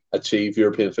definitely achieve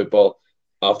European football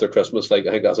after Christmas. Like,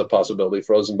 I think that's a possibility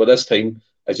for us. And with this team,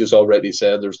 as you already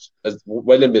said,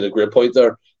 William made a great point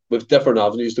there. With different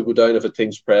avenues to go down, if a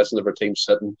team's pressing, if a team's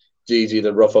sitting, GG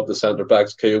to rough up the centre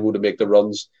backs, Kyogo to make the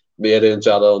runs, Maeda and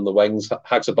Jada on the wings,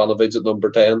 Haksabanovic at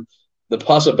number 10. The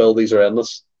possibilities are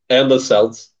endless. Endless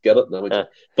cells. Get it? No,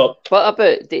 but what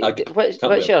about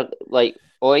what's your like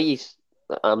always?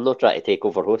 I'm not trying to take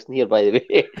over hosting here, by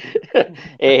the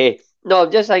way. No,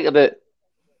 I'm just thinking about.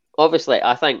 Obviously,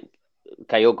 I think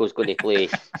Kyogo's going to play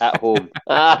at home.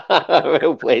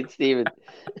 Well played, Stephen.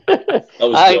 I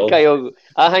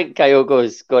think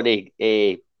Kyogo's going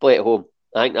to play at home.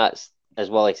 I think that's, as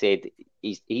Wally said,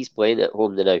 he's playing at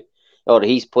home now, or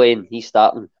he's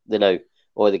starting now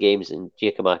all the games, and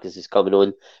Giakoumakis is coming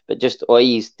on. But just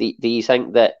always, do you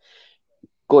think that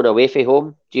going away from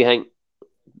home, do you think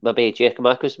maybe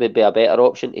Giakoumakis would be a better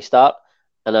option to start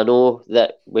and I know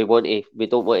that we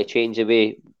don't want to change the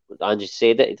way Andrew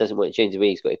said it. He doesn't want to change the way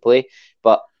he's got to play,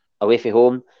 but away from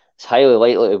home, it's highly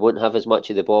likely we won't have as much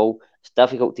of the ball. It's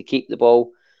difficult to keep the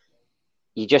ball.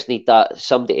 You just need that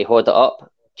somebody to hold it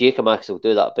up. Giakoumakis will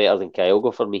do that better than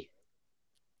Kyogo for me.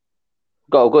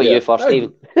 I'll go to you first,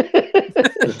 Stephen.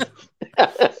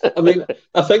 I mean,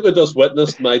 I think we just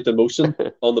witnessed my demotion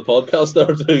on the podcast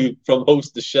there too, from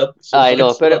host to shit. So I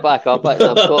know, put it back up. I'm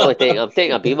totally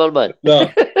taking a beamer, man.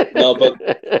 No, but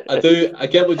I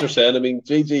get what you're saying. I mean,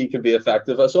 GG can be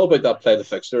effective. It's all about that play the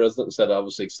fixture, isn't it? Instead of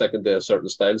obviously sticking to a certain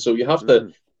style. So you have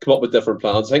to come up with different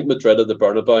plans. I think Madrid at the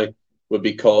Bernabeu would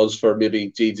be cause for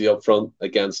maybe GG up front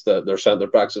against their centre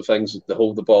backs and things to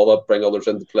hold the ball up, bring others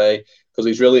into play, because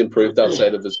he's really improved that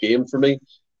side of his game for me.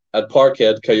 At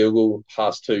Parkhead, Kyogo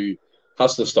has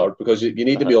to start, because you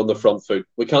need to be on the front foot.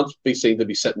 We can't be seen to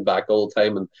be sitting back all the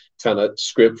time and trying to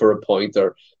scrape for a point,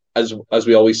 or as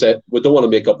we always say, we don't want to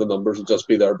make up the numbers and just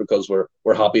be there because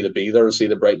we're happy to be there and see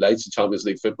the bright lights of Champions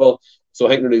League football. So I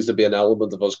think there needs to be an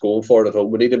element of us going for it at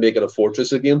home. We need to make it a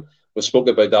fortress again. We've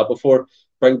spoken about that before.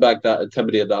 Bring back that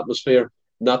intimidated atmosphere,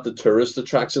 not the tourist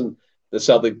attraction the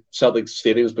Celtic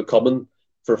Stadium is becoming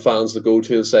for fans to go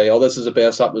to and say, oh, this is the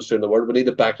best atmosphere in the world. We need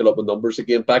to back it up with numbers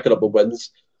again, back it up with wins,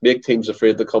 make teams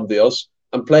afraid to come to us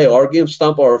and play our game,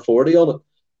 stamp our authority on it.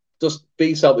 Just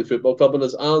be Celtic Football Club. And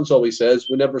as Ange always says,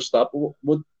 we never stop.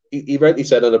 He rightly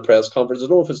said in a press conference, I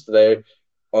don't know if it's today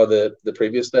or the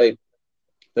previous day,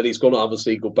 that he's going to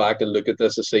obviously go back and look at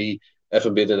this to see if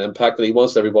it made an impact. And he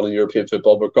wants everyone in European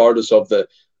football, regardless of the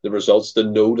results, to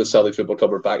know the Celtic Football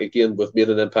Club are back again. We've made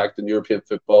an impact in European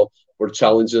football. We're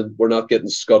challenging. We're not getting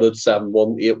scudded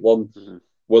 7-1, 8-1. Mm-hmm.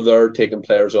 We're there taking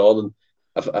players on.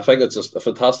 And I think it's just a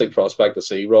fantastic prospect to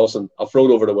see, Ross. And I'll throw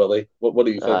it over to Willie. What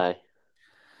do you think?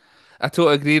 I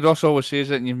totally agree. Ross always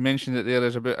says it, and you've mentioned it there.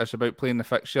 It's about playing the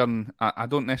fixture, and I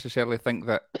don't necessarily think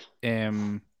that.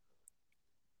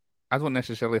 I don't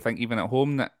necessarily think even at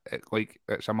home that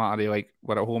it's a matter of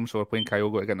we're at home, so we're playing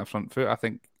Kyogo to get in the front foot. I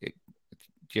think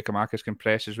Giakoumakis can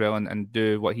press as well and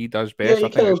do what he does best.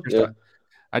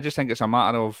 I just think it's a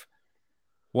matter of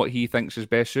what he thinks is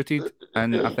best suited,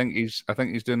 and I think he's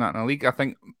doing that in the league. I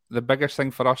think the biggest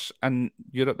thing for us in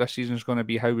Europe this season is going to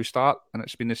be how we start, and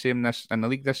it's been the same in the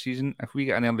league this season. If we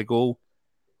get an early goal,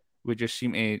 we just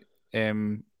seem to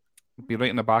be right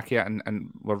in the back here,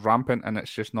 and we're rampant, and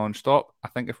it's just non-stop. I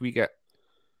think if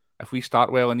we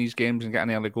start well in these games and get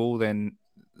an early goal, then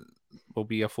we'll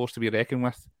be a force to be reckoned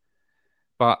with.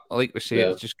 But like we say,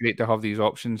 it's just great to have these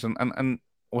options, and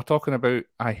we're talking about.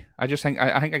 I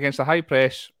think against the high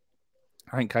press,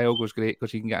 I think Kyogo's great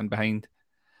because he can get in behind,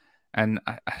 and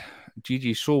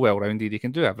Gigi's so well rounded. He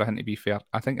can do everything. To be fair,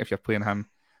 I think if you're playing him,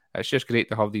 it's just great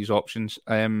to have these options.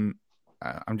 I'm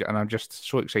just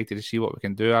so excited to see what we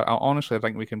can do. I honestly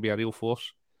think we can be a real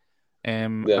force.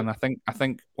 And I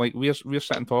think we're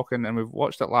sitting talking, and we've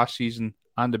watched it last season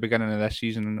and the beginning of this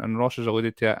season, and Ross has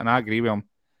alluded to it, and I agree with him.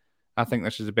 I think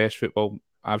this is the best football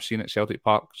I've seen at Celtic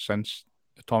Park since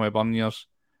the Tommy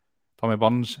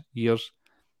Burns years,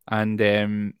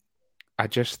 and I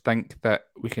just think that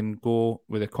we can go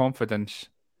with the confidence.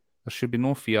 There should be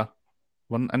no fear.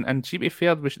 And to be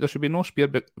fair, there should be no fear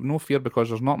because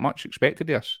there's not much expected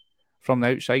of us from the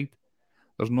outside.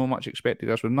 There's no much expected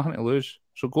of us. We've nothing to lose,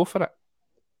 so go for it.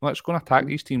 Let's go and attack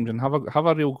these teams and have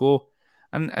a real go.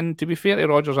 And to be fair to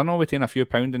Rodgers, I know we're taking a few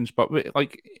poundings, but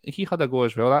he had a go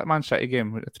as well. That Man City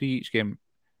game, a 3 each game.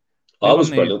 That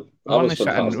was brilliant. We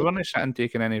weren't sitting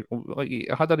taking any. He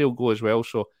had a real go as well.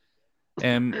 So,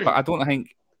 but I don't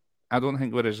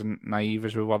think we're as naive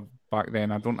as we were back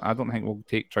then. I don't think we'll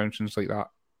take trouncings like that.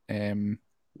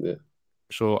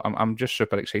 So I'm just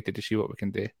super excited to see what we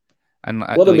can do. And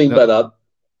what I mean by that,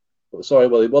 sorry,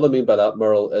 Willie. What I mean by that,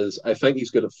 Merle, is I think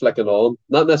he's good at flicking on,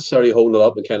 not necessarily holding it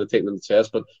up and kind of taking the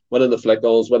test, but winning the flick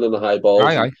ons, winning the high balls.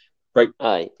 He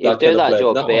would do that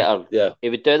job better. Yeah, he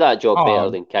would do that job better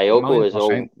than Kyogo. Is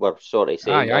all we're sort of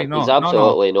saying. He's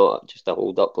absolutely not just a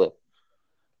hold up player.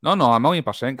 No,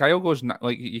 1,000,000%. Kyogo's not,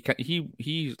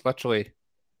 he's literally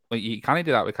you can't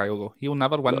do that with Kyogo. He'll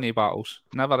never win any battles,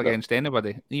 never against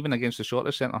anybody, even against the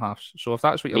shortest centre halves. So if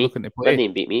that's what you're looking to play,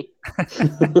 didn't beat me.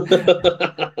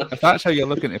 If that's how you're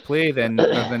looking to play, then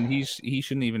he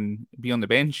shouldn't even be on the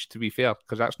bench. To be fair,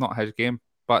 because that's not his game.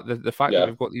 But the fact that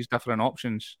we've got these different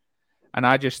options, and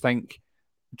I just think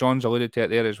John's alluded to it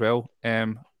there as well.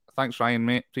 Thanks, Ryan,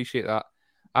 mate. Appreciate that.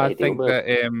 I think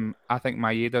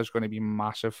Maeda is going to be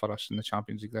massive for us in the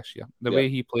Champions League this year. The way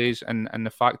he plays and the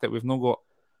fact that we've not got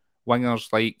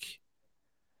wingers like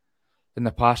in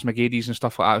the past, McGady's and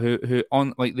stuff like that, who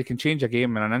on they can change a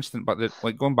game in an instant, but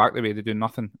going back the way they do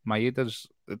nothing. Maeda's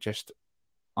just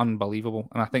unbelievable,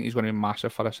 and I think he's going to be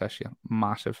massive for us this year.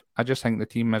 Massive. I just think the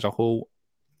team as a whole.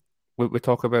 We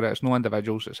talk about it. It's no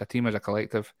individuals. It's a team as a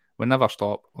collective. We never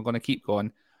stop. We're going to keep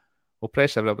going. We'll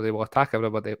press everybody. We'll attack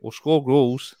everybody. We'll score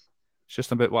goals. It's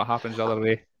just about what happens the other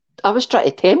way. I was trying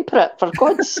to temper it, for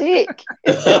God's sake.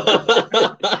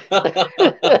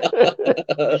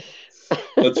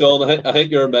 But John, I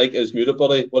think your mic is muted,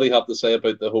 buddy. What do you have to say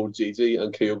about the whole Gigi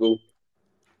and Kyogo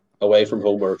away from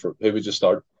home, or who would you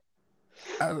start?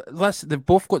 Listen, they've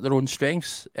both got their own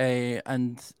strengths,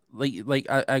 and like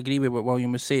I agree with what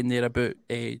William was saying there about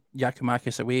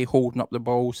Giakoumakis away, holding up the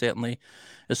ball. Certainly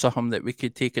is something that we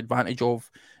could take advantage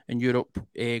of in Europe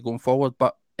going forward.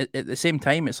 But at the same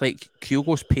time, it's like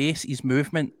Kyogo's pace, his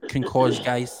movement can cause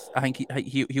guys. I think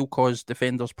he'll cause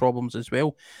defenders problems as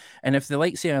well. And if they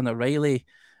like say an O'Reilly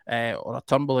or a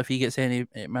Turnbull, if he gets any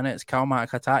minutes, Calmac,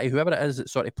 Hatate, whoever it is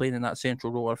that's sort of playing in that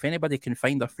central role, or if anybody can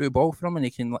find a through ball for him and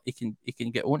he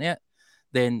can get onto it,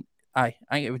 then I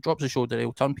think if he drops the shoulder,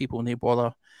 he'll turn people and they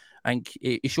bother. I think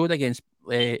he showed against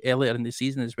earlier in the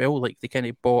season as well, like the kind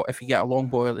of ball, if you get a long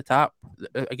ball at the tap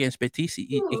against Betis,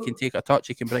 he can take a touch,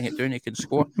 he can bring it down, he can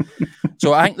score.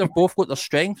 So I think they've both got their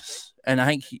strengths, and I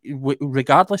think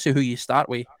regardless of who you start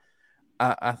with,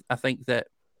 I think that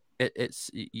it's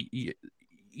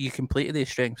you can play to their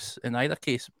strengths in either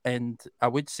case. And I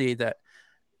would say that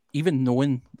even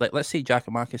knowing, like, let's say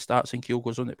Giakoumakis starts and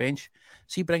Kyogo's on the bench,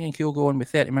 see bringing Kyogo on with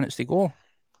 30 minutes to go,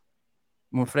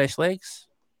 with fresh legs,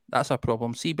 that's a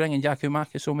problem. See bringing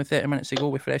Giakoumakis on with 30 minutes to go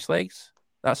with fresh legs,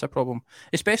 that's a problem.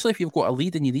 Especially if you've got a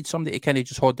lead and you need somebody to kind of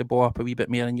just hold the ball up a wee bit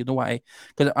more, and you know what,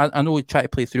 because I know we try to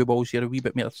play through balls, you're a wee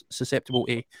bit more susceptible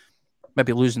to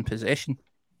maybe losing possession.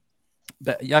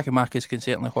 But Giakoumakis can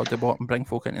certainly hold the ball and bring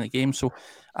folk into the game. So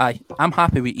I'm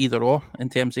happy with either or in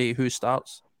terms of who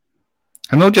starts.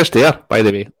 And not just there, by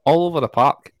the way, all over the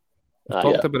park. We've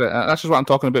talked about it. This is what I'm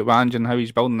talking about with Ange and how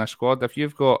he's building this squad. If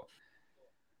you've got,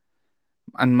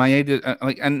 and my idea,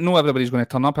 and no, everybody's going to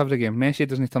turn up every game. Messi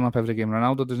doesn't turn up every game.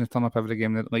 Ronaldo doesn't turn up every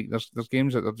game. Like there's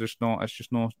games that they're just not. It's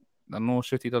just no. They're no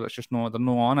suited. Or it's just no. They're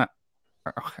no on it.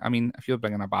 I mean, if you're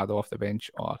bringing a Bado off the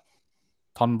bench or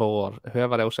Turnbull or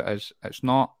whoever else it is, it's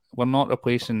not. We're not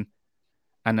replacing,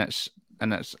 and it's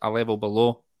a level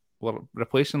below. We're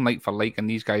replacing like for like, and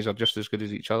these guys are just as good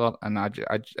as each other. And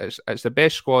it's the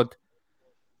best squad.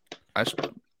 It's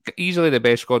easily the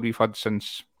best squad we've had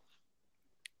since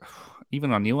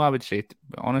even O'Neill, I would say,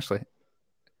 honestly.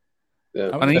 Yeah.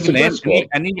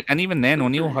 And even then,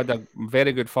 O'Neill had a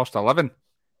very good first 11.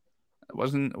 It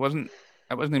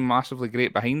wasn't massively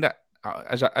great behind it.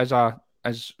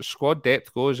 As squad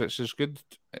depth goes, it's as good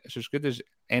as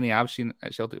any I've seen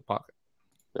at Celtic Park.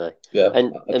 Right. Yeah,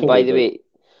 and by the way,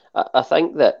 I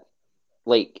think that,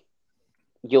 like,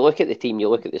 you look at the team, you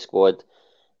look at the squad,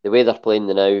 the way they're playing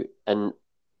now, and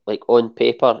like on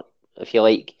paper, if you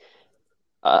like,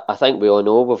 I think we all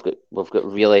know we've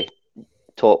got really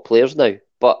top players now.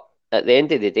 But at the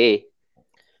end of the day,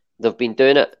 they've been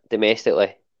doing it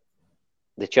domestically.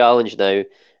 The challenge now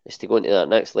is to go into that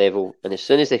next level, and as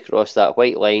soon as they cross that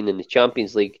white line in the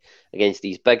Champions League against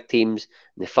these big teams,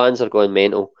 and the fans are going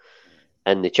mental,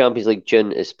 and the Champions League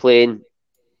tune is playing,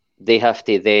 they have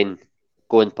to then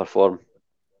go and perform.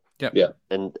 Yep. Yeah.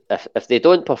 And if they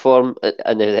don't perform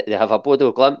and they have a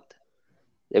Bodo Glimt,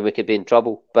 then we could be in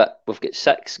trouble. But we've got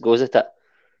 6 goes at it.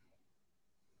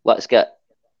 Let's get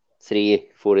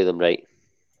 3-4 of them right.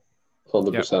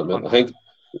 100%, man. I think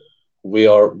we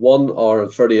are 1 hour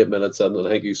and 38 minutes in, and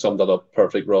I think you summed that up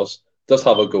perfect, Ross. Just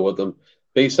have a go at them.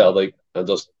 Be Celtic and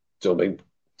just, do you know what I mean?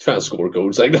 Try and score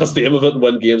goals. Like, that's the aim of it, and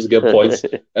win games and get points.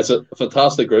 It's a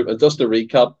fantastic group. And just to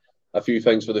recap, a few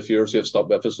things for the viewers who have stuck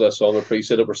with us this long. I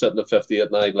appreciate it. We're sitting at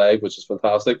 58.9 live, which is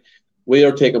fantastic. We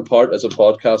are taking part as a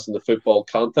podcast in the Football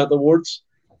Content Awards.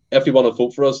 If you want to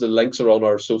vote for us, the links are on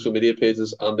our social media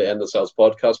pages and the End the Cells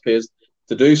podcast page.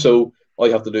 To do so, all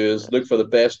you have to do is look for the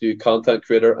best new content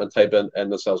creator and type in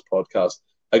End the Cells podcast.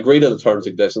 Agree to the terms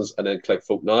and conditions and then click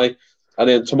vote now. And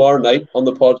then tomorrow night on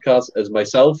the podcast is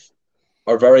myself,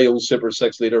 our very own Super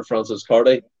 6 leader, Francis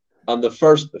Carty, and the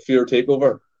first Fear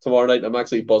Takeover tomorrow night. I'm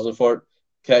actually buzzing for it.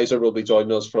 Kaiser will be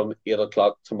joining us from 8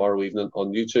 o'clock tomorrow evening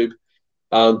on YouTube.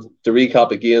 And to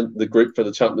recap again, the group for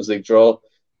the Champions League draw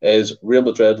is Real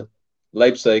Madrid,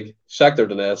 Leipzig, Shakhtar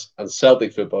Donetsk, and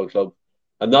Celtic Football Club.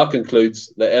 And that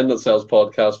concludes the End of Cells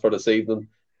podcast for this evening.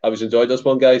 Have you enjoyed this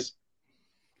one, guys?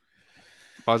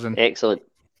 Buzzing. Excellent.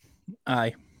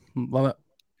 Aye, love it.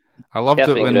 I loved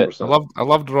Perfect it when group. I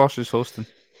loved Ross's hosting.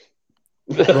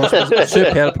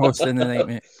 Superb hosting the night,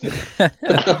 mate.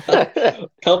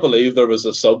 Can't believe there was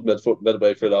a sub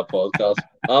midway through that podcast.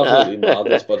 Absolutely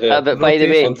madness. But, hey, But by the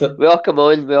way, we all come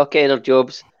on, we all ken our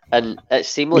jobs, and it's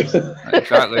seamless.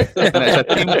 Exactly. And it's a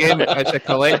team game. It's a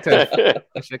collective.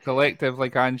 It's a collective,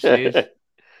 like Ange says.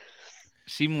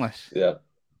 Seamless. Yeah.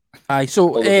 Aye,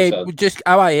 so 100%.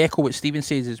 I want to echo what Stephen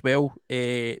says as well.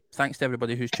 Thanks to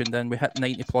everybody who's tuned in. We hit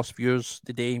 90 plus viewers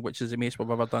today, which is the most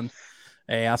we've ever done.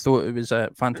 I thought it was a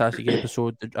fantastic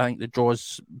episode. I think the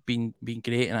draw's been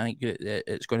great, and I think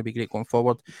it's going to be great going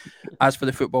forward. As for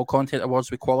the Football Content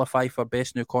Awards, we qualify for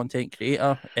Best New Content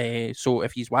Creator. So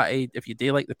if you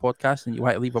do like the podcast and you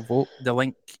want to leave a vote, the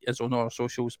link is on our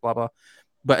socials, blah blah.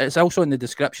 But it's also in the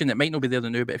description. It might not be there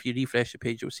now, but if you refresh the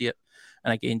page, you'll see it.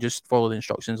 And again, just follow the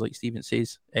instructions like Stephen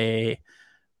says. I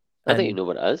don't even know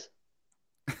what it is.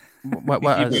 What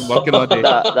You've is been working all day.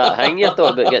 That thing you're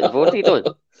talking about getting voted on.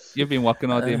 You've been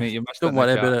working all day, mate. You missed Don't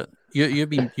worry about it.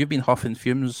 You've been huffing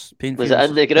fumes, pain Was fumes. it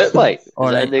in the group, like? All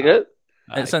Was it right. in the group?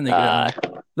 It's in the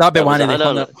group. That'd be That was one of the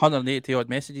 100 180 odd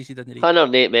messages he didn't read.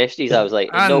 108 messages. I was like,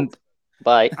 nope.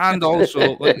 Bye. And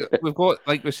also, like, we've got,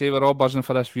 like we say, we're all buzzing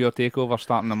for this viewer takeover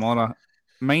starting tomorrow.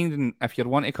 Mind if you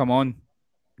want to come on,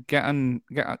 get in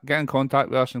contact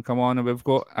with us and come on. And we've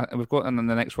got in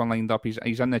the next one lined up.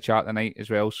 He's in the chat tonight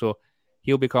as well, so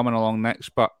he'll be coming along next.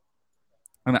 But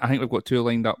and I think we've got 2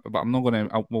 lined up. But I'm not going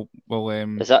to. We'll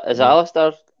Is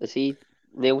Alistair? Is he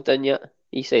nailed in yet?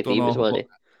 He said he was one.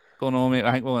 Don't know, mate.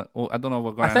 I think I don't know if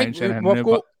we're going I to think announce anything we've now.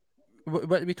 got.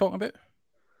 What are we talking about?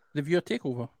 The viewer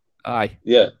takeover. Aye.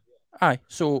 Yeah. Aye.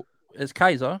 So it's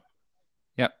Kaiser.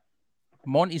 Yep.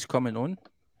 Monty's coming on.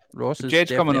 Ross is Jed's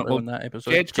coming definitely on. on that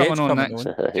episode. Jed's coming on next.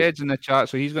 Jed's in the chat,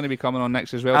 so he's going to be coming on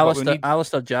next as well.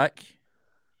 Alistair Jack.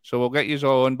 So we'll get you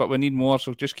all on, but we need more.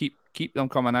 So just keep them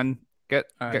coming in. Get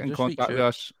in contact with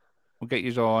us. We'll get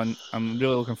you all on. I'm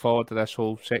really looking forward to this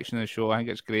whole section of the show. I think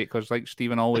it's great because, like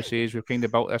Stephen always says, we've kind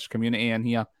of built this community in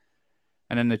here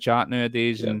and in the chat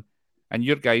nowadays, and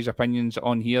your guys' opinions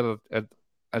on here are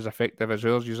as effective as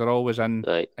ours. You're always in,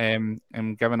 right. And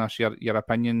giving us your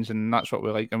opinions, and that's what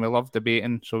we like. And we love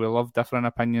debating, so we love different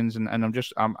opinions. And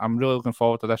I'm really looking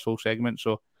forward to this whole segment.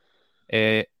 So,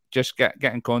 just get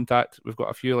in contact. We've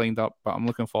got a few lined up, but I'm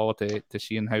looking forward to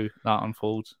seeing how that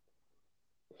unfolds.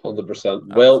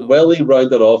 100%. Well, he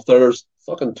rounded off. There's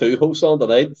fucking 2 hosts on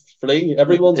tonight. 3.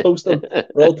 Everyone's hosting.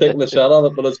 We're all taking a shot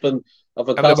at it, but it's been a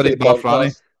fantastic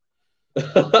podcast.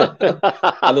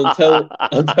 And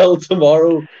until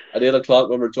tomorrow at 8 o'clock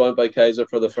when we're joined by Kaiser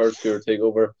for the first viewer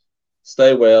takeover,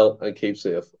 stay well and keep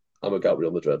safe. I'm a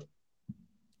Gabriel Madrid.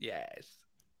 Yes.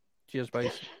 Cheers,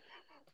 boys.